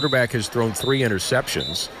offense. Your quarterback has thrown 3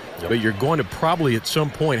 interceptions, but you're going to probably at some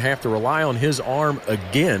point have to rely on his arm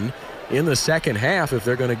again in the second half if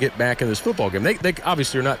they're going to get back in this football game. They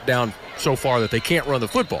obviously are not down so far that they can't run the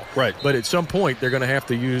football. Right. But at some point, they're going to have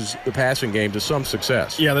to use the passing game to some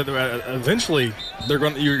success. Yeah, eventually, they're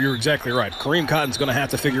going. You're exactly right. Kareem Cotton's going to have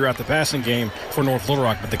to figure out the passing game for North Little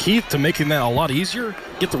Rock. But the key to making that a lot easier,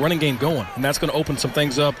 get the running game going. And that's going to open some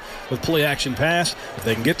things up with play-action pass. If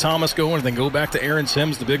they can get Thomas going, if they can go back to Aaron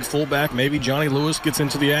Sims, the big fullback, maybe Johnny Lewis gets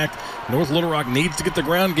into the act. North Little Rock needs to get the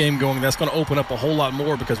ground game going. That's going to open up a whole lot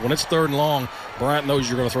more because when it's 3rd and long, Bryant knows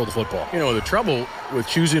you're going to throw the football. You know, the trouble with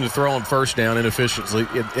choosing to throw on first down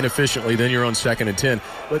inefficiently, then you're on 2nd and 10.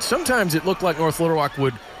 But sometimes it looked like North Little Rock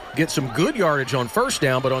would get some good yardage on first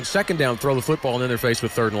down, but on 2nd down, throw the football, and then they're faced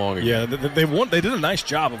with 3rd and long again. Yeah, they did a nice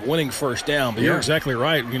job of winning first down, but you're exactly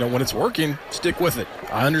right. You know, when it's working, stick with it.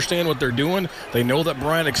 I understand what they're doing. They know that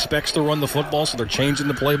Bryant expects to run the football, so they're changing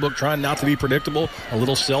the playbook, trying not to be predictable, a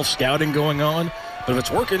little self-scouting going on. But if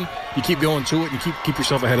it's working, you keep going to it and keep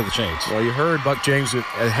yourself ahead of the chains. Well, you heard Buck James at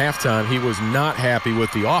halftime. He was not happy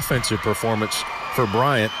with the offensive performance for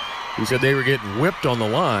Bryant. He said they were getting whipped on the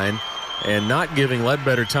line and not giving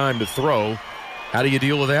Ledbetter time to throw. How do you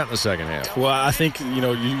deal with that in the second half? Well, I think, you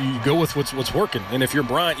know, you go with what's working. And if you're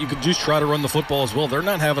Bryant, you could just try to run the football as well. They're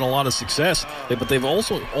not having a lot of success, but they've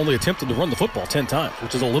also only attempted to run the football 10 times,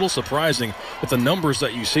 which is a little surprising with the numbers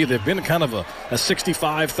that you see. They've been kind of a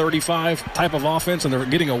 65-35 type of offense, and they're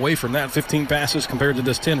getting away from that 15 passes compared to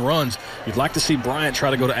just 10 runs. You'd like to see Bryant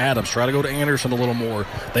try to go to Adams, try to go to Anderson a little more.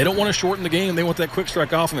 They don't want to shorten the game. They want that quick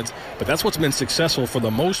strike offense, but that's what's been successful for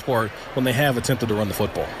the most part when they have attempted to run the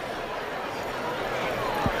football.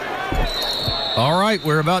 All right,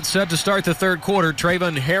 we're about set to start the third quarter.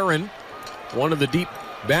 Trayvon Herron, one of the deep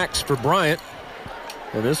backs for Bryant.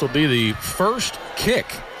 And this will be the first kick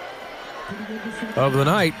of the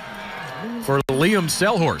night for Liam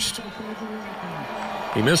Selhorst.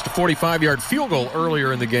 He missed a 45-yard field goal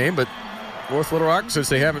earlier in the game, but North Little Rock, since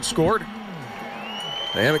they haven't scored,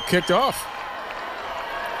 they haven't kicked off.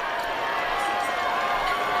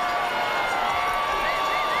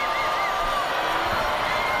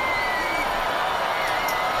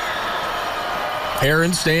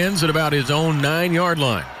 Herron stands at about his own 9-yard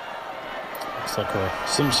line. Looks like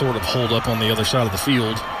some sort of hold up on the other side of the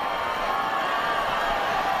field.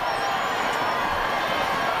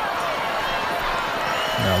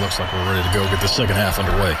 Now it looks like we're ready to go get the second half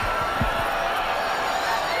underway.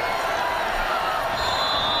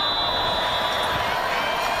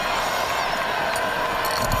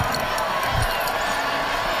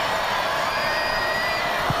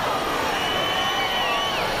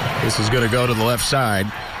 This is going to go to the left side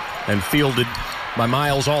and fielded by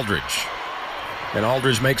Miles Aldridge. And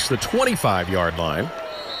Aldridge makes the 25-yard line.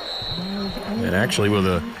 And actually with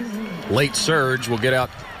a late surge, we'll get out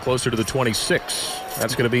closer to the 26.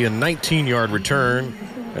 That's going to be a 19-yard return,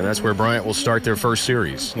 and that's where Bryant will start their first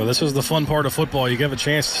series. Well, this is the fun part of football. You have a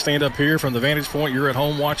chance to stand up here from the vantage point. You're at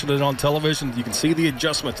home watching it on television. You can see the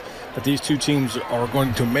adjustments that these two teams are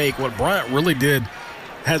going to make. What Bryant really did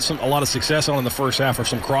had a lot of success on in the first half are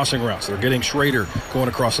some crossing routes. They're getting Schrader going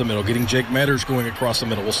across the middle, getting Jake Metters going across the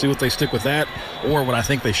middle. We'll see what they stick with that, or what I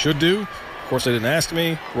think they should do. Of course, they didn't ask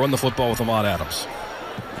me. Run the football with Ahmad Adams.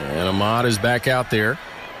 And Ahmad is back out there.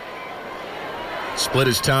 Split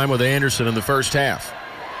his time with Anderson in the first half.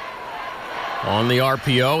 On the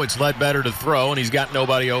RPO, it's Ledbetter to throw, and he's got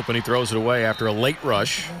nobody open. He throws it away after a late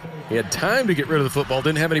rush. He had time to get rid of the football,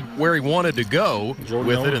 didn't have anywhere he wanted to go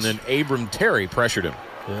with it, and then Abram Terry pressured him.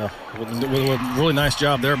 Yeah, with a really nice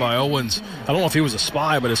job there by Owens. I don't know if he was a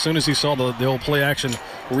spy, but as soon as he saw the old play-action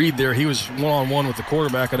read there, he was one-on-one with the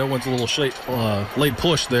quarterback, and Owens a little late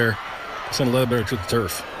push there, sent Ledbetter to the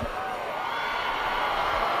turf.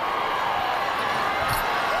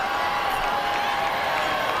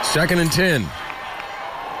 Second and 10.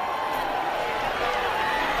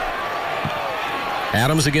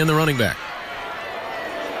 Adams again, the running back.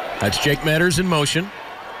 That's Jake Metters in motion.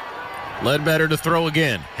 Ledbetter to throw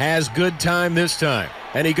again. Has good time this time.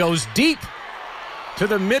 And he goes deep to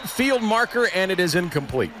the midfield marker, and it is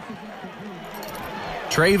incomplete.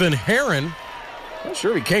 Traven Herron, not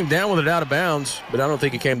sure he came down with it out of bounds, but I don't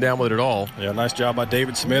think he came down with it at all. Yeah, nice job by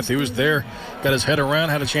David Smith. He was there, got his head around,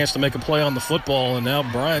 had a chance to make a play on the football, and now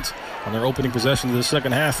Bryant on their opening possession of the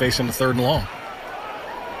second half facing the 3rd and long.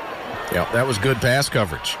 Yeah, that was good pass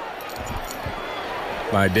coverage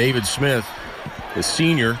by David Smith, the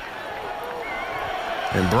senior.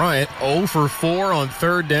 And Bryant 0 for 4 on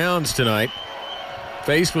 3rd downs tonight.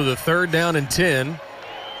 Faced with a 3rd down and 10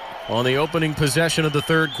 on the opening possession of the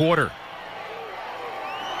 3rd quarter.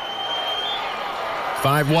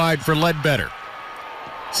 5 wide for Ledbetter.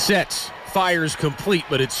 Sets, fires complete,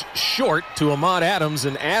 but it's short to Ahmad Adams,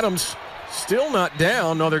 and Adams still not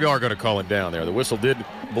down. No, they are going to call it down there. The whistle did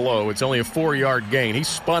blow. It's only a 4-yard gain. He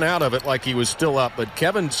spun out of it like he was still up, but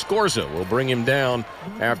Kevin Scorza will bring him down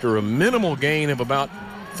after a minimal gain of about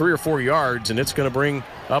 3 or 4 yards, and it's going to bring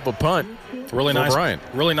up a punt. Really nice, Bryant.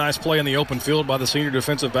 Really nice play in the open field by the senior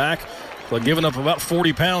defensive back. But giving up about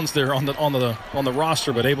 40 pounds there on the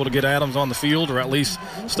roster, but able to get Adams on the field or at least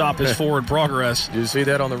stop his forward progress. Did you see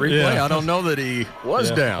that on the replay? Yeah. I don't know that he was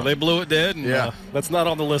down. Well, they blew it dead, and that's not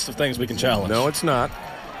on the list of things we can challenge. No, it's not.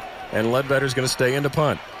 And Ledbetter's going to stay into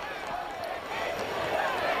punt.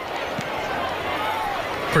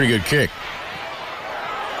 Pretty good kick.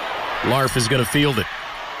 Larf is going to field it.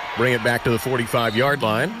 Bring it back to the 45-yard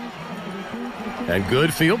line. And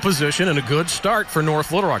good field position and a good start for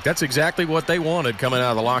North Little Rock. That's exactly what they wanted coming out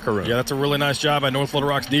of the locker room. Yeah, that's a really nice job by North Little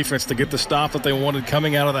Rock's defense to get the stop that they wanted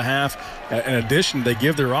coming out of the half. In addition, they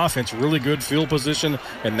give their offense really good field position,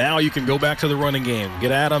 and now you can go back to the running game. Get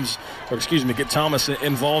Thomas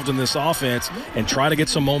involved in this offense and try to get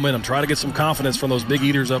some momentum, try to get some confidence from those big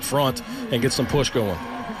eaters up front and get some push going.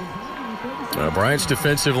 Bryant's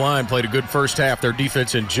defensive line played a good first half. Their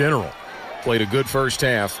defense in general played a good first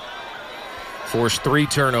half. Forced 3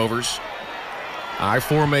 turnovers. I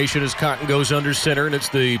formation as Cotton goes under center, and it's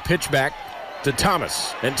the pitch back to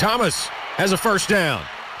Thomas. And Thomas has a first down.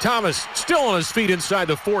 Thomas still on his feet inside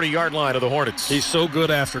the 40-yard line of the Hornets. He's so good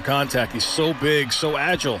after contact. He's so big, so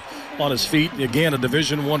agile on his feet. Again, a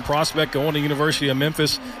Division I prospect going to University of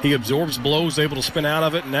Memphis. He absorbs blows, able to spin out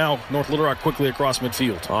of it, and now North Little Rock quickly across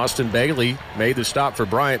midfield. Austin Bailey made the stop for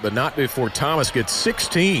Bryant, but not before Thomas gets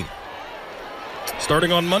 16.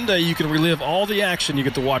 Starting on Monday, you can relive all the action you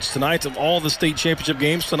get to watch tonight of all the state championship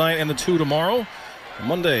games tonight and the 2 tomorrow.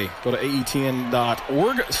 Monday, go to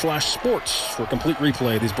aetn.org/sports for a complete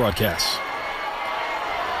replay of these broadcasts.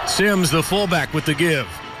 Sims, the fullback, with the give.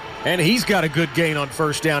 And he's got a good gain on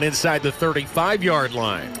first down inside the 35-yard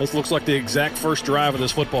line. This looks like the exact first drive of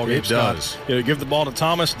this football game. It does. Give the ball to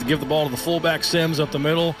Thomas, to give the ball to the fullback, Sims up the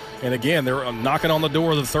middle. And again, they're knocking on the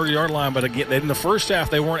door of the 30-yard line. But again, in the first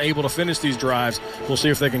half, they weren't able to finish these drives. We'll see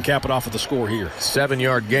if they can cap it off with the score here.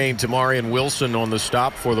 7-yard gain to Marion Wilson on the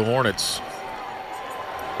stop for the Hornets.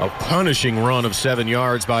 A punishing run of 7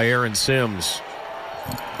 yards by Aaron Sims.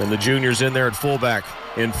 And the junior's in there at fullback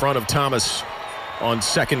in front of Thomas on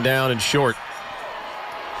second down and short.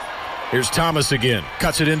 Here's Thomas again.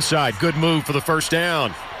 Cuts it inside. Good move for the first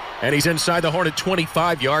down. And he's inside the Hornet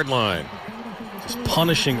 25-yard line. Just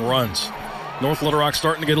punishing runs. North Little Rock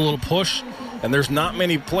starting to get a little push. And there's not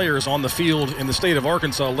many players on the field in the state of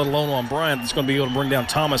Arkansas, let alone on Bryant, that's going to be able to bring down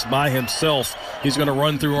Thomas by himself. He's going to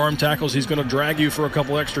run through arm tackles. He's going to drag you for a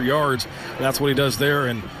couple extra yards. And that's what he does there.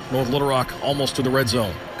 And North Little Rock almost to the red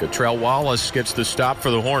zone. Cottrell Wallace gets the stop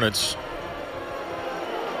for the Hornets.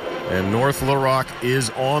 And North Little Rock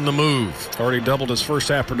is on the move. Already doubled his first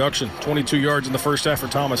half production. 22 yards in the first half for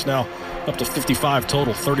Thomas, now up to 55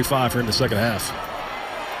 total, 35 here in the second half.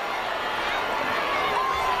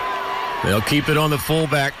 They'll keep it on the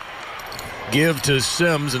fullback. Give to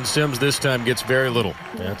Sims, and Sims this time gets very little.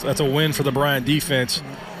 Yeah, that's a win for the Bryant defense.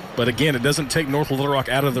 But again, it doesn't take North Little Rock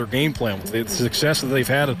out of their game plan. With the success that they've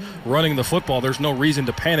had running the football, there's no reason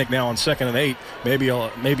to panic now on 2nd and 8. Maybe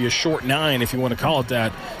a short 9, if you want to call it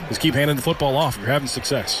that. Just keep handing the football off. You're having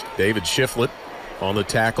success. David Shiflett on the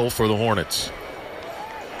tackle for the Hornets.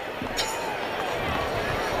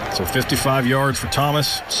 So 55 yards for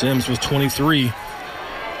Thomas. Sims was 23.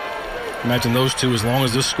 Imagine those two, as long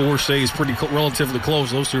as this score stays relatively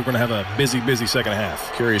close, those two are going to have a busy second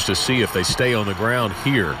half. Curious to see if they stay on the ground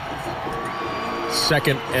here.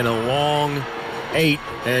 2nd and a long 8,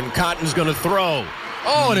 and Cotton's going to throw.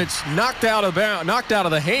 Oh, and it's knocked out of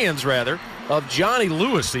the hands, of Johnny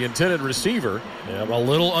Lewis, the intended receiver. Yeah, a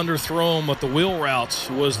little underthrown, but the wheel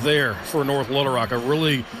route was there for North Little Rock. A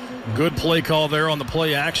really good play call there on the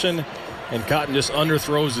play action, and Cotton just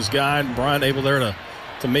underthrows his guy, and Bryant able there to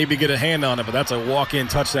to maybe get a hand on it, but that's a walk-in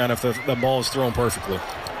touchdown if the ball is thrown perfectly.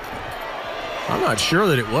 I'm not sure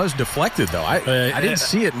that it was deflected, though. I didn't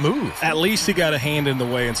see it move. At least he got a hand in the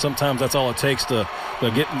way, and sometimes that's all it takes to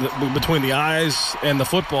get between the eyes and the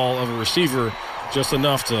football of a receiver, just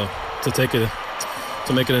enough to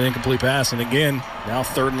make it an incomplete pass. And again, now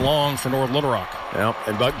 3rd and long for North Little Rock. Yep,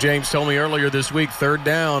 and Buck James told me earlier this week 3rd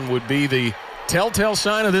down would be the telltale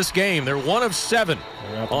sign of this game. They're 1 of 7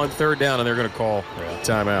 on 3rd down, and they're going to call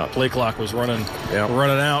timeout. Play clock was running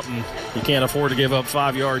out, and you can't afford to give up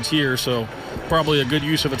 5 yards here, so probably a good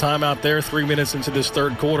use of a timeout there. 3 minutes into this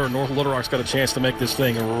 3rd quarter, North Little Rock's got a chance to make this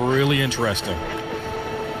thing really interesting.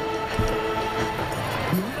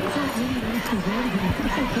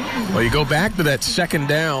 Well, you go back to that 2nd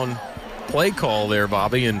down play call there,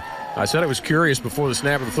 Bobby, and I said I was curious before the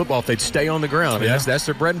snap of the football if they'd stay on the ground. I mean, that's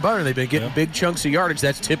their bread and butter. They've been getting big chunks of yardage.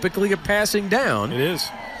 That's typically a passing down. It is.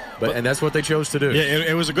 And that's what they chose to do. Yeah,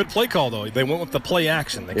 it was a good play call, though. They went with the play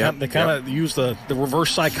action. They kind of used the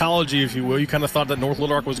reverse psychology, if you will. You kind of thought that North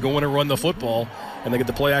Little Rock was going to run the football, and they get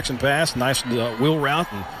the play action pass. Nice wheel route,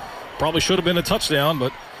 and probably should have been a touchdown,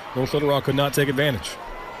 but North Little Rock could not take advantage.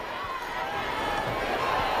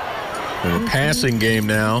 In the passing game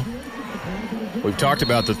now, we've talked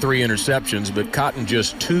about the 3 interceptions, but Cotton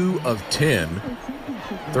just 2 of 10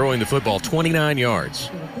 throwing the football, 29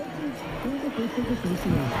 yards.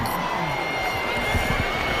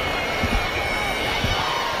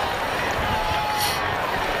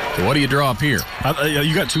 So what do you draw up here?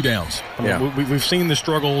 You got 2 downs. We've seen the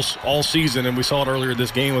struggles all season, and we saw it earlier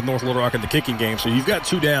this game with North Little Rock in the kicking game. So you've got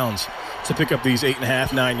 2 downs to pick up these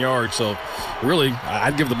 8.5, 9 yards. So really,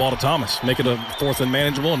 I'd give the ball to Thomas, make it a 4th and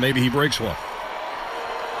manageable, and maybe he breaks one.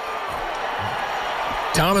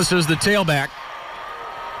 Thomas is the tailback.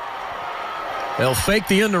 They'll fake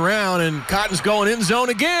the end around, and Cotton's going in zone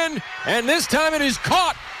again, and this time it is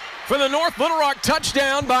caught for the North Little Rock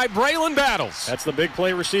touchdown by Braylon Battles. That's the big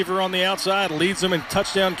play receiver on the outside, leads them in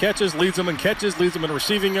touchdown catches, leads them in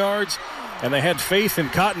receiving yards, and they had faith in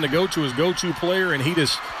Cotton to go to his go-to player, and he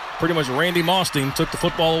just pretty much Randy Mossed him, took the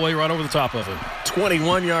football away right over the top of him.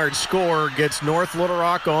 21-yard score gets North Little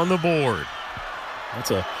Rock on the board.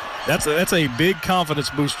 That's a big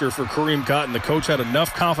confidence booster for Kareem Cotton. The coach had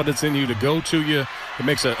enough confidence in you to go to you. It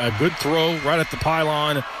makes a good throw right at the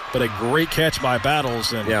pylon, but a great catch by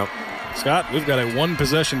Battles. And Scott, we've got a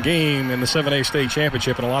 1-possession game in the 7A state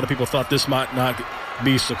championship, and a lot of people thought this might not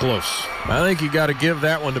be so close. I think you got to give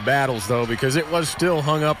that one to Battles, though, because it was still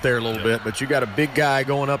hung up there a little bit, but you got a big guy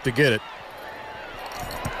going up to get it.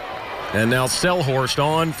 And now Selhorst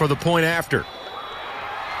on for the point after.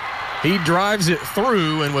 He drives it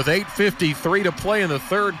through, and with 8:53 to play in the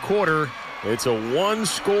 3rd quarter, it's a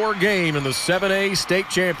 1-score game in the 7A state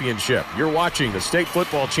championship. You're watching the state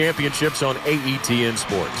football championships on AETN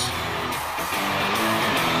Sports.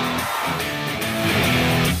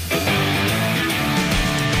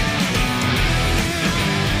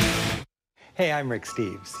 Hey, I'm Rick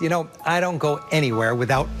Steves. You know, I don't go anywhere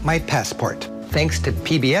without my passport. Thanks to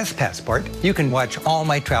PBS Passport, you can watch all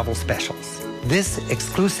my travel specials. This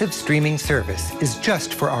exclusive streaming service is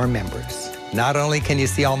just for our members. Not only can you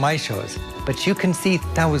see all my shows, but you can see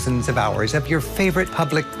thousands of hours of your favorite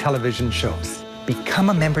public television shows.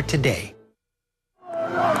 Become a member today.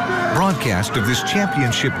 Broadcast of this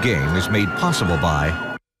championship game is made possible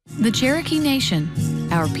by the Cherokee Nation,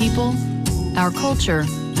 our people, our culture,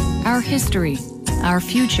 our history, our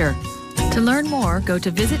future. To learn more, go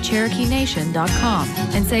to visitcherokeenation.com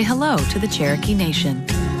and say hello to the Cherokee Nation.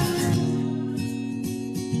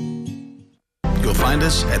 You'll find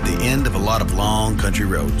us at the end of a lot of long country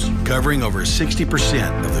roads, covering over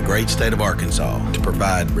 60% of the great state of Arkansas to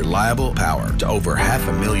provide reliable power to over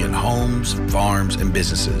 500,000 homes, farms, and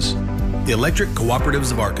businesses. The Electric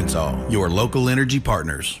Cooperatives of Arkansas, your local energy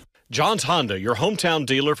partners. John's Honda, your hometown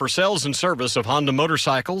dealer for sales and service of Honda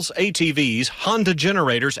motorcycles, ATVs, Honda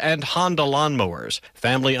generators, and Honda lawnmowers.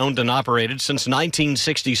 Family owned and operated since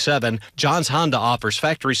 1967, John's Honda offers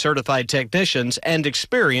factory certified technicians and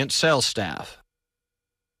experienced sales staff.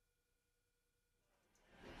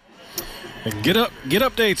 Get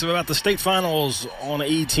updates about the state finals on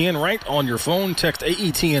AETN right on your phone. Text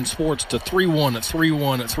AETN Sports to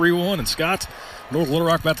 3133131. And Scott, North Little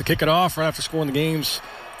Rock about to kick it off right after scoring the game's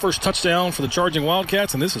first touchdown for the Charging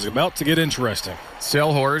Wildcats, and this is about to get interesting.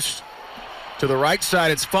 Selhorst to the right side.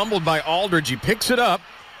 It's fumbled by Aldridge. He picks it up,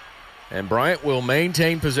 and Bryant will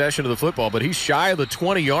maintain possession of the football, but he's shy of the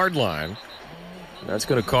 20-yard line. That's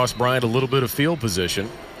going to cost Bryant a little bit of field position.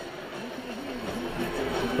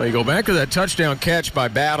 Well, you go back to that touchdown catch by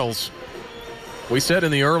Battles. We said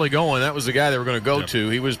in the early going that was the guy they were going to go to.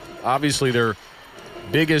 He was obviously their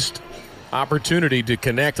biggest opportunity to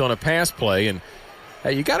connect on a pass play. And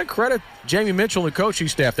hey, you got to credit Jamie Mitchell and the coaching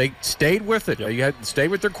staff. They stayed with it. They stayed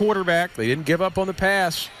with their quarterback. They didn't give up on the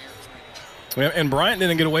pass. And Bryant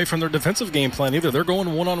didn't get away from their defensive game plan either. They're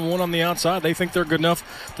going one-on-one on the outside. They think they're good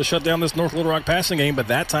enough to shut down this North Little Rock passing game, but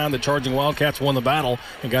that time the Charging Wildcats won the battle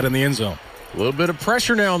and got in the end zone. A little bit of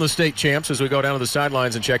pressure now on the state champs as we go down to the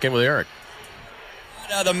sidelines and check in with Eric.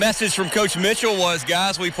 The message from Coach Mitchell was,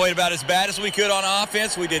 guys, we played about as bad as we could on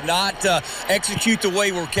offense. We did not execute the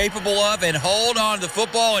way we're capable of and hold on to the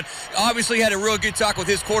football. And obviously had a real good talk with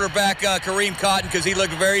his quarterback, Kareem Cotton, because he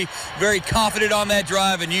looked very, very confident on that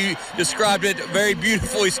drive. And you described it very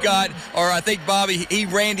beautifully, Scott. Or I think, Bobby, he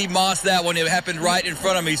Randy Moss that one. It happened right in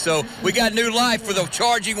front of me. So we got new life for the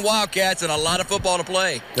Charging Wildcats and a lot of football to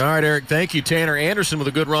play. All right, Eric, thank you. Tanner Anderson with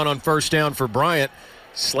a good run on first down for Bryant.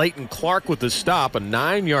 Slayton Clark with the stop, a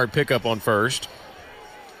 9-yard pickup on first.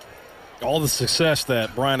 All the success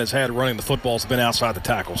that Bryant has had running the football has been outside the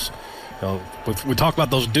tackles. We talk about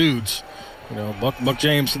those dudes. Buck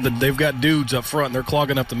James, they've got dudes up front, and they're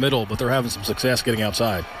clogging up the middle, but they're having some success getting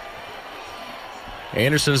outside.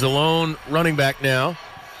 Anderson's the lone running back now,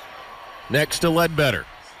 next to Ledbetter.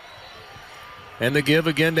 And the give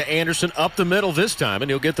again to Anderson up the middle this time, and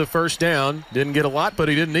he'll get the first down. Didn't get a lot, but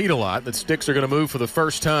he didn't need a lot. The Sticks are going to move for the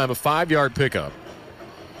first time, a 5-yard pickup.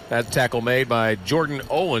 That tackle made by Jordan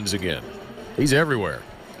Owens again. He's everywhere.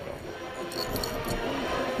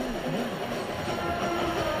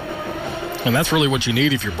 And that's really what you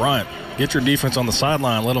need if you're Bryant. Get your defense on the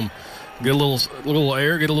sideline. Let them get a little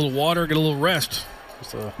air, get a little water, get a little rest.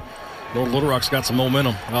 North Little Rock's got some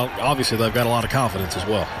momentum. Well, obviously, they've got a lot of confidence as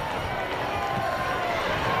well.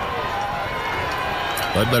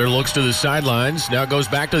 Ledbetter looks to the sidelines, now goes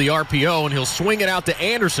back to the RPO, and he'll swing it out to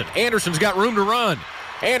Anderson. Anderson's got room to run.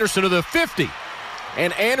 Anderson to the 50.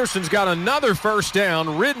 And Anderson's got another first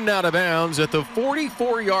down, ridden out of bounds at the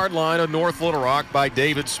 44-yard line of North Little Rock by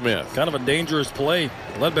David Smith. Kind of a dangerous play.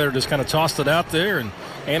 Ledbetter just kind of tossed it out there, and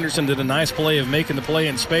Anderson did a nice play of making the play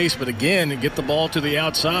in space, but again, get the ball to the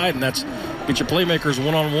outside, and that's get your playmakers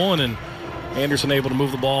one-on-one, and Anderson able to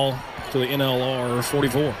move the ball to the NLR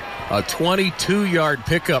 44. A 22-yard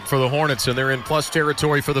pickup for the Hornets, and they're in plus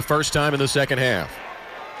territory for the first time in the second half.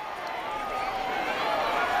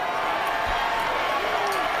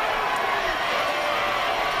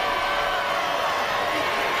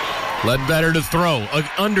 Ledbetter to throw,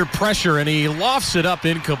 under pressure, and he lofts it up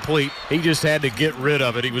incomplete. He just had to get rid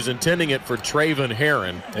of it. He was intending it for Traven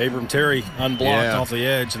Herron. Abram Terry unblocked off the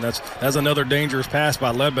edge, and that's another dangerous pass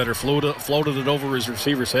by Ledbetter. Floated it over his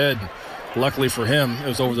receiver's head. Luckily for him, it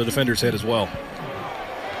was over the defender's head as well.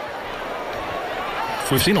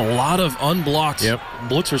 So we've seen a lot of unblocked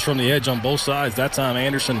blitzers from the edge on both sides. That time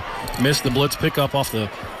Anderson missed the blitz pickup off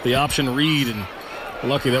the option read, and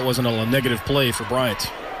lucky that wasn't a negative play for Bryant.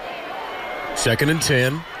 2nd and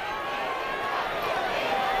 10.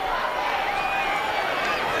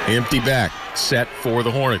 Empty back, set for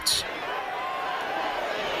the Hornets.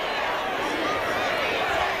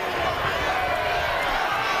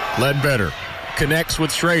 Ledbetter connects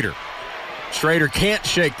with Schrader. Schrader can't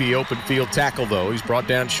shake the open field tackle, though. He's brought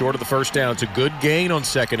down short of the first down. It's a good gain on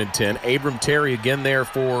 2nd and 10. Abram Terry again there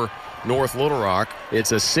for North Little Rock.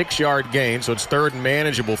 It's a 6-yard gain, so it's 3rd and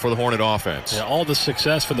manageable for the Hornet offense. Yeah, all the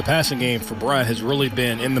success for the passing game for Bryant has really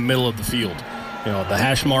been in the middle of the field. The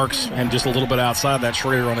hash marks and just a little bit outside that.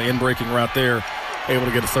 Schrader on the in-breaking route there, able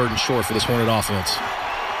to get a 3rd and short for this Hornet offense.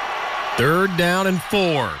 3rd down and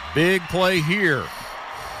 4. Big play here.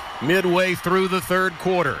 Midway through the 3rd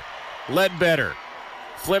quarter. Ledbetter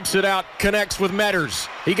flips it out, connects with Metters.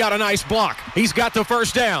 He got a nice block. He's got the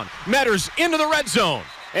first down. Metters into the red zone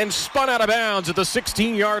and spun out of bounds at the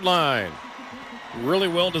 16-yard line. Really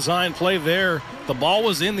well-designed play there. The ball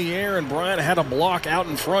was in the air, and Bryant had a block out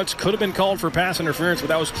in front. Could have been called for pass interference, but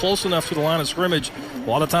that was close enough to the line of scrimmage. A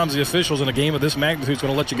lot of times the officials in a game of this magnitude is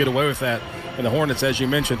going to let you get away with that. And the Hornets, as you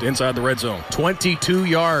mentioned, inside the red zone. 22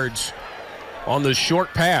 yards on the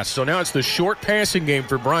short pass. So now it's the short passing game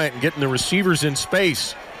for Bryant and getting the receivers in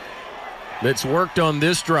space that's worked on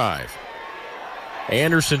this drive.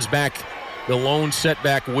 Anderson's back, the lone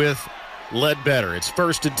setback with Ledbetter. It's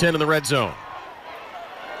 1st and 10 in the red zone.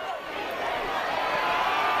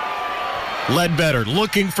 Ledbetter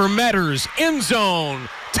looking for Metters. End zone.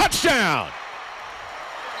 Touchdown.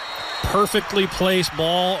 Perfectly placed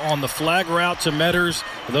ball on the flag route to Metters.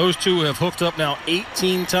 Those two have hooked up now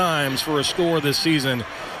 18 times for a score this season,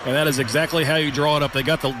 and that is exactly how you draw it up. They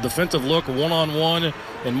got the defensive look one-on-one,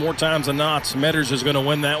 and more times than not, Metters is going to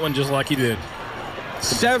win that one just like he did.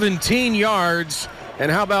 17 yards And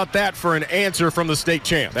how about that for an answer from the state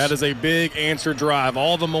champs? That is a big answer drive.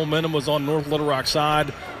 All the momentum was on North Little Rock's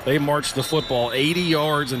side. They marched the football 80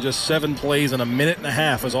 yards in just 7 plays, and a minute and a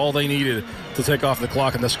half is all they needed to take off the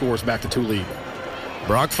clock, and the score is back to 2 lead.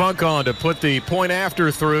 Brock Funk on to put the point after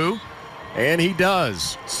through, and he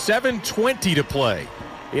does. 7:20 to play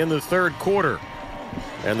in the third quarter.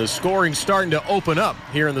 And the scoring starting to open up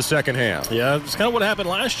here in the second half. Yeah, it's kind of what happened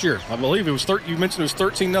last year. I believe it was you mentioned it was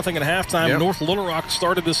 13-0 at halftime. Yep. North Little Rock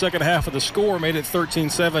started the second half of the score, made it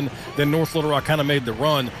 13-7. Then North Little Rock kind of made the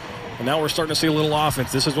run. And now we're starting to see a little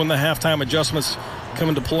offense. This is when the halftime adjustments come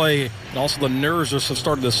into play. And also the nerves have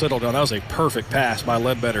started to settle down. That was a perfect pass by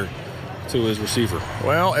Ledbetter to his receiver.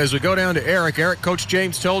 Well, as we go down to Eric, Coach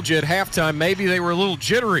James told you at halftime maybe they were a little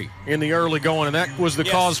jittery in the early going, and that was the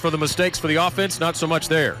cause for the mistakes for the offense, not so much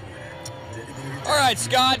there. All right,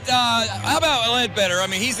 Scott, how about Ledbetter? I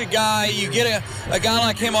mean, he's a guy, you get a guy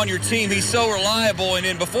like him on your team, he's so reliable. And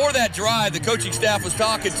then before that drive, the coaching staff was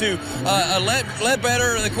talking to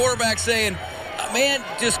Ledbetter, the quarterback, saying, man,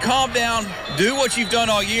 just calm down, do what you've done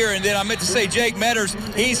all year. And then I meant to say Jake Metters,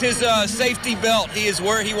 he's his safety belt. He is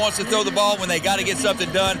where he wants to throw the ball when they got to get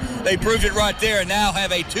something done. They proved it right there and now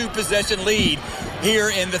have a 2-possession lead here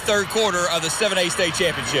in the third quarter of the 7A state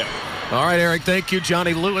championship. All right, Eric, thank you.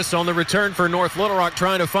 Johnny Lewis on the return for North Little Rock,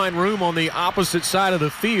 trying to find room on the opposite side of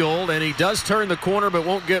the field, and he does turn the corner but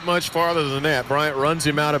won't get much farther than that. Bryant runs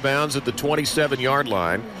him out of bounds at the 27-yard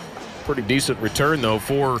line. Pretty decent return, though,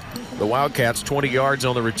 for the Wildcats, 20 yards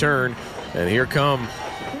on the return. And here come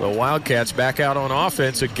the Wildcats back out on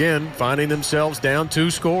offense again, finding themselves down 2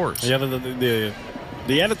 scores. Yeah, the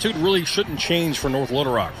attitude really shouldn't change for North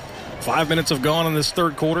Little Rock. 5 minutes have gone in this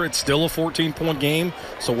third quarter. It's still a 14-point game.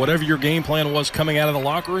 So whatever your game plan was coming out of the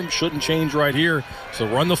locker room shouldn't change right here. So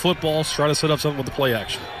run the football, try to set up something with the play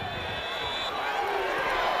action.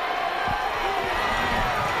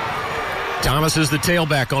 Thomas is the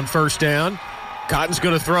tailback on first down. Cotton's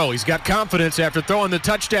going to throw. He's got confidence after throwing the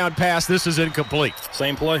touchdown pass. This is incomplete.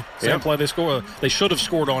 Same play. Same play. They should have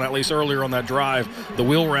scored on at least earlier on that drive. The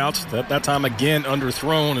wheel routes, that time again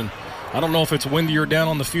underthrown. And I don't know if it's windier down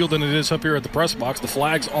on the field than it is up here at the press box. The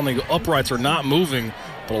flags on the uprights are not moving.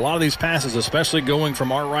 But a lot of these passes, especially going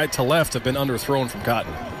from our right to left, have been underthrown from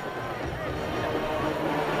Cotton.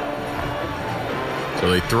 So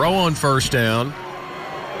they throw on first down.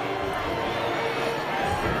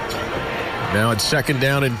 Now it's second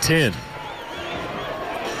down and 10.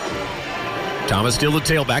 Thomas still the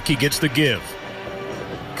tailback. He gets the give.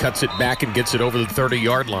 Cuts it back and gets it over the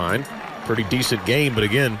 30-yard line. Pretty decent game, but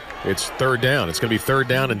again, it's third down. It's going to be third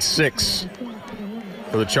down and 6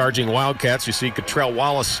 for the charging Wildcats. You see Cottrell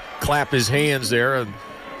Wallace clap his hands there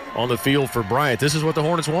on the field for Bryant. This is what the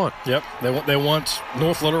Hornets want. Yep, they want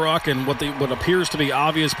North Little Rock and what appears to be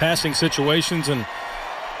obvious passing situations, and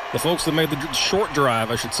the folks that made the short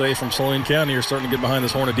drive, I should say, from Saline County are starting to get behind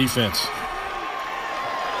this Hornet defense.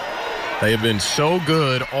 They have been so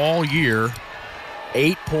good all year.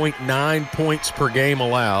 8.9 points per game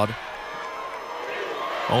allowed.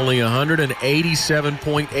 Only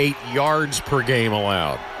 187.8 yards per game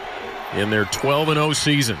allowed in their 12-0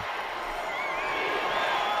 season.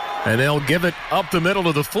 And they'll give it up the middle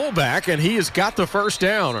to the fullback, and he has got the first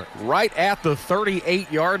down right at the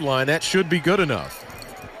 38-yard line. That should be good enough.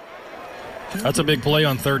 That's a big play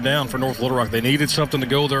on third down for North Little Rock. They needed something to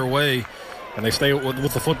go their way, and they stay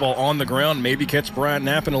with the football on the ground, maybe catch Bryant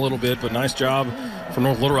napping a little bit, but nice job for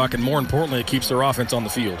North Little Rock, and more importantly, it keeps their offense on the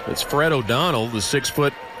field. It's Fred O'Donnell, the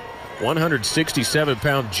 6-foot,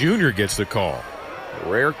 167-pound junior, gets the call.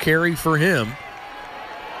 Rare carry for him.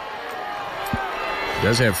 He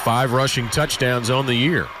does have 5 rushing touchdowns on the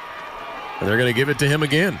year, and they're going to give it to him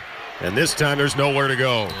again. And this time there's nowhere to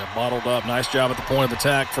go. Yeah, bottled up. Nice job at the point of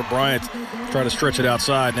attack for Bryant. Try to stretch it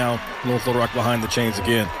outside. Now North Little Rock behind the chains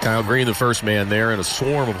again. Kyle Green, the first man there, and a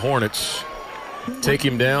swarm of Hornets take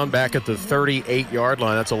him down back at the 38-yard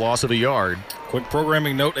line. That's a loss of a yard. Quick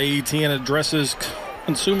programming note, AETN addresses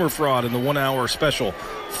consumer fraud in the 1-hour special.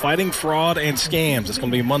 Fighting fraud and scams. It's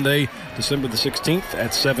going to be Monday, December the 16th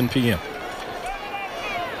at 7 p.m.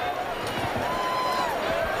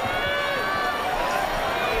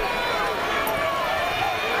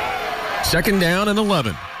 Second down and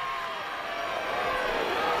 11.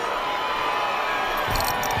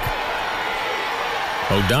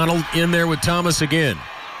 O'Donnell in there with Thomas again.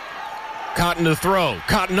 Cotton to throw.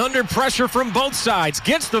 Cotton under pressure from both sides.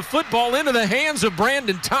 Gets the football into the hands of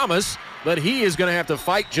Brandon Thomas. but he is going to have to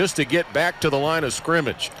fight just to get back to the line of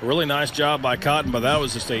scrimmage. Really nice job by Cotton, but that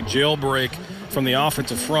was just a jailbreak from the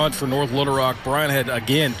offensive front for North Little Rock. Bryant had,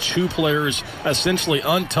 again, 2 players essentially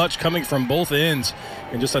untouched coming from both ends.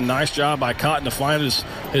 And just a nice job by Cotton to find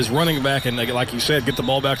his running back and, like you said, get the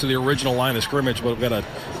ball back to the original line of scrimmage. But we've got a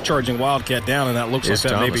charging Wildcat down, and that looks like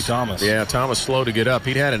that may be Thomas. Yeah, Thomas slow to get up.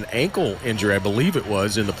 He'd had an ankle injury, I believe it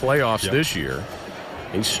was, in the playoffs this year.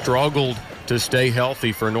 He struggled to stay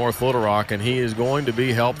healthy for North Little Rock, and he is going to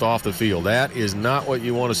be helped off the field. That is not what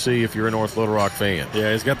you want to see if you're a North Little Rock fan.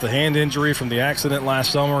 Yeah, he's got the hand injury from the accident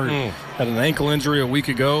last summer. Had an ankle injury a week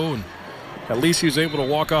ago, and at least he was able to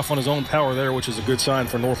walk off on his own power there, which is a good sign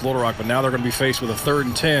for North Little Rock. But now they're going to be faced with a 3rd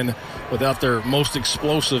and 10 without their most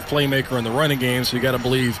explosive playmaker in the running game. So you got to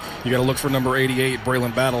believe, you got to look for number 88,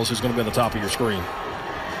 Braylon Battles, who's going to be on the top of your screen.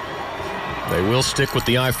 They will stick with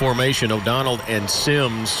the I formation. O'Donnell and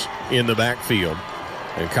Sims in the backfield.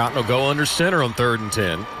 And Cotton will go under center on 3rd and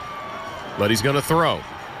 10. But he's going to throw.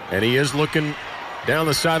 And he is looking down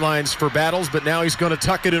the sidelines for Battles, but now he's going to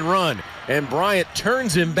tuck it and run. And Bryant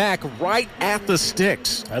turns him back right at the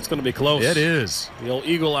sticks. That's going to be close. It is. The old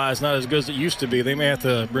eagle eye is not as good as it used to be. They may have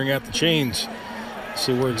to bring out the chains,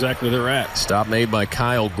 see where exactly they're at. Stop made by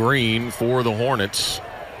Kyle Green for the Hornets.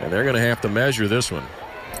 And they're going to have to measure this one.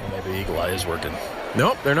 Maybe eagle eye is working.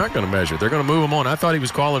 Nope, they're not going to measure. They're going to move him on. I thought he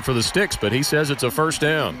was calling for the sticks, but he says it's a first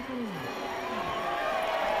down.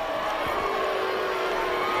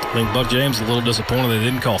 I think Buck James is a little disappointed they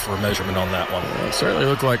didn't call for a measurement on that one. It certainly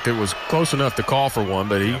looked like it was close enough to call for one,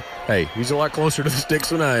 but he's a lot closer to the sticks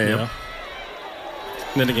than I am. Yeah.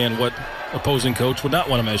 And then again, what opposing coach would not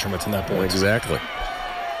want a measurement in that point? Exactly.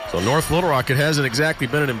 So North Little Rock, it hasn't exactly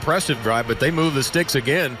been an impressive drive, but they move the sticks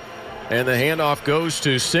again, and the handoff goes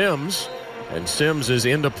to Sims, and Sims is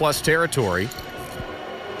into plus territory.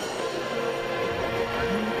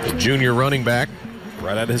 The junior running back.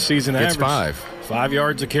 Right at his season average. Gets 5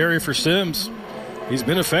 yards a carry for Sims. He's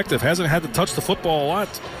been effective. Hasn't had to touch the football a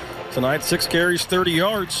lot tonight. 6 carries, 30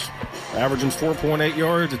 yards. Averaging 4.8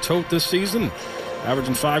 yards a tote this season.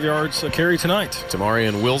 Averaging 5 yards a carry tonight.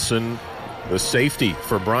 Tamarian Wilson, the safety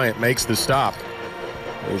for Bryant, makes the stop.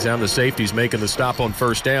 Anytime the safety's making the stop on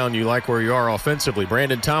first down, you like where you are offensively.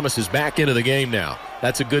 Brandon Thomas is back into the game now.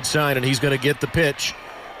 That's a good sign, and he's going to get the pitch.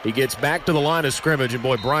 He gets back to the line of scrimmage, and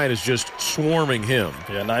boy, Bryant is just swarming him.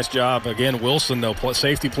 Yeah, nice job. Again, Wilson, though,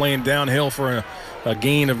 safety playing downhill for a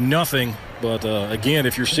gain of nothing. But, again,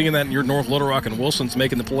 if you're seeing that in your North Little Rock and Wilson's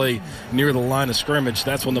making the play near the line of scrimmage,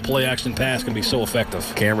 that's when the play-action pass can be so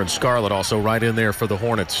effective. Cameron Scarlett also right in there for the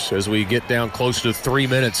Hornets as we get down close to 3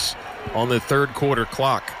 minutes on the 3rd quarter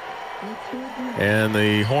clock. And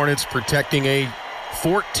the Hornets protecting a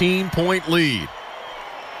 14-point lead.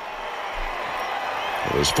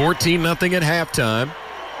 It was 14-0 at halftime.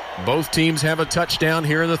 Both teams have a touchdown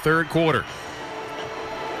here in the 3rd quarter.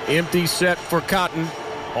 Empty set for Cotton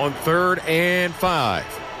on 3rd and 5.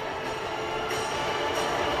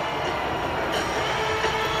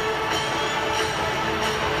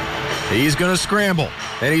 He's going to scramble,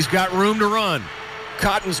 and he's got room to run.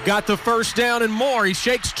 Cotton's got the first down and more. He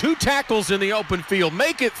shakes 2 tackles in the open field.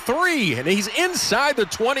 Make it 3, and he's inside the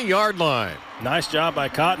 20-yard line. Nice job by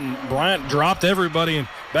Cotton. Bryant dropped everybody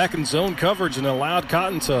back in zone coverage and allowed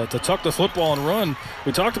Cotton to tuck the football and run.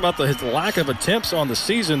 We talked about his lack of attempts on the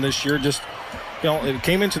season this year. Just, it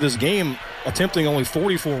came into this game attempting only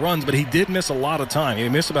 44 runs, but he did miss a lot of time. He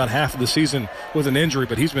missed about half of the season with an injury,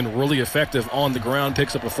 but he's been really effective on the ground.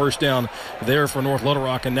 Picks up a first down there for North Little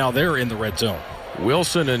Rock, and now they're in the red zone.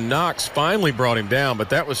 Wilson and Knox finally brought him down,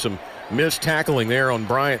 but that was some missed tackling there on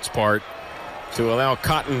Bryant's part to allow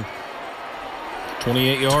Cotton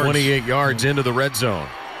 28 yards into the red zone.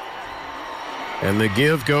 And the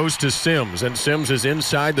give goes to Sims, and Sims is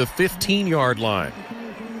inside the 15-yard line.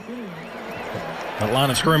 That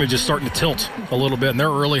line of scrimmage is starting to tilt a little bit, and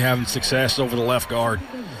they're really having success over the left guard.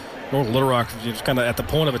 North Little Rock is kind of at the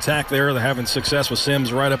point of attack there. They're having success with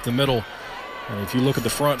Sims right up the middle. And if you look at the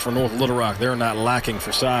front for North Little Rock, they're not lacking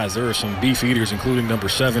for size. There are some beef eaters, including number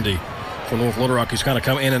 70 for North Little Rock, who's kind of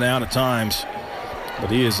come in and out at times. But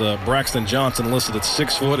he is Braxton Johnson, listed at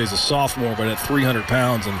 6 foot. He's a sophomore, but at 300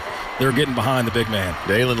 pounds, and they're getting behind the big man.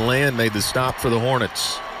 Dalen Land made the stop for the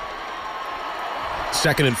Hornets.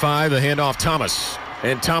 2nd and 5, the handoff Thomas.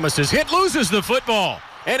 And Thomas is hit, loses the football,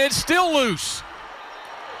 and it's still loose.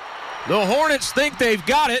 The Hornets think they've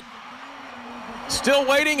got it. Still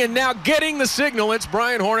waiting and now getting the signal. It's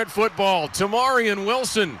Bryant Hornet football. Tamarian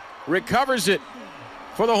Wilson recovers it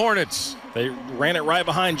for the Hornets. They ran it right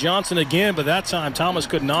behind Johnson again, but that time Thomas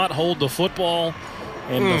could not hold the football.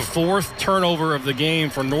 And the 4th turnover of the game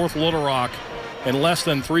for North Little Rock. in less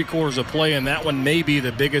than 3/4 of play, and that one may be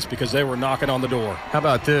the biggest because they were knocking on the door. How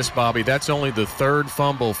about this, Bobby? That's only the 3rd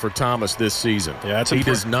fumble for Thomas this season. Yeah, he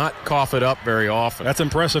does not cough it up very often. That's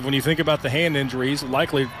impressive when you think about the hand injuries,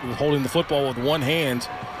 likely holding the football with one hand.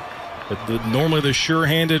 But normally the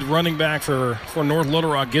sure-handed running back for North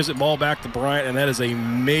Little Rock gives it ball back to Bryant, and that is a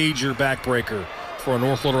major backbreaker for a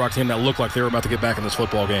North Little Rock team that looked like they were about to get back in this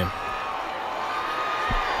football game.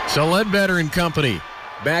 So Ledbetter and company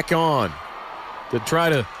back on to try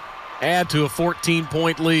to add to a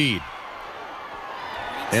 14-point lead.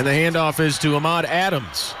 And the handoff is to Ahmad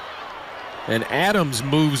Adams. And Adams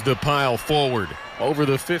moves the pile forward over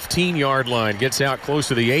the 15-yard line, gets out close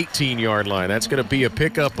to the 18-yard line. That's going to be a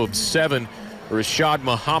pickup of 7. Rashad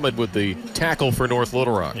Muhammad with the tackle for North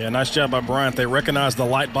Little Rock. Yeah, nice job by Bryant. They recognized the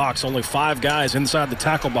light box. Only 5 guys inside the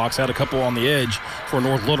tackle box, had a couple on the edge for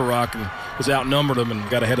North Little Rock, and was outnumbered them and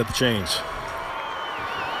got ahead of the chains.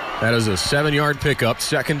 That is a 7-yard pickup,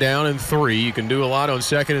 2nd down and 3. You can do a lot on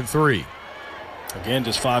 2nd and 3. Again,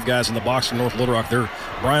 just 5 guys in the box for North Little Rock.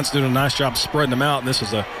 Bryant's doing a nice job spreading them out, and this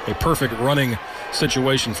is a perfect running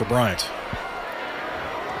situation for Bryant.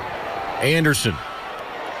 Anderson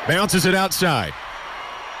bounces it outside.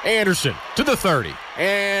 Anderson to the 30.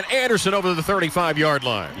 And Anderson over the 35-yard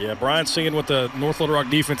line. Yeah, Bryant's seeing what the North Little Rock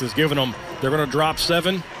defense is giving them. They're going to drop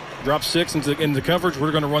 7, drop 6 into coverage.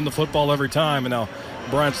 We're going to run the football every time. And now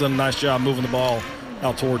Bryant's done a nice job moving the ball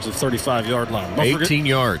out towards the 35-yard line. 18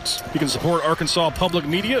 yards. You can support Arkansas Public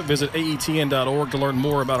Media. Visit aetn.org to learn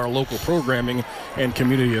more about our local programming and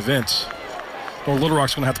community events. North Little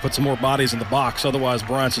Rock's going to have to put some more bodies in the box. Otherwise,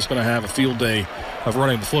 Bryant's just going to have a field day of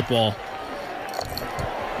running the football.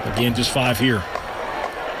 Again, just 5 here.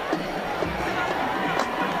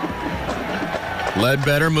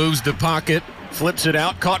 Ledbetter moves the pocket, flips it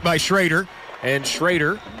out, caught by Schrader. And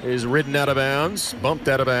Schrader is ridden out of bounds, bumped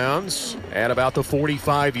out of bounds at about the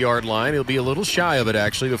 45-yard line. He'll be a little shy of it,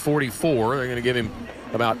 actually, the 44. They're going to give him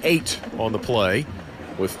about 8 on the play.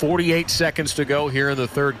 With 48 seconds to go here in the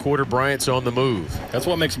 3rd quarter, Bryant's on the move. That's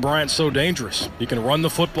what makes Bryant so dangerous. You can run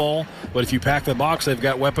the football, but if you pack the box, they've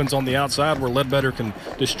got weapons on the outside where Ledbetter can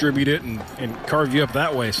distribute it and carve you up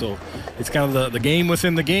that way. So it's kind of the game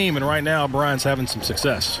within the game, and right now Bryant's having some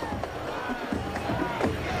success.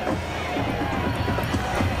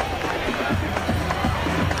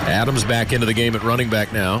 Adams back into the game at running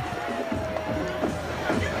back now.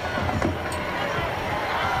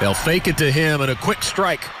 They'll fake it to him, and a quick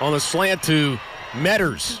strike on the slant to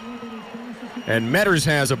Metters. And Metters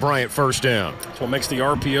has a Bryant first down. That's what makes the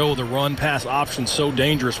RPO, the run-pass option, so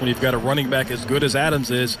dangerous when you've got a running back as good as Adams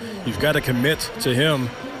is. You've got to commit to him.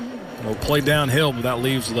 Play downhill, but that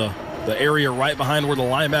leaves the area right behind where the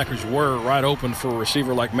linebackers were right open for a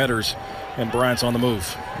receiver like Metters, and Bryant's on the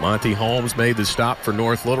move. Monty Holmes made the stop for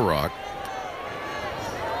North Little Rock.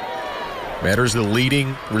 Metters the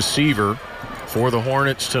leading receiver for the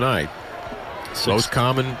Hornets tonight. Most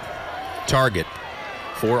common target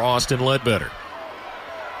for Austin Ledbetter.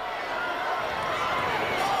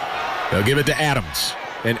 They'll give it to Adams.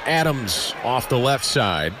 And Adams off the left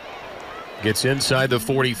side gets inside the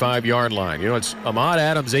 45-yard line. You know, it's Ahmad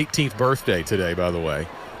Adams' 18th birthday today, by the way.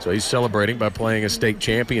 So he's celebrating by playing a state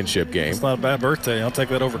championship game. It's not a bad birthday. I'll take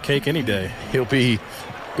that over cake any day. He'll be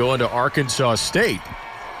going to Arkansas State.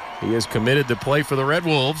 He is committed to play for the Red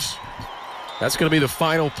Wolves. That's going to be the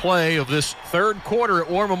final play of this 3rd quarter at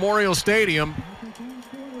War Memorial Stadium.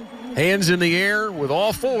 Hands in the air with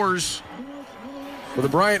all 4s for the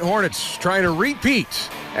Bryant Hornets, trying to repeat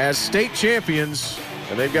as state champions.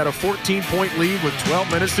 And they've got a 14-point lead with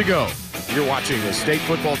 12 minutes to go. You're watching the State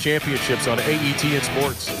Football Championships on AETN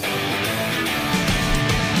Sports.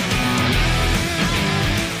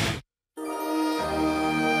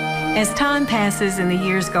 As time passes and the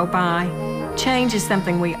years go by, change is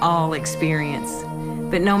something we all experience.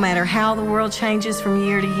 But no matter how the world changes from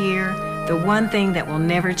year to year, the one thing that will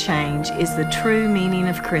never change is the true meaning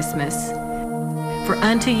of Christmas. For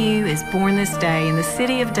unto you is born this day in the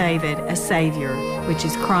city of David a Savior, which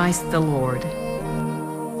is Christ the Lord.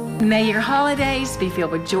 May your holidays be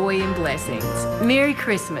filled with joy and blessings. Merry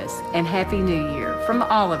Christmas and Happy New Year from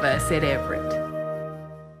all of us at Everett.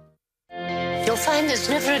 You'll find there's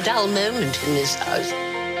never a dull moment in this house.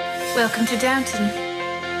 Welcome to Downton.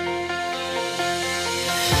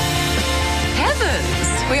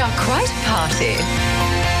 Heavens, we are quite a party.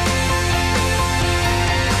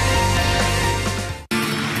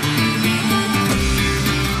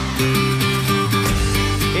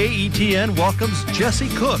 AETN welcomes Jesse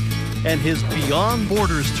Cook and his Beyond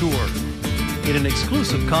Borders Tour in an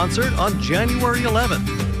exclusive concert on January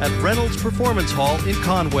 11th at Reynolds Performance Hall in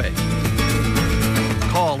Conway.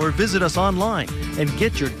 Call or or visit us online and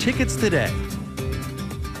get your tickets today.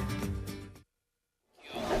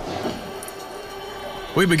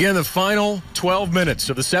 We begin the final 12 minutes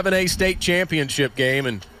of the 7A state championship game,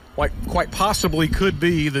 and quite possibly could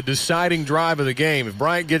be the deciding drive of the game. If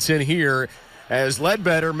Bryant gets in here, as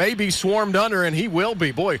Ledbetter may be swarmed under, and he will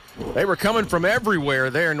be. Boy, they were coming from everywhere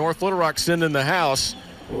there. North Little Rock sending the house,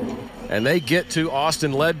 and they get to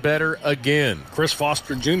Austin Ledbetter again. Chris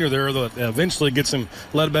Foster Jr. there that eventually gets him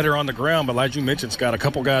Ledbetter on the ground, but like you mentioned, Scott, a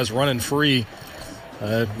couple guys running free.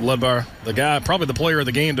 Led by the guy, probably the player of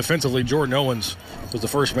the game defensively, Jordan Owens, was the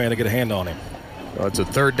first man to get a hand on him. Well, it's a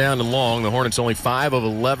 3rd down and long. The Hornets only 5 of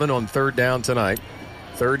 11 on 3rd down tonight.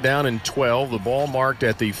 3rd down and 12. The ball marked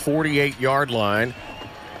at the 48-yard line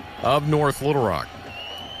of North Little Rock.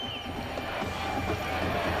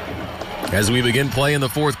 As we begin play in the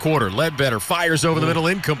 4th quarter, Ledbetter fires over the middle,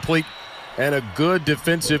 incomplete. And a good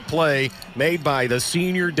defensive play made by the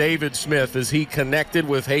senior David Smith as he connected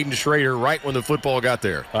with Hayden Schrader right when the football got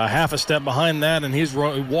there. Half a step behind that, and he's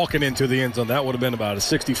walking into the end zone. That would have been about a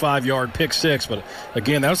 65-yard pick six. But,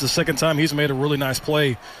 again, that was the second time he's made a really nice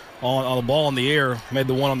play on the ball in the air. Made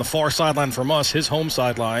the one on the far sideline from us, his home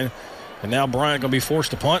sideline. And now Bryant going to be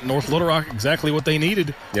forced to punt. North Little Rock, exactly what they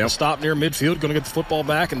needed. Yep. A stop near midfield, going to get the football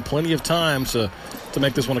back and plenty of time to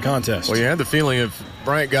make this one a contest. Well, you had the feeling if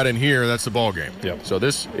Bryant got in here, that's the ball game. Yep. So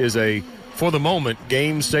this is a, for the moment,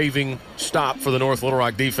 game-saving stop for the North Little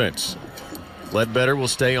Rock defense. Ledbetter will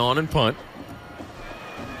stay on and punt.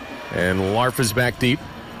 And Larf is back deep.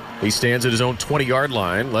 He stands at his own 20-yard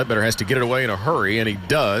line. Ledbetter has to get it away in a hurry, and he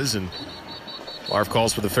does. And Larf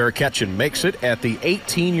calls for the fair catch and makes it at the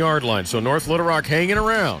 18-yard line. So North Little Rock hanging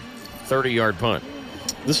around. 30-yard punt.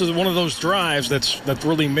 This is one of those drives that's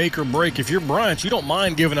really make or break. If you're Bryant, you don't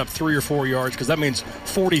mind giving up 3 or 4 yards because that means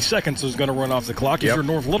 40 seconds is going to run off the clock. If you're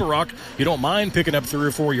North Little Rock, you don't mind picking up 3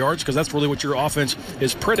 or 4 yards because that's really what your offense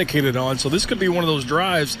is predicated on. So this could be one of those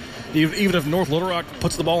drives, even if North Little Rock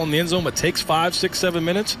puts the ball in the end zone, but takes 5, 6, 7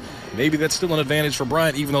 minutes, maybe that's still an advantage for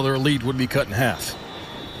Bryant, even though their lead would be cut in half.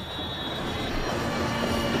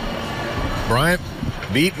 Bryant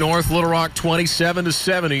beat North Little Rock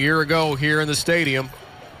 27-7 a year ago here in the stadium.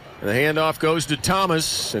 And the handoff goes to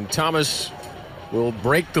Thomas, and Thomas will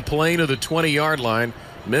break the plane of the 20-yard line.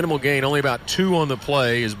 Minimal gain, only about 2 on the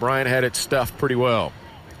play, as Bryant had it stuffed pretty well.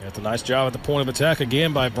 It's a nice job at the point of attack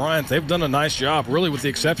again by Bryant. They've done a nice job, really, with the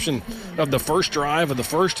exception of the first drive of the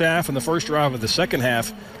first half and the first drive of the second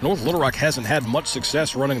half. North Little Rock hasn't had much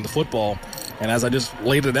success running the football. And as I just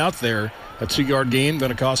laid it out there, a 2-yard gain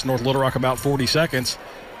going to cost North Little Rock about 40 seconds.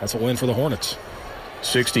 That's a win for the Hornets.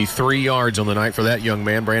 63 yards on the night for that young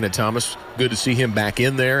man, Brandon Thomas. Good to see him back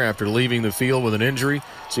in there after leaving the field with an injury.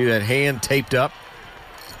 See that hand taped up.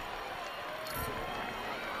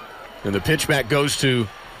 And the pitch back goes to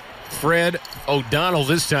Fred O'Donnell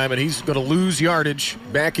this time, and he's going to lose yardage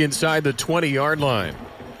back inside the 20-yard line.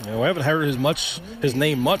 Yeah, we haven't heard his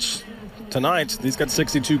name much tonight. He's got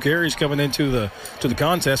 62 carries coming into the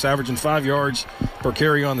contest, averaging 5 yards per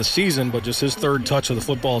carry on the season, but just his 3rd touch of the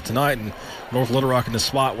football tonight, and North Little Rock in the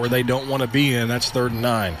spot where they don't want to be in. That's 3rd and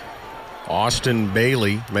 9. Austin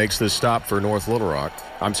Bailey makes the stop for North Little Rock.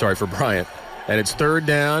 I'm sorry, for Bryant. And it's 3rd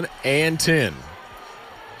down and 10.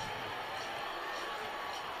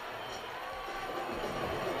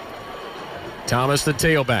 Thomas, the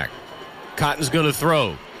tailback. Cotton's going to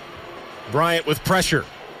throw. Bryant with pressure.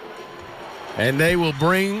 And they will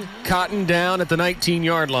bring Cotton down at the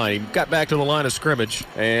 19-yard line. He got back to the line of scrimmage,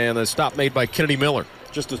 and the stop made by Kennedy Miller.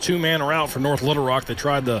 Just a 2-man route for North Little Rock. They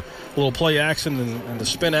tried the little play action and the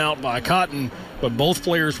spin out by Cotton, but both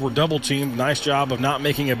players were double-teamed. Nice job of not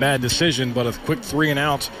making a bad decision, but a quick 3 and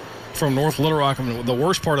out from North Little Rock. I mean, the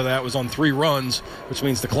worst part of that was on 3 runs, which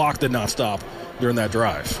means the clock did not stop during that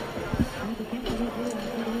drive.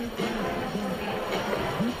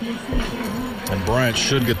 And Bryant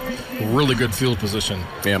should get really good field position.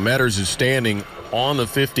 Yeah, Metters is standing on the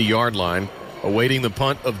 50-yard line, awaiting the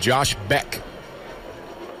punt of Josh Beck.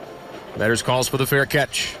 Metters calls for the fair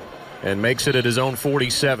catch and makes it at his own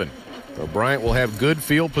 47. So Bryant will have good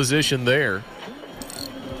field position there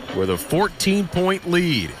with a 14-point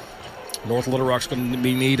lead. North Little Rock's going to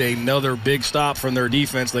need another big stop from their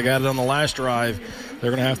defense. They got it on the last drive.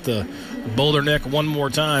 They're going to have to bow their neck one more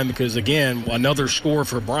time because, again, another score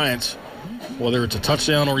for Bryant, whether it's a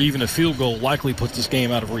touchdown or even a field goal, likely puts this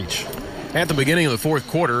game out of reach. At the beginning of the 4th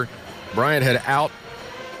quarter, Bryant had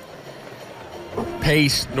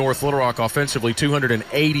outpaced North Little Rock offensively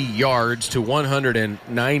 280 yards to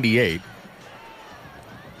 198.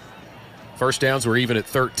 First downs were even at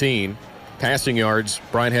 13. Passing yards,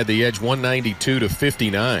 Bryant had the edge 192 to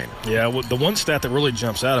 59. Yeah, well, the one stat that really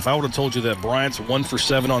jumps out, if I would have told you that Bryant's 1 for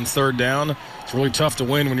 7 on third down, it's really tough to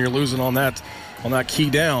win when you're losing on that key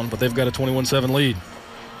down, but they've got a 21-7 lead.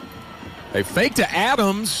 They fake to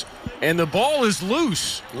Adams, and the ball is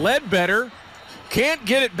loose. Ledbetter can't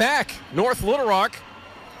get it back. North Little Rock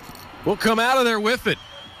will come out of there with it.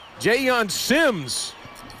 Jayon Sims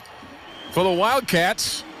for the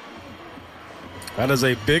Wildcats. That is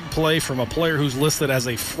a big play from a player who's listed as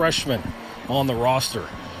a freshman on the roster.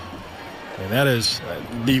 And that is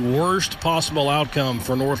the worst possible outcome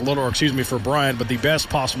for for Bryant, but the best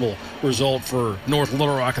possible result for North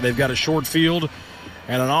Little Rock. They've got a short field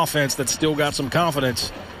and an offense that's still got some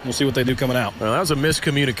confidence. We'll see what they do coming out. Well, that was a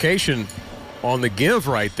miscommunication on the give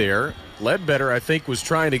right there. Ledbetter, I think, was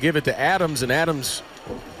trying to give it to Adams, and Adams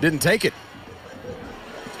didn't take it.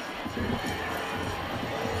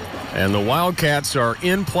 And the Wildcats are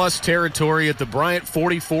in plus territory at the Bryant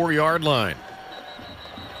 44-yard line.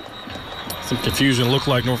 Some confusion. Looked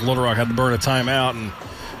like North Little Rock had to burn a timeout, and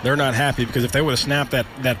they're not happy because if they would have snapped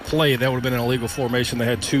that play, that would have been an illegal formation. They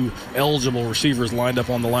had 2 eligible receivers lined up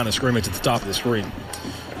on the line of scrimmage at the top of the screen.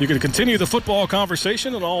 You can continue the football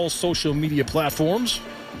conversation on all social media platforms.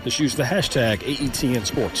 Just use the hashtag AETN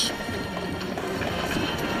Sports.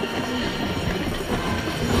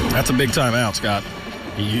 That's a big timeout, Scott.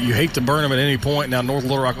 You hate to burn them at any point. Now North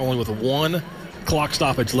Little Rock only with 1 clock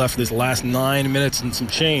stoppage left this last 9 minutes and some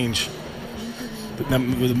change,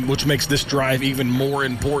 which makes this drive even more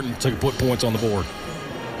important to put points on the board.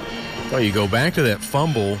 Well, you go back to that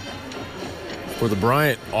fumble for the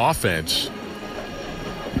Bryant offense.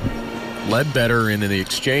 Ledbetter in the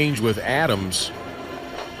exchange with Adams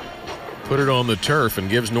put it on the turf and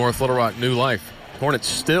gives North Little Rock new life. Hornets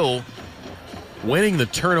still winning the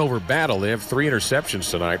turnover battle. They have 3 interceptions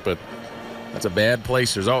tonight, but that's a bad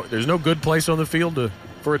place. There's no good place on the field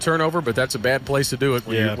for a turnover, but that's a bad place to do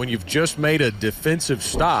it when you've just made a defensive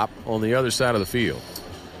stop on the other side of the field.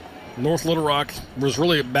 North Little Rock was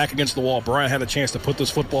really back against the wall. Bryant had a chance to put this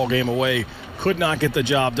football game away, could not get the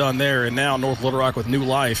job done there, and now North Little Rock with new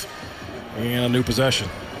life and a new possession.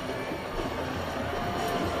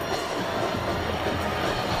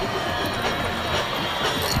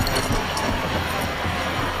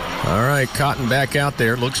 All right, Cotton back out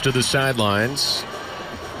there, looks to the sidelines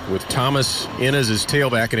with Thomas in as his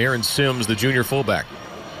tailback and Aaron Sims, the junior fullback.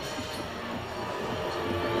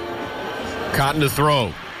 Cotton to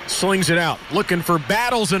throw, slings it out, looking for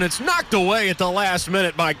Battles, and it's knocked away at the last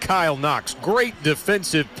minute by Kyle Knox. Great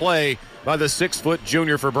defensive play by the 6-foot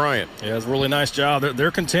junior for Bryant. Yeah, it's a really nice job.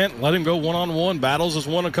 They're content. Let him go one-on-one. Battles has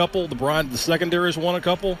won a couple. The secondary has won a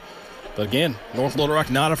couple. But again, North Little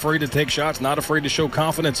Rock not afraid to take shots, not afraid to show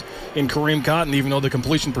confidence in Kareem Cotton, even though the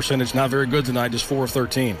completion percentage not very good tonight, just 4 of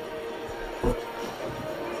 13.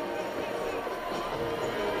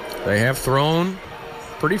 They have thrown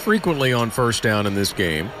pretty frequently on first down in this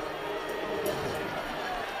game.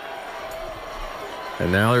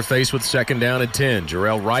 And now they're faced with second down at 10.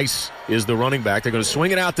 Jarrell Rice is the running back. They're going to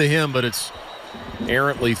swing it out to him, but it's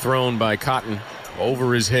errantly thrown by Cotton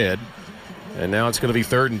over his head. And now it's going to be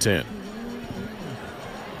 3rd and 10.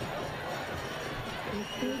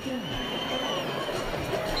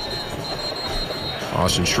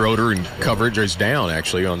 Austin Schroeder in coverage is down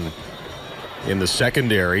actually in the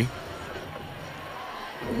secondary,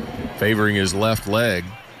 favoring his left leg.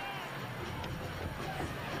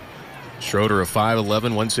 Schroeder, a 5'11",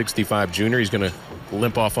 165 junior. He's going to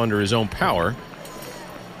limp off under his own power.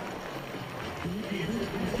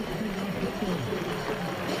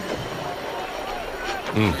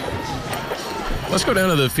 Let's go down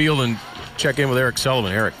to the field and check in with Eric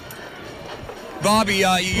Sullivan. Eric. Bobby,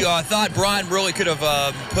 you thought Bryant really could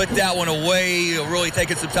have put that one away, really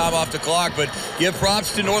taking some time off the clock, but give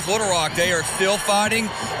props to North Little Rock. They are still fighting.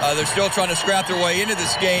 They're still trying to scrap their way into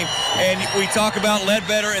this game. And we talk about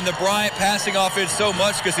Ledbetter and the Bryant passing offense so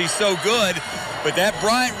much because he's so good, but that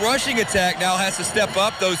Bryant rushing attack now has to step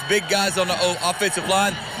up. Those big guys on the offensive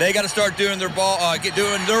line, they got to start doing their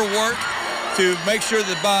doing their work to make sure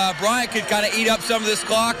that Bryant could kind of eat up some of this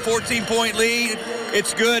clock. 14-point lead.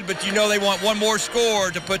 It's good, but you know they want one more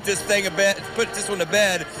score to put this one to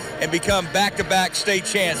bed and become back-to-back state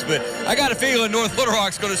champs. But I got a feeling North Little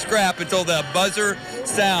Rock's going to scrap until the buzzer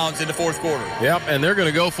sounds in the 4th quarter. Yep, and they're going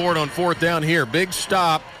to go for it on 4th down here. Big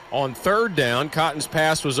stop on 3rd down. Cotton's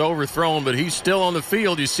pass was overthrown, but he's still on the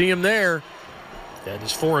field. You see him there. Yeah,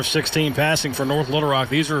 just 4 of 16 passing for North Little Rock.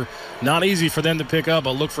 These are not easy for them to pick up,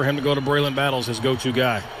 but look for him to go to Braylon Battles, his go-to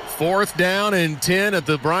guy. 4th down and 10 at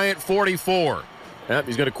the Bryant 44. Yep,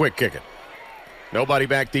 he's going to quick kick it. Nobody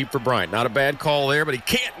back deep for Bryant. Not a bad call there, but he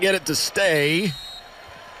can't get it to stay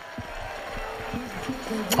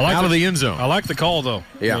out of the end zone. I like the call, though.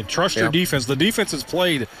 Yeah. I mean, trust your defense. The defense has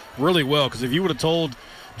played really well, because if you would have told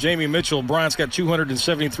Jamie Mitchell Bryant's got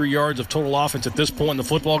 273 yards of total offense at this point in the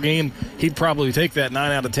football game, he'd probably take that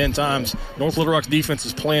 9 out of 10 times. North Little Rock's defense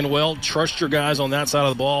is playing well. Trust your guys on that side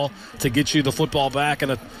of the ball to get you the football back in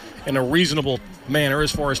a reasonable manner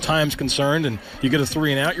as far as time's concerned, and you get a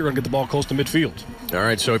 3 and out, you're going to get the ball close to midfield. All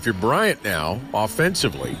right, so if you're Bryant now,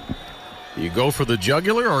 offensively, you go for the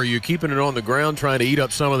jugular, or are you keeping it on the ground trying to eat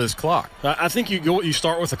up some of this clock? I think you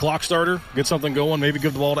start with a clock starter, get something going, maybe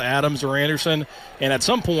give the ball to Adams or Anderson, and at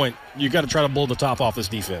some point, you got to try to blow the top off this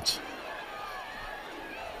defense.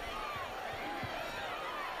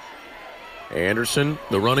 Anderson,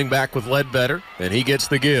 the running back with Ledbetter, and he gets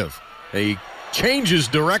the give. He changes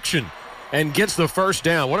direction and gets the first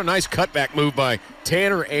down. What a nice cutback move by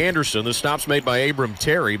Tanner Anderson. The stop's made by Abram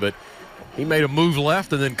Terry, but he made a move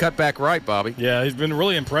left and then cut back right, Bobby. Yeah, he's been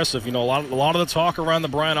really impressive. You know, a lot of the talk around the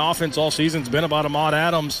Bryant offense all season has been about Ahmad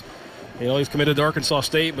Adams. You know, he's committed to Arkansas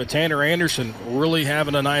State, but Tanner Anderson really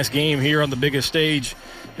having a nice game here on the biggest stage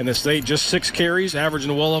in the state. Just 6 carries,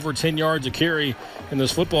 averaging well over 10 yards a carry in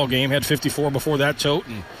this football game. Had 54 before that tote,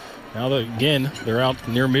 and now, they're out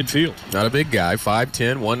near midfield. Not a big guy,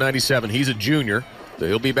 5'10", 197. He's a junior, so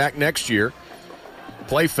he'll be back next year.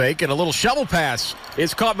 Play fake and a little shovel pass.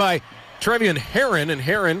 It's caught by Trevian Herron, and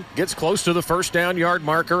Herron gets close to the first down yard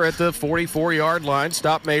marker at the 44-yard line.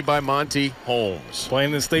 Stop made by Monty Holmes.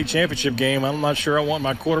 Playing the state championship game, I'm not sure I want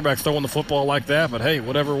my quarterback throwing the football like that, but hey,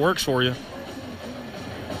 whatever works for you.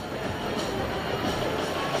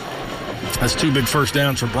 That's 2 big first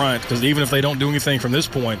downs for Bryant, because even if they don't do anything from this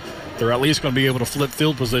point, they're at least going to be able to flip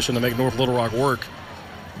field position to make North Little Rock work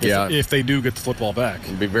if they do get the football back.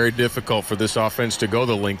 It'd be very difficult for this offense to go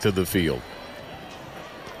the length of the field.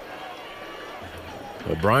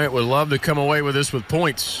 But Bryant would love to come away with this with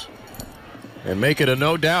points and make it a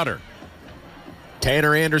no-doubter.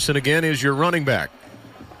 Tanner Anderson again is your running back,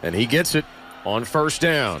 and he gets it on first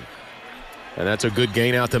down. And that's a good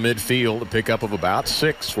gain out to midfield, a pickup of about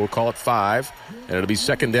 6. We'll call it 5. And it'll be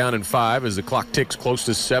second down and 5 as the clock ticks close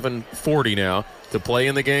to 7:40 now to play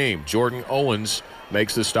in the game. Jordan Owens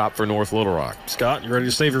makes the stop for North Little Rock. Scott, you ready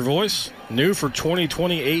to save your voice? New for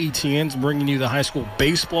 2020, AETN's bringing you the high school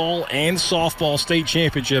baseball and softball state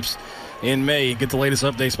championships in May. Get the latest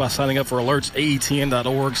updates by signing up for alerts,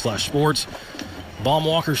 aetn.org/sports.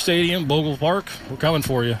 Baumwalker Stadium, Bogle Park, we're coming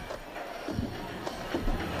for you.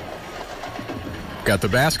 Got the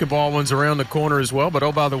basketball ones around the corner as well, but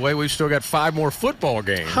oh, by the way, we've still got 5 more football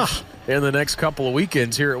games in the next couple of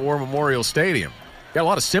weekends here at War Memorial Stadium. Got a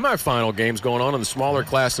lot of semifinal games going on in the smaller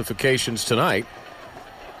classifications tonight.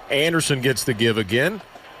 Anderson gets the give again,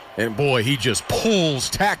 and boy, he just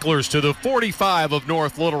pulls tacklers to the 45 of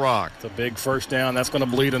North Little Rock. It's a big first down. That's going to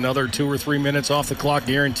bleed another 2 or 3 minutes off the clock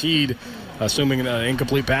guaranteed, assuming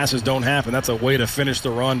incomplete passes don't happen. That's a way to finish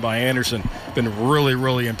the run by Anderson. Been really,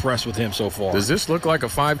 really impressed with him so far. Does this look like a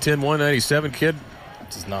 5'10", 197 kid? It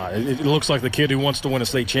does not. It looks like the kid who wants to win a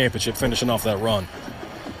state championship finishing off that run.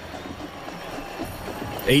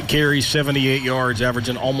 8 carries, 78 yards,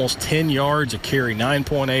 averaging almost 10 yards a carry,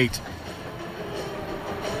 9.8.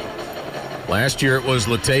 Last year it was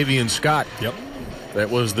Latavian Scott. Yep. That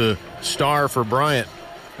was the star for Bryant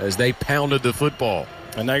as they pounded the football.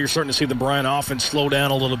 And now you're starting to see the Bryant offense slow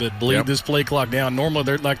down a little bit, bleed this play clock down. Normally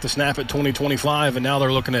they'd like to snap at 20-25, and now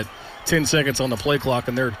they're looking at 10 seconds on the play clock,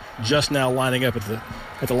 and they're just now lining up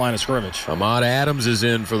at the line of scrimmage. Ahmad Adams is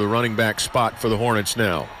in for the running back spot for the Hornets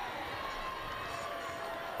now.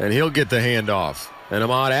 And he'll get the handoff. And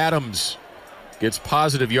Ahmad Adams gets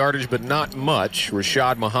positive yardage, but not much.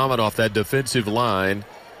 Rashad Muhammad off that defensive line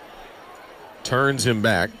turns him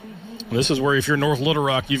back. This is where if you're North Little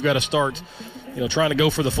Rock, you've got to start trying to go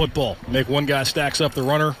for the football. Make one guy stacks up the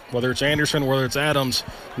runner, whether it's Anderson, whether it's Adams,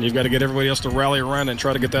 and you've got to get everybody else to rally around and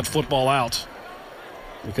try to get that football out,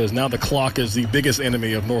 because now the clock is the biggest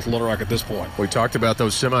enemy of North Little Rock at this point. We talked about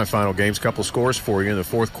those semifinal games. Couple scores for you. In the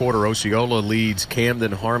fourth quarter, Osceola leads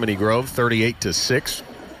Camden Harmony Grove 38-6.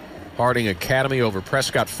 Harding Academy over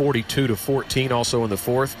Prescott 42-14 also in the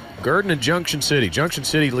fourth. Gurdon and Junction City. Junction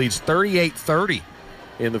City leads 38-30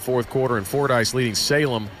 in the fourth quarter, and Fordyce leading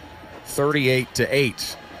Salem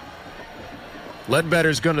 38-8.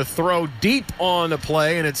 Ledbetter's going to throw deep on the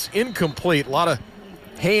play, and it's incomplete. A lot of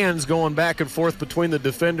hands going back and forth between the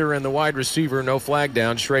defender and the wide receiver. No flag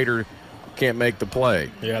down. Schrader can't make the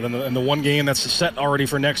play. Yeah, then the one game that's set already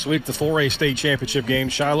for next week, the 4A state championship game.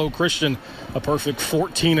 Shiloh Christian, a perfect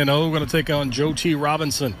 14-0, going to take on Joe T.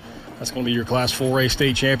 Robinson, That's going to be your Class 4A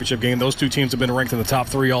state championship game. Those two teams have been ranked in the top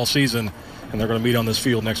 3 all season, and they're going to meet on this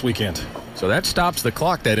field next weekend. So that stops the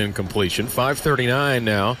clock, that incompletion. 5:39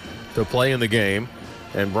 now to play in the game,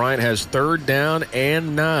 and Bryant has 3rd down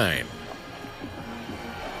and 9.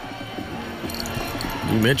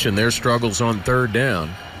 You mentioned their struggles on 3rd down.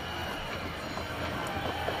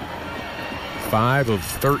 5 of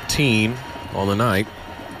 13 on the night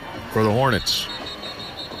for the Hornets.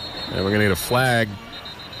 And we're going to get a flag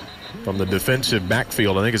from the defensive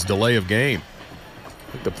backfield. I think it's delay of game.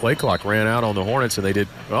 I think the play clock ran out on the Hornets, and they did.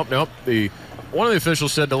 Oh, nope. One of the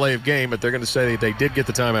officials said delay of game, but they're going to say they did get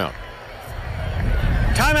the timeout.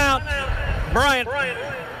 Timeout. Bryant.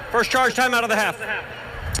 First charge timeout of the half.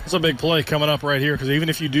 It's a big play coming up right here, because even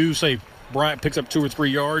if you do say Bryant picks up 2 or 3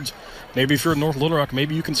 yards, maybe if you're at North Little Rock,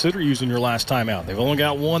 maybe you consider using your last timeout. They've only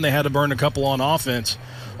got 1. They had to burn a couple on offense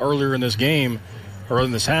earlier in this game, or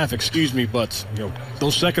in this half, excuse me, but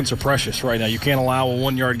those seconds are precious right now. You can't allow a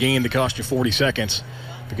 1-yard gain to cost you 40 seconds,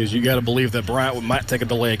 because you got to believe that Bryant might take a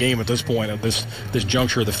delay of game at this point, at this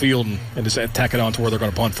juncture of the field, and just tack it on to where they're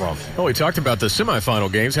going to punt from. Oh, we talked about the semifinal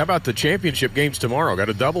games. How about the championship games tomorrow? Got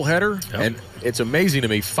a doubleheader, and it's amazing to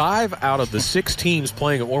me. 5 out of the 6 teams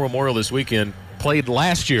playing at War Memorial this weekend played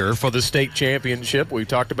last year for the state championship. We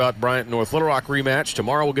talked about Bryant North Little Rock rematch.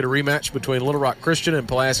 Tomorrow we'll get a rematch between Little Rock Christian and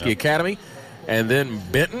Pulaski Academy. And then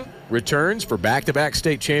Benton returns for back-to-back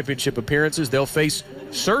state championship appearances. They'll face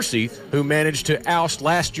Searcy, who managed to oust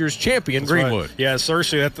last year's champion, Greenwood. Right. Yeah,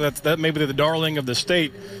 Searcy, that may be the darling of the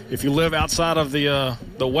state. If you live outside of the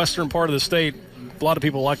western part of the state, a lot of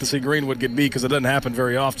people like to see Greenwood get beat because it doesn't happen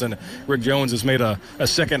very often. Rick Jones has made a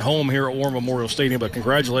second home here at War Memorial Stadium, but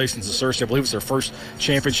congratulations to Searcy. I believe it's their first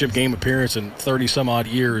championship game appearance in 30-some-odd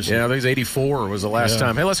years. Yeah, I think it's 84 was the last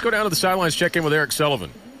time. Hey, let's go down to the sidelines, check in with Eric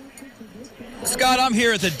Sullivan. Scott, I'm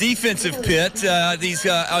here at the defensive pit.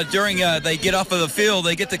 During they get off of the field,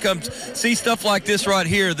 they get to come see stuff like this right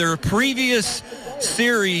here. Their previous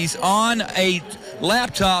series on a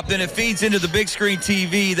laptop, then it feeds into the big screen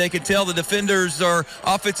TV. They can tell the defenders or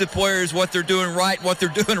offensive players what they're doing right, what they're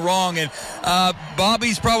doing wrong. And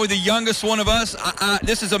Bobby's probably the youngest one of us.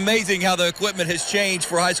 This is amazing how the equipment has changed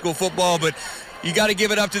for high school football, but you got to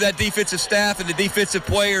give it up to that defensive staff and the defensive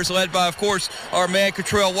players led by, of course, our man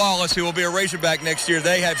Catrell Wallace, who will be a Razorback next year.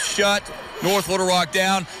 They have shut North Little Rock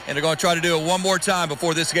down, and they're going to try to do it one more time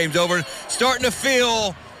before this game's over. Starting to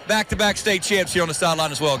feel back-to-back state champs here on the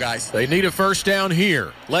sideline as well, guys. They need a first down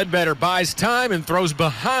here. Ledbetter buys time and throws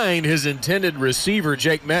behind his intended receiver,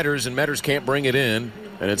 Jake Metters, and Metters can't bring it in.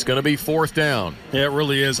 And it's going to be 4th down. Yeah, it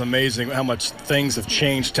really is amazing how much things have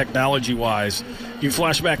changed technology-wise. You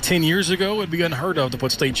flash back 10 years ago, it'd be unheard of to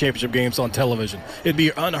put state championship games on television. It'd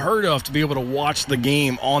be unheard of to be able to watch the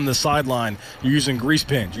game on the sideline. You're using grease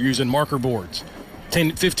pens. You're using marker boards.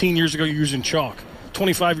 15 years ago, you're using chalk.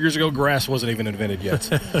 25 years ago, grass wasn't even invented yet.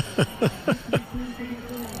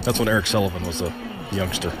 That's when Eric Sullivan was a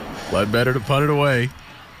youngster. Ledbetter to punt it away.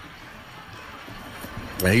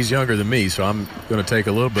 He's younger than me, so I'm going to take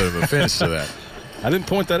a little bit of offense to that. I didn't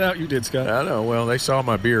point that out. You did, Scott. I know. Well, they saw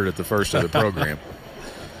my beard at the first of the program.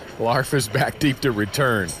 Larf is back deep to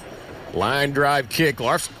return. Line drive kick.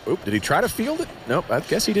 Larf, did he try to field it? Nope, I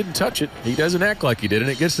guess he didn't touch it. He doesn't act like he did,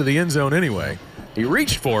 and it gets to the end zone anyway. He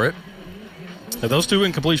reached for it. Now, those 2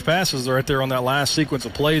 incomplete passes are right there on that last sequence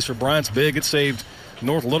of plays for Bryant's big. It saved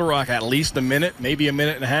North Little Rock at least a minute, maybe a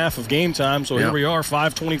minute and a half of game time. So here we are,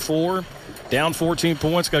 5:24. Down 14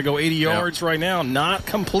 points, got to go 80 yards right now. Not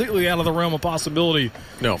completely out of the realm of possibility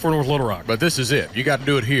for North Little Rock. But this is it. You got to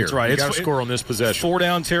do it here. That's right. You got to score on this possession.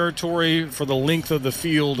 4-down territory for the length of the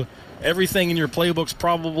field. Everything in your playbook's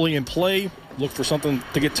probably in play. Look for something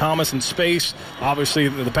to get Thomas in space. Obviously,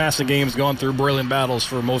 the passing game's gone through brilliant battles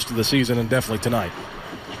for most of the season, and definitely tonight.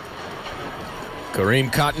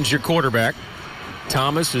 Kareem Cotton's your quarterback.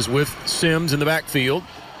 Thomas is with Sims in the backfield,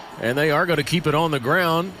 and they are going to keep it on the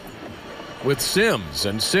ground with Sims,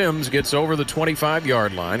 and Sims gets over the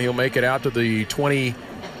 25-yard line. He'll make it out to the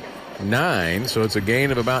 29, so it's a gain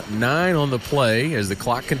of about 9 on the play as the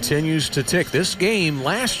clock continues to tick. This game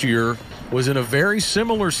last year was in a very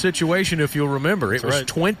similar situation, if you'll remember. It was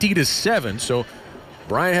 20-7, so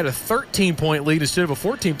Bryant had a 13-point lead instead of a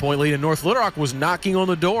 14-point lead, and North Little Rock was knocking on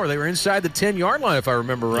the door. They were inside the 10-yard line, if I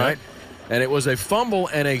remember right, and it was a fumble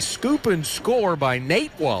and a scoop and score by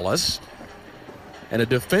Nate Wallace, and a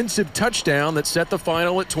defensive touchdown that set the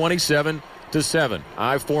final at 27-7.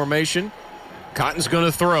 I formation. Cotton's going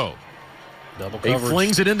to throw. Double coverage. He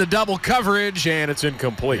flings it into double coverage, and it's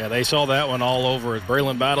incomplete. Yeah, they saw that one all over it.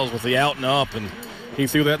 Braylon battles with the out and up, and He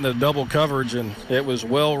threw that in the double coverage, and it was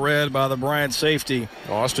well read by the Bryant safety.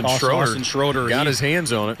 Austin Schroeder got his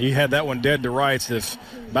hands on it. He had that one dead to rights. If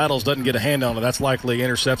Battles doesn't get a hand on it, that's likely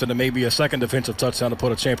intercepted and maybe a second defensive touchdown to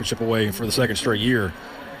put a championship away for the second straight year.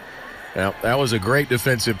 Now, that was a great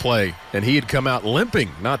defensive play, and he had come out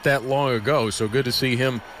limping not that long ago, so good to see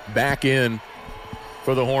him back in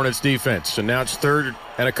for the Hornets defense. And now it's 3rd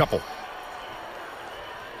and a couple.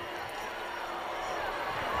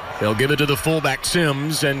 They'll give it to the fullback,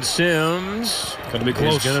 Sims, and Sims going to be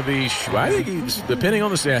close. He's going to be, I think he's, depending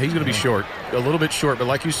on the snap, he's going to be short, a little bit short. But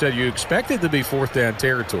like you said, you expect it to be 4th down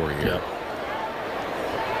territory here. Yeah.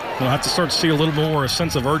 We'll have to start to see a little more a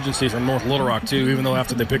sense of urgency from North Little Rock, too, even though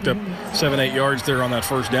after they picked up 7-8 yards there on that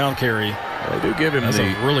first down carry. They do give him That's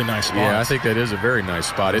a really nice spot. Yeah, I think that is a very nice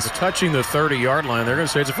spot. It's touching the 30-yard line. They're going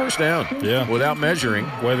to say it's a first down. Yeah. Without measuring.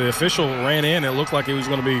 Where the official ran in, it looked like he was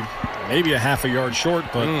going to be maybe a half a yard short,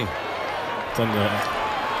 but then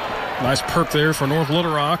nice perk there for North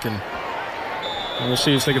Little Rock, and we'll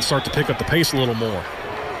see if they can start to pick up the pace a little more.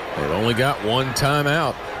 They've only got one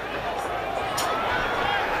timeout.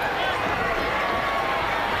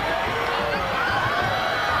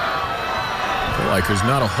 Like there's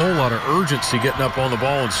not a whole lot of urgency getting up on the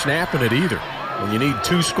ball and snapping it either. When you need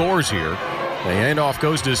 2 scores here, the handoff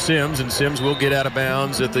goes to Sims, and Sims will get out of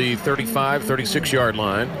bounds at the 35, 36-yard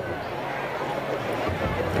line.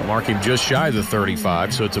 They mark him just shy of the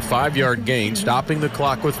 35, so it's a 5-yard gain, stopping the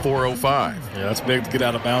clock with 4:05. Yeah, that's big to get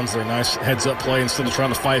out of bounds there. Nice heads-up play instead of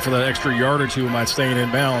trying to fight for that extra yard or two by staying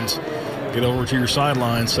in bounds. Get over to your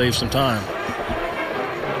sideline, save some time.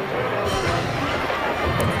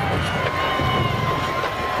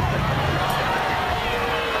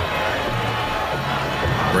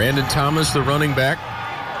 Brandon Thomas, the running back,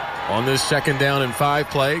 on this 2nd down and 5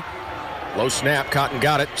 play. Low snap, Cotton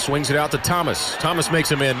got it, swings it out to Thomas. Thomas makes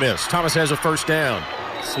a man miss. Thomas has a first down.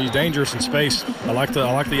 He's dangerous in space. I like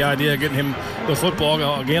the idea of getting him the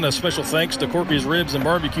football. Again, a special thanks to Corky's Ribs and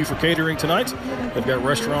Barbecue for catering tonight. They've got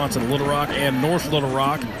restaurants in Little Rock and North Little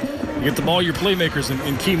Rock. You get the ball your playmakers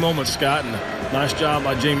in key moments, Scott. And nice job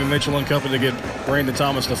by Jamie Mitchell and company to get Brandon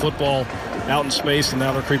Thomas the football out in space, and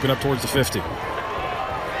now they're creeping up towards the 50.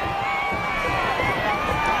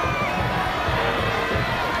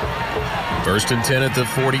 First and 10 at the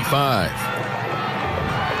 45.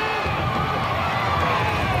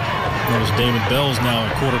 There's Damon Bell's now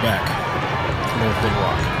at quarterback for North Little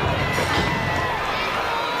Rock.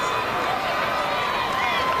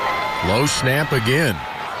 Low snap again.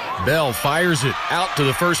 Bell fires it out to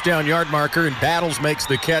the first down yard marker, and Battles makes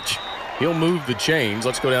the catch. He'll move the chains.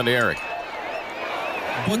 Let's go down to Eric.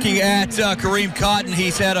 Looking at Kareem Cotton,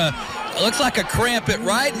 he's had looks like a cramp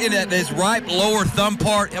right in his right lower thumb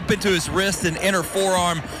part up into his wrist and inner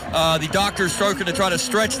forearm. The doctor's stroking to try to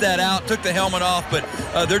stretch that out, took the helmet off, but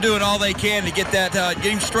they're doing all they can to get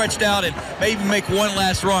him stretched out and maybe make one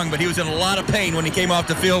last rung, but he was in a lot of pain when he came off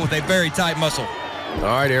the field with a very tight muscle. All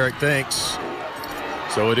right, Eric, thanks.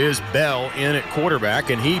 So it is Bell in at quarterback,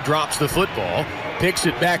 and he drops the football, picks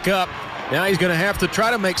it back up. Now he's going to have to try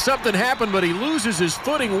to make something happen, but he loses his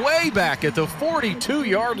footing way back at the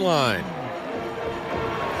 42-yard line.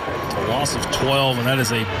 A loss of 12, and that is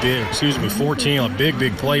 14, a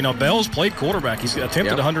big play. Now, Bell's played quarterback. He's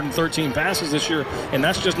attempted 113 passes this year, and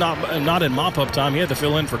that's just not in mop-up time. He had to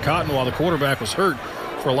fill in for Cotton while the quarterback was hurt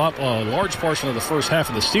for a large portion of the first half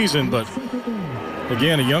of the season, but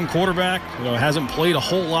again, a young quarterback, hasn't played a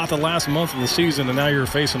whole lot the last month of the season, and now you're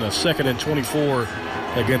facing a 2nd and 24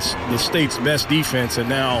 against the state's best defense, and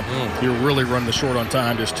now you're really running the short on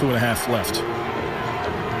time, just 2.5 left.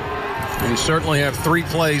 You certainly have 3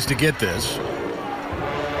 plays to get this.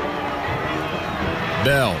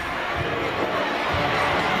 Bell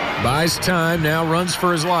buys time, now runs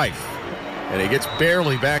for his life. And he gets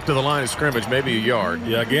barely back to the line of scrimmage, maybe a yard.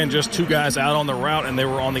 Yeah, again, just 2 guys out on the route, and they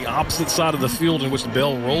were on the opposite side of the field in which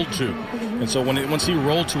Bell rolled to. And so once he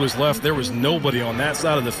rolled to his left, there was nobody on that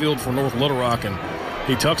side of the field for North Little Rock, and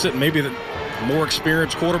he tucks it. Maybe the more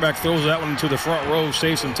experienced quarterback throws that one into the front row,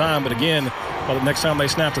 saves some time. But again, by the next time they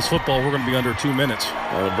snap this football, we're going to be under 2 minutes.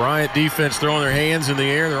 The Bryant defense throwing their hands in the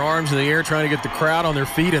air, their arms in the air, trying to get the crowd on their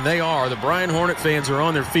feet, and they are. The Bryant Hornet fans are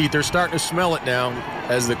on their feet. They're starting to smell it now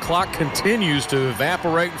as the clock continues to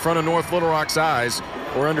evaporate in front of North Little Rock's eyes.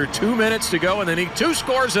 We're under 2 minutes to go, and they need 2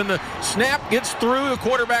 scores, and the snap gets through the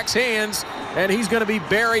quarterback's hands, and he's going to be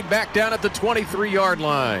buried back down at the 23-yard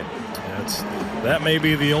line. That may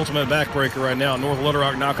be the ultimate backbreaker right now. North Little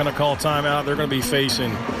Rock not going to call timeout. They're going to be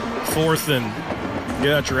facing 4th and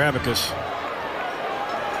get out your abacus.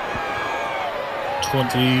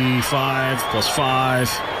 25 plus 5.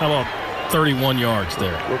 How about 31 yards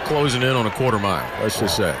there. We're closing in on a quarter mile, let's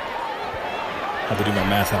just say. I have to do my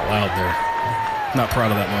math out loud there. Not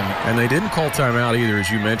proud of that moment. And they didn't call timeout either, as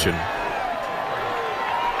you mentioned.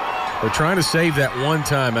 They're trying to save that one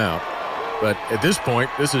timeout. But at this point,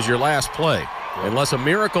 this is your last play. Unless a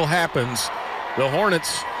miracle happens, the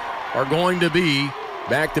Hornets are going to be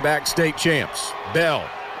back-to-back state champs. Bell,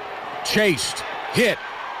 chased, hit.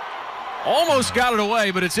 Almost got it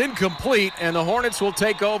away, but it's incomplete, and the Hornets will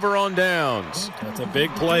take over on downs. That's a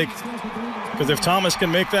big play, because if Thomas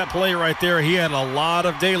can make that play right there, he had a lot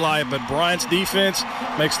of daylight, but Bryant's defense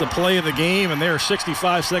makes the play of the game, and they are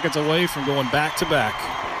 65 seconds away from going back-to-back.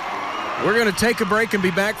 We're going to take a break and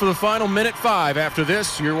be back for the final minute 5. After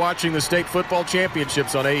this, you're watching the state football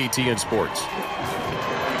championships on AETN Sports.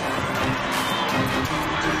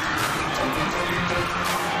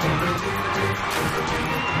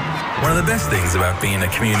 One of the best things about being a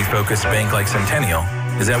community-focused bank like Centennial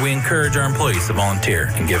is that we encourage our employees to volunteer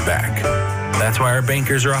and give back. That's why our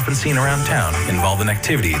bankers are often seen around town involved in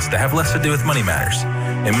activities that have less to do with money matters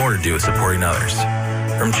and more to do with supporting others.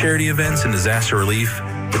 From charity events and disaster relief,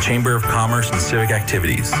 the Chamber of Commerce and civic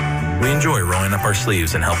activities, we enjoy rolling up our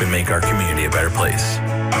sleeves and helping make our community a better place.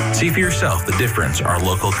 See for yourself the difference our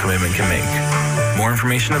local commitment can make. More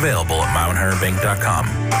information available at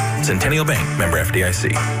mile100bank.com. Centennial Bank, member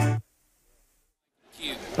FDIC.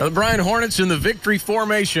 Now the Bryant Hornets in the victory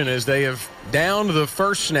formation as they have downed the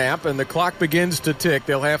first snap and the clock begins to tick.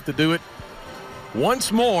 They'll have to do it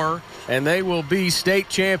once more, and they will be state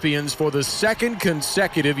champions for the second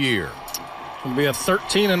consecutive year. It'll be a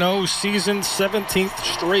 13-0 season, 17th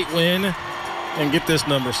straight win. And get this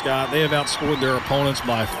number, Scott. They have outscored their opponents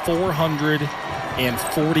by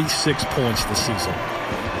 446 points this season.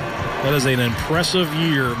 That is an impressive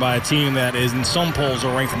year by a team that is, in some polls,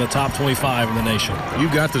 are ranked in the top 25 in the nation. You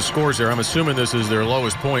got the scores there. I'm assuming this is their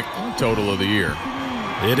lowest point total of the year.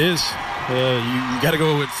 It is. You got to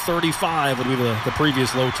go with 35 would be the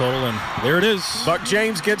previous low total, and there it is. Buck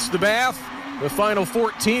James gets the bath. The final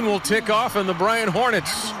 14 will tick off, and the Bryant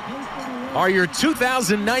Hornets are your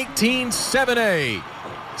 2019 7A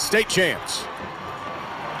state champs.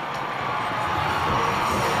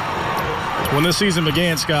 When this season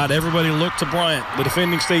began, Scott, everybody looked to Bryant, the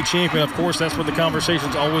defending state champion. Of course, that's where the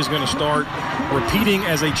conversation's always going to start. Repeating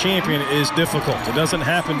as a champion is difficult. It doesn't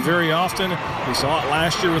happen very often. We saw it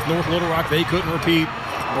last year with North Little Rock. They couldn't repeat.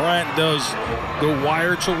 Bryant does go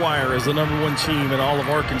wire to wire as the #1 team in all of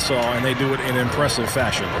Arkansas, and they do it in impressive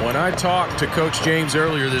fashion. When I talked to Coach James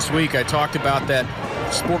earlier this week, I talked about that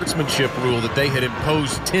sportsmanship rule that they had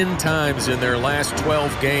imposed 10 times in their last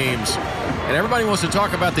 12 games. And everybody wants to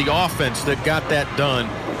talk about the offense that got that done.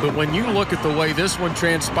 But when you look at the way this one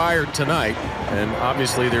transpired tonight, and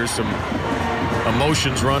obviously there's some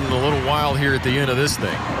emotions running a little wild here at the end of this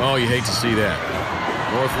thing. Oh, you hate to see that.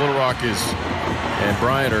 North Little Rock and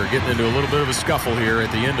Bryant are getting into a little bit of a scuffle here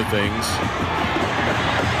at the end of things.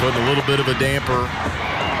 Putting a little bit of a damper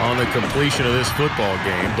on the completion of this football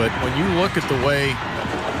game. But when you look at the way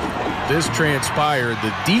this transpired,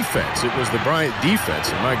 the defense, it was the Bryant defense,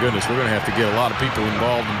 and my goodness, we're going to have to get a lot of people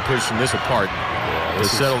involved in pushing this apart to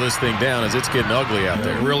settle this thing down as it's getting ugly out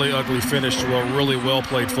there. Really ugly finish to a really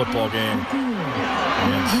well-played football game.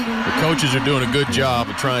 And the coaches are doing a good job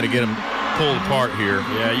of trying to get them pulled apart here.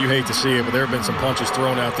 Yeah, you hate to see it, but there have been some punches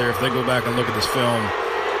thrown out there. If they go back and look at this film,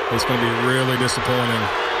 it's going to be really disappointing.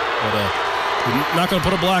 But we're not going to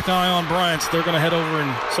put a black eye on Bryant's. They're going to head over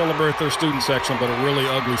and celebrate their student section, but a really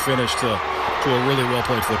ugly finish to a really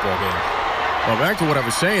well-played football game. Well, back to what I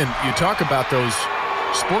was saying, you talk about those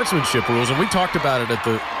sportsmanship rules, and we talked about it at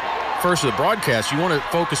the first of the broadcast. You want to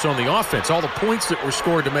focus on the offense, all the points that were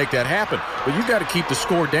scored to make that happen. But you got to keep the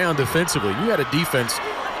score down defensively. You had a defense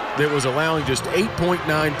that was allowing just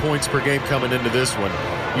 8.9 points per game coming into this one.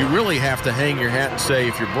 You really have to hang your hat and say,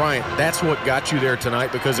 if you're Bryant, that's what got you there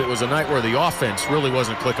tonight, because it was a night where the offense really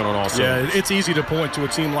wasn't clicking on all cylinders. Yeah, it's easy to point to a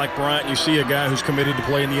team like Bryant. You see a guy who's committed to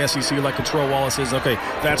play in the SEC like Control Wallace is. Okay,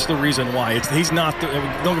 that's the reason why. He's not,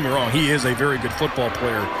 don't get me wrong, he is a very good football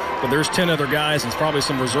player, but there's 10 other guys and probably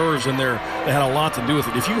some reserves in there that had a lot to do with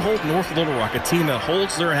it. If you hold North Little Rock, a team that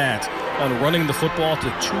holds their hat on running the football to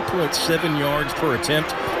 2.7 yards per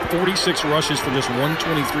attempt, 46 rushes for just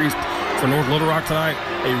 123 for North Little Rock tonight,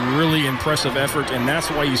 a really impressive effort, and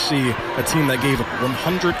that's why you see a team that gave up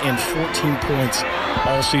 114 points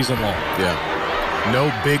all season long. Yeah.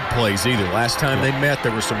 No big plays either. Last time they met,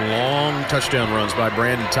 there were some long touchdown runs by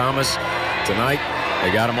Brandon Thomas. Tonight,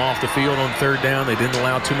 they got him off the field on third down. They didn't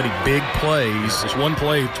allow too many big plays. Just one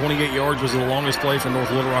play, 28 yards was the longest play for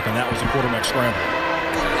North Little Rock, and that was a quarterback scramble.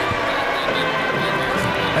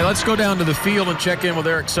 Hey, let's go down to the field and check in with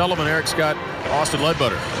Eric Sullivan. Eric's got Austin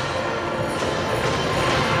Ledbetter. All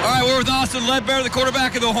right, we're with Austin Ledbetter, the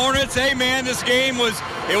quarterback of the Hornets. Hey, man, this game was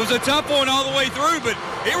a tough one all the way through, but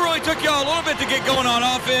it really took y'all a little bit to get going on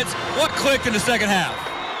offense. What clicked in the second half?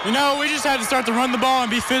 You know, we just had to start to run the ball and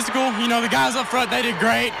be physical. You know, the guys up front, they did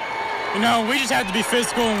great. You know, we just had to be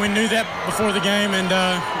physical, and we knew that before the game, and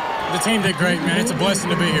the team did great, man. It's a blessing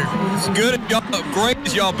to be here. It's good, great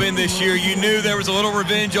as y'all been this year. You knew there was a little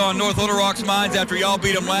revenge on North Little Rock's minds after y'all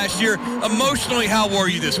beat them last year. Emotionally, how were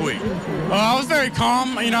you this week? I was very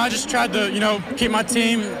calm. You know, I just tried to, keep my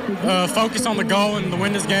team focused on the goal and to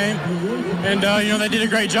win this game. And, they did a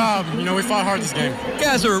great job. You know, we fought hard this game. You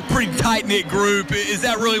guys are a pretty tight-knit group. Is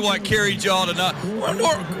that really what carried y'all to not?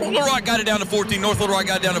 Little Rock got it down to 14. North Little Rock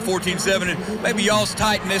got it down to 14-7. And maybe y'all's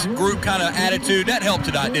tight-knit group kind of attitude, that helped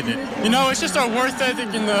tonight, didn't it? You know, it's just our work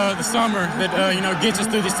ethic in the summer that, gets us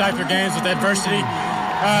through these type of games with adversity.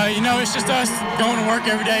 It's just us going to work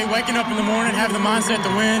every day, waking up in the morning, having the mindset to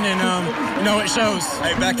win, and, it shows.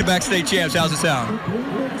 Hey, back-to-back state champs, how's it sound?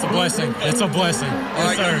 It's a blessing. It's a blessing. All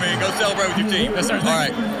right, young man, go celebrate with your team. Yes, sir. All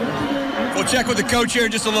right. We'll check with the coach here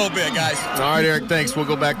in just a little bit, guys. All right, Eric, thanks. We'll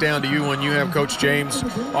go back down to you when you have Coach James.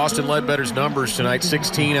 Austin Ledbetter's numbers tonight,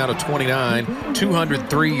 16 out of 29,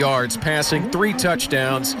 203 yards passing, 3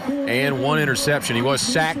 touchdowns, and 1 interception. He was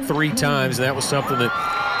sacked 3 times, and that was something that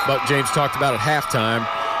Buck James talked about at halftime.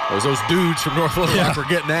 It was those dudes from North Little Rock were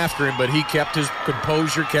getting after him, but he kept his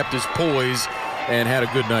composure, kept his poise, and had a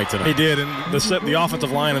good night tonight. He did, and the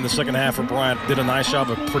offensive line in the second half for Bryant did a nice job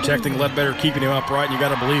of protecting Ledbetter, keeping him upright. And you got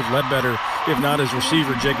to believe Ledbetter, if not his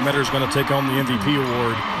receiver, Jake Metter, is going to take home the MVP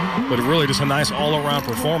award. But really just a nice all-around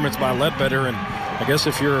performance by Ledbetter. And I guess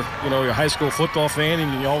if you're, you're a high school football fan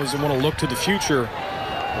and you always want to look to the future,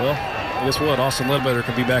 well, guess what? Austin Ledbetter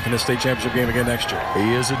could be back in the state championship game again next year.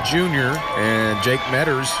 He is a junior, and Jake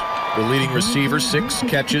Metters, the leading receiver, 6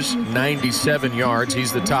 catches, 97 yards.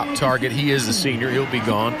 He's the top target. He is the senior. He'll be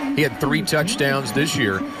gone. He had 3 touchdowns this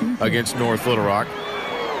year against North Little Rock.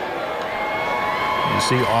 You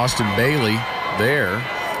see Austin Bailey there,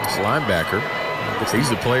 this linebacker. He's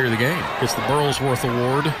the player of the game. It's the Burlsworth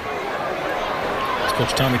Award. It's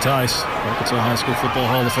Coach Tommy Tice, Arkansas High School Football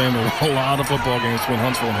Hall of Fame. A lot of football games between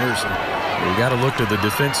Huntsville and Harrison. We got to look to the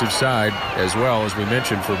defensive side as well, as we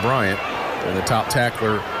mentioned, for Bryant. And the top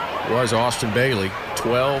tackler was Austin Bailey.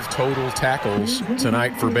 12 total tackles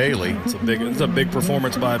tonight for Bailey. It's a big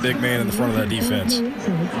performance by a big man in the front of that defense. They're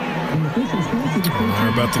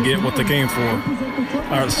about to get what they came for.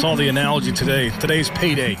 I saw the analogy today. Today's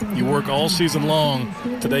payday. You work all season long.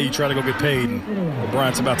 Today you try to go get paid. And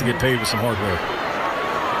Bryant's about to get paid with some hardware.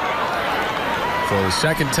 For the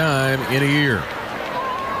second time in a year.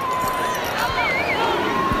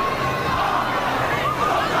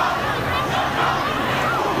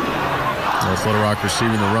 North Little Rock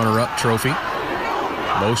receiving the runner-up trophy.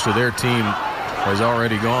 Most of their team has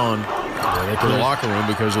already gone to the locker room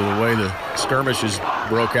because of the way the skirmishes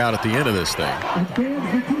broke out at the end of this thing.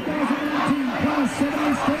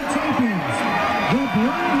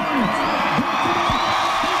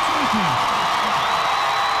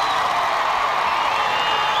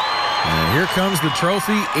 And here comes the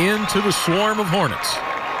trophy into the swarm of Hornets.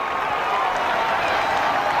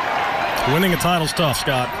 Winning a title's tough,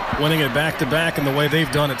 Scott. Winning it back-to-back in the way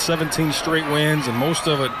they've done it, 17 straight wins, and most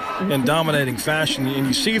of it in dominating fashion. And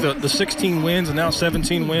you see the 16 wins and now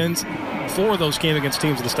 17 wins. 4 of those came against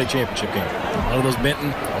teams in the state championship game. A lot of those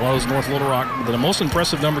Benton, a lot of those North Little Rock. But the most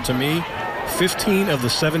impressive number to me, 15 of the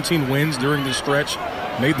 17 wins during this stretch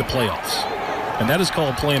made the playoffs. And that is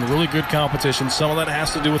called playing really good competition. Some of that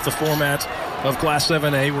has to do with the format of Class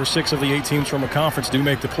 7A, where 6 of the 8 teams from a conference do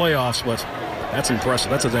make the playoffs, but that's impressive.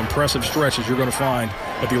 That's an impressive stretch as you're going to find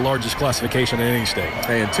at the largest classification in any state.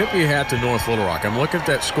 Hey, and tip your hat to North Little Rock. I'm looking at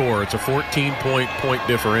that score. It's a 14-point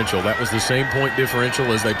differential. That was the same point differential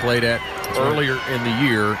as they played at earlier in the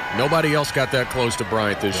year. Nobody else got that close to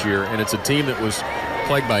Bryant this year, and it's a team that was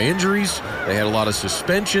plagued by injuries. They had a lot of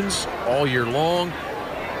suspensions all year long,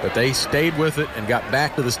 but they stayed with it and got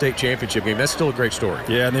back to the state championship game. That's still a great story.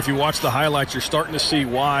 Yeah, and if you watch the highlights, you're starting to see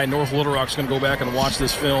why North Little Rock's going to go back and watch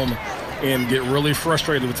this film and get really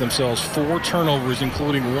frustrated with themselves. 4 turnovers,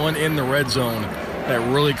 including 1 in the red zone, that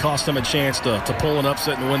really cost them a chance to pull an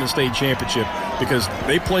upset and win the state championship, because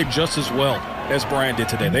they played just as well as Bryant did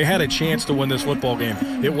today. They had a chance to win this football game.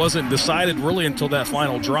 It wasn't decided really until that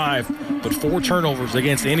final drive, but 4 turnovers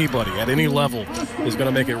against anybody at any level is going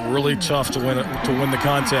to make it really tough to win the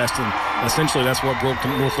contest, and essentially that's what broke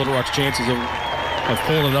North Little Rock's chances of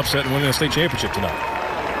pulling an upset and winning a state championship tonight.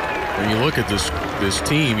 When you look at this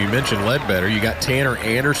team, you mentioned Ledbetter. You got Tanner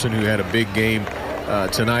Anderson, who had a big game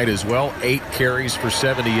tonight as well. 8 carries for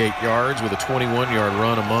 78 yards with a 21-yard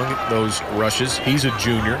run among those rushes. He's a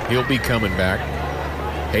junior. He'll be coming back.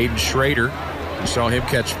 Hayden Schrader, you saw him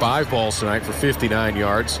catch 5 balls tonight for 59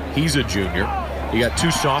 yards. He's a junior. You got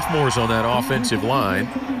 2 sophomores on that offensive line.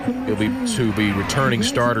 He'll be returning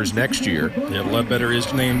starters next year. Yeah, Ledbetter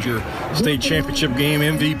is named your state championship game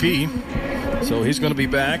MVP. So he's going to be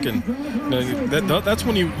back, and that's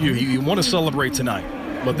when you want to celebrate tonight.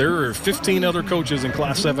 But there are 15 other coaches in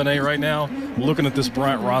Class 7A right now looking at this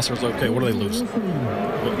Bryant roster. It's okay, what do they lose?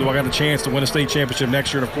 Do I got a chance to win a state championship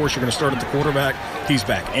next year? And, of course, you're going to start at the quarterback. He's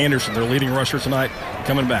back. Anderson, their leading rusher tonight,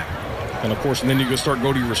 coming back. And, of course, and then you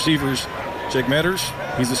go to your receivers. Jake Metters,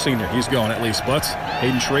 he's a senior. He's gone at least. Butts,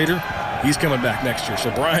 Hayden Schrader, he's coming back next year.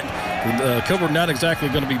 So Bryant, the cupboard not exactly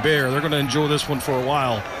going to be bare. They're going to enjoy this one for a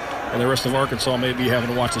while. And the rest of Arkansas may be having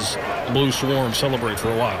to watch this Blue Swarm celebrate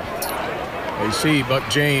for a while. You see Buck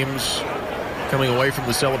James coming away from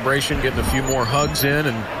the celebration, getting a few more hugs in,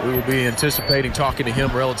 and we will be anticipating talking to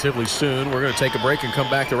him relatively soon. We're going to take a break and come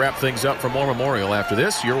back to wrap things up from War Memorial. After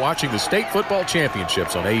this, you're watching the State Football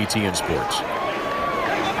Championships on AETN Sports.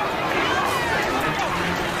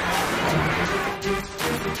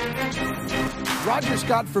 Roger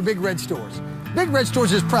Scott for Big Red Stores. Big Red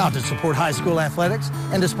Stores is proud to support high school athletics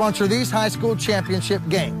and to sponsor these high school championship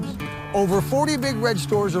games. Over 40 Big Red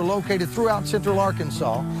Stores are located throughout Central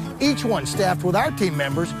Arkansas, each one staffed with our team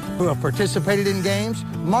members who have participated in games,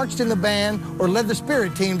 marched in the band, or led the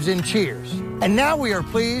spirit teams in cheers. And now we are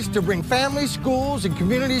pleased to bring families, schools, and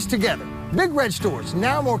communities together. Big Red Stores,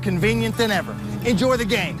 now more convenient than ever. Enjoy the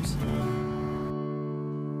games.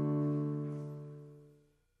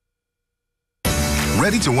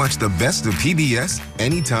 Ready to watch the best of PBS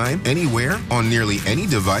anytime, anywhere, on nearly any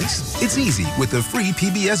device? It's easy with the free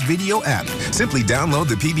PBS Video app. Simply download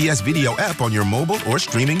the PBS Video app on your mobile or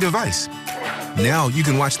streaming device. Now you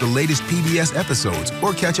can watch the latest PBS episodes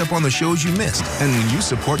or catch up on the shows you missed. And when you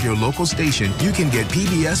support your local station, you can get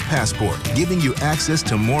PBS Passport, giving you access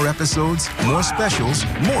to more episodes, more specials,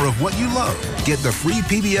 more of what you love. Get the free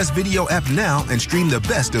PBS Video app now and stream the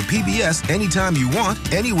best of PBS anytime you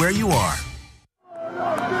want, anywhere you are.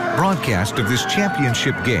 Broadcast of this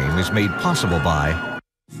championship game is made possible by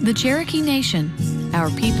the Cherokee Nation, our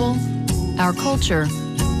people, our culture,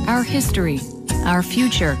 our history, our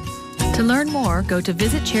future. To learn more, go to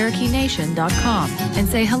visitcherokeenation.com and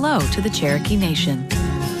say hello to the Cherokee Nation.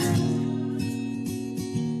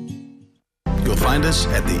 You'll find us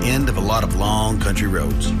at the end of a lot of long country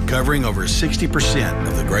roads, covering over 60%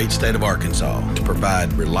 of the great state of Arkansas to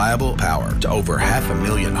provide reliable power to over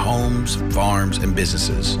 500,000 homes, farms, and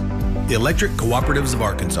businesses. The Electric Cooperatives of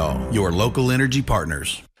Arkansas, your local energy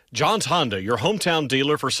partners. John's Honda, your hometown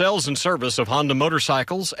dealer for sales and service of Honda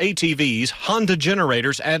motorcycles, ATVs, Honda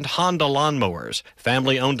generators, and Honda lawnmowers.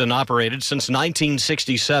 Family owned and operated since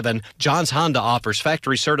 1967, John's Honda offers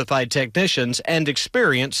factory-certified technicians and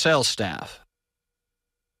experienced sales staff.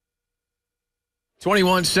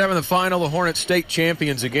 21-7 the final. The Hornets state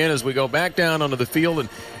champions again as we go back down onto the field. And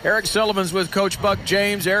Eric Sullivan's with Coach Buck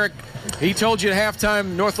James. Eric, he told you at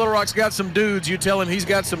halftime North Little Rock's got some dudes. You tell him he's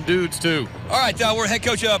got some dudes too. All right, we're head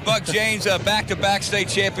coach Buck James, back-to-back state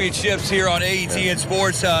championships here on AETN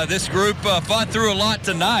Sports. This group fought through a lot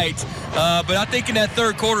tonight, but I think in that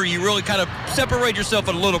third quarter you really kind of separate yourself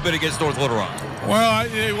a little bit against North Little Rock. Well,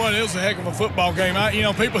 it was a heck of a football game.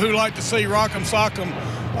 People who like to see Rock'em Sock'em,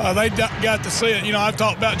 they got to see it. I've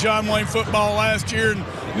talked about John Wayne football last year, and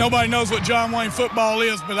nobody knows what John Wayne football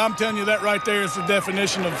is, but I'm telling you that right there is the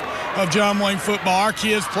definition of John Wayne football. Our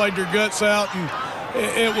kids played their guts out, and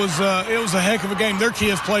it was a heck of a game. Their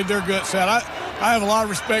kids played their guts out. I have a lot of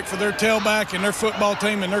respect for their tailback and their football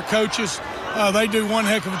team and their coaches. They do one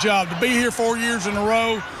heck of a job. To be here 4 years in a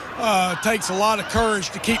row takes a lot of courage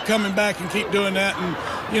to keep coming back and keep doing that. And,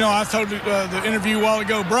 I told the interview a while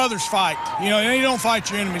ago, brothers fight. And you don't fight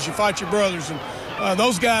your enemies, you fight your brothers. And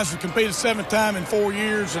those guys have competed 7th time in 4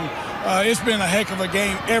 years, and it's been a heck of a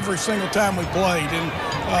game every single time we played. And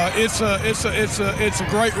it's a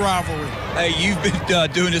great rivalry. Hey, you've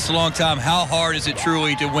been doing this a long time. How hard is it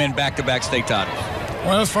truly to win back-to-back state titles?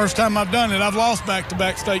 Well, it's the first time I've done it. I've lost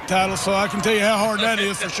back-to-back state titles, so I can tell you how hard that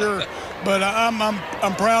is for sure. But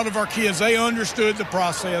I'm proud of our kids. They understood the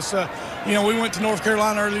process. We went to North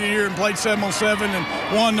Carolina earlier in the year and played 7-on-7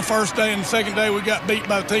 and won the first day, and the second day we got beat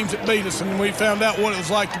by the teams that beat us, and we found out what it was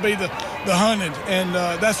like to be the the hunted, and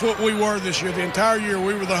that's what we were this year. The entire year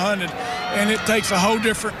we were the hunted, and it takes a whole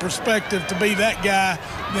different perspective to be that guy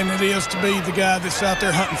than it is to be the guy that's out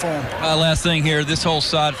there hunting for him. Last thing here, this whole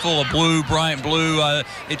side full of blue, Bryant blue.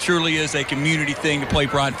 It truly is a community thing to play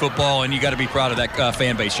Bryant football, and you got to be proud of that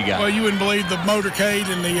fan base you got. Well, you wouldn't believe the motorcade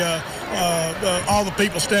and all the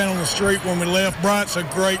people standing on the street when we left. Bryant's a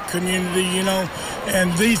great community,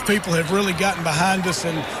 and these people have really gotten behind us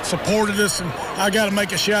and supported us, and I got to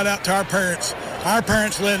make a shout out to our parents. Our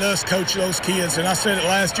parents let us coach those kids, and I said it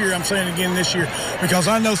last year, I'm saying it again this year, because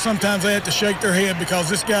I know sometimes they have to shake their head because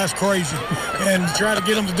this guy's crazy, and try to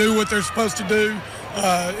get them to do what they're supposed to do.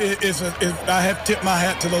 I have to tip my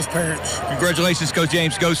hat to those parents. Congratulations, Coach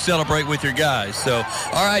James. Go celebrate with your guys. So,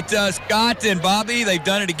 all right, Scott and Bobby, they've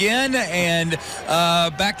done it again, and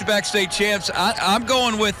back-to-back state champs. I'm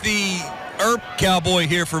going with the Earp Cowboy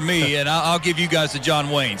here for me, and I'll give you guys the John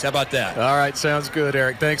Waynes. How about that? All right, sounds good,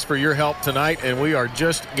 Eric. Thanks for your help tonight, and we are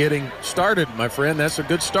just getting started, my friend. That's a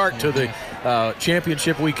good start to the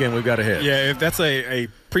championship weekend we've got ahead. Yeah, if that's a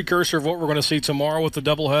precursor of what we're going to see tomorrow with the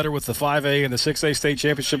doubleheader with the 5A and the 6A state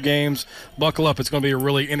championship games, buckle up. It's going to be a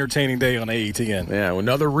really entertaining day on AETN. Yeah,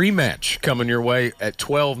 another rematch coming your way at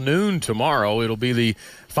 12 noon tomorrow. It'll be the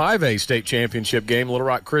 5A state championship game, Little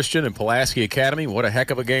Rock Christian and Pulaski Academy. What a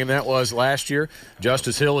heck of a game that was last year.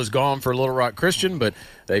 Justice Hill is gone for Little Rock Christian, but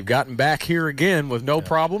they've gotten back here again with no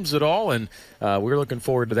problems at all, and we're looking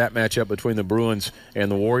forward to that matchup between the Bruins and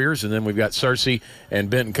the Warriors. And then we've got Searcy and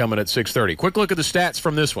Benton coming at 6:30. Quick look at the stats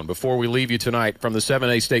from this one before we leave you tonight from the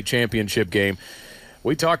 7A state championship game.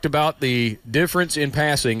 We talked about the difference in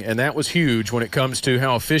passing, and that was huge when it comes to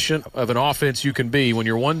how efficient of an offense you can be. When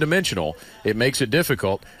you're one-dimensional, it makes it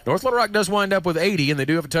difficult. North Little Rock does wind up with 80, and they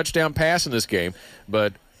do have a touchdown pass in this game,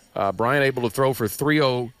 but Bryant able to throw for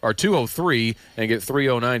 203 and get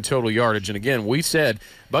 309 total yardage. And again, we said,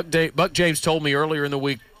 Buck James told me earlier in the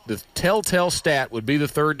week the telltale stat would be the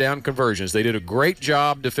third down conversions. They did a great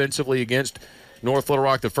job defensively against North Little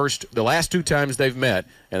Rock the last two times they've met,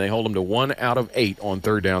 and they hold them to 1 out of 8 on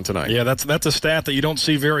third down tonight. Yeah, that's a stat that you don't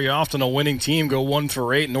see very often. A winning team go 1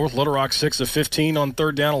 for 8. North Little Rock 6 of 15 on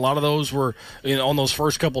third down. A lot of those were on those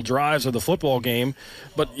first couple drives of the football game.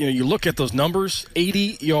 But you look at those numbers: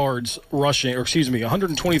 80 yards rushing,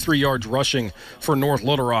 123 yards rushing for North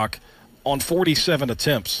Little Rock on 47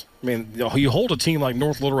 attempts. I mean, you hold a team like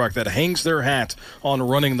North Little Rock that hangs their hat on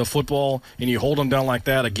running the football, and you hold them down like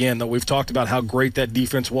that. Again, we've talked about how great that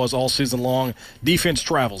defense was all season long. Defense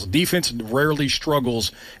travels. Defense rarely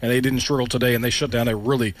struggles, and they didn't struggle today, and they shut down a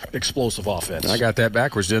really explosive offense. I got that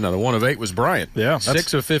backwards, didn't I? The 1 of 8 was Bryant. Yeah.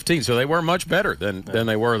 6 of 15, so they were much better than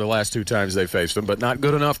they were the last two times they faced them, but not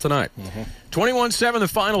good enough tonight. 21-7 the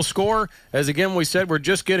final score. As again we said, we're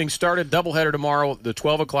just getting started. Doubleheader tomorrow, the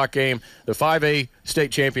 12 o'clock game, the 5A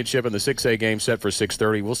state championship, and the 6A game set for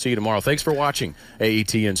 6:30. We'll see you tomorrow. Thanks for watching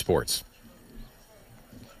AETN Sports.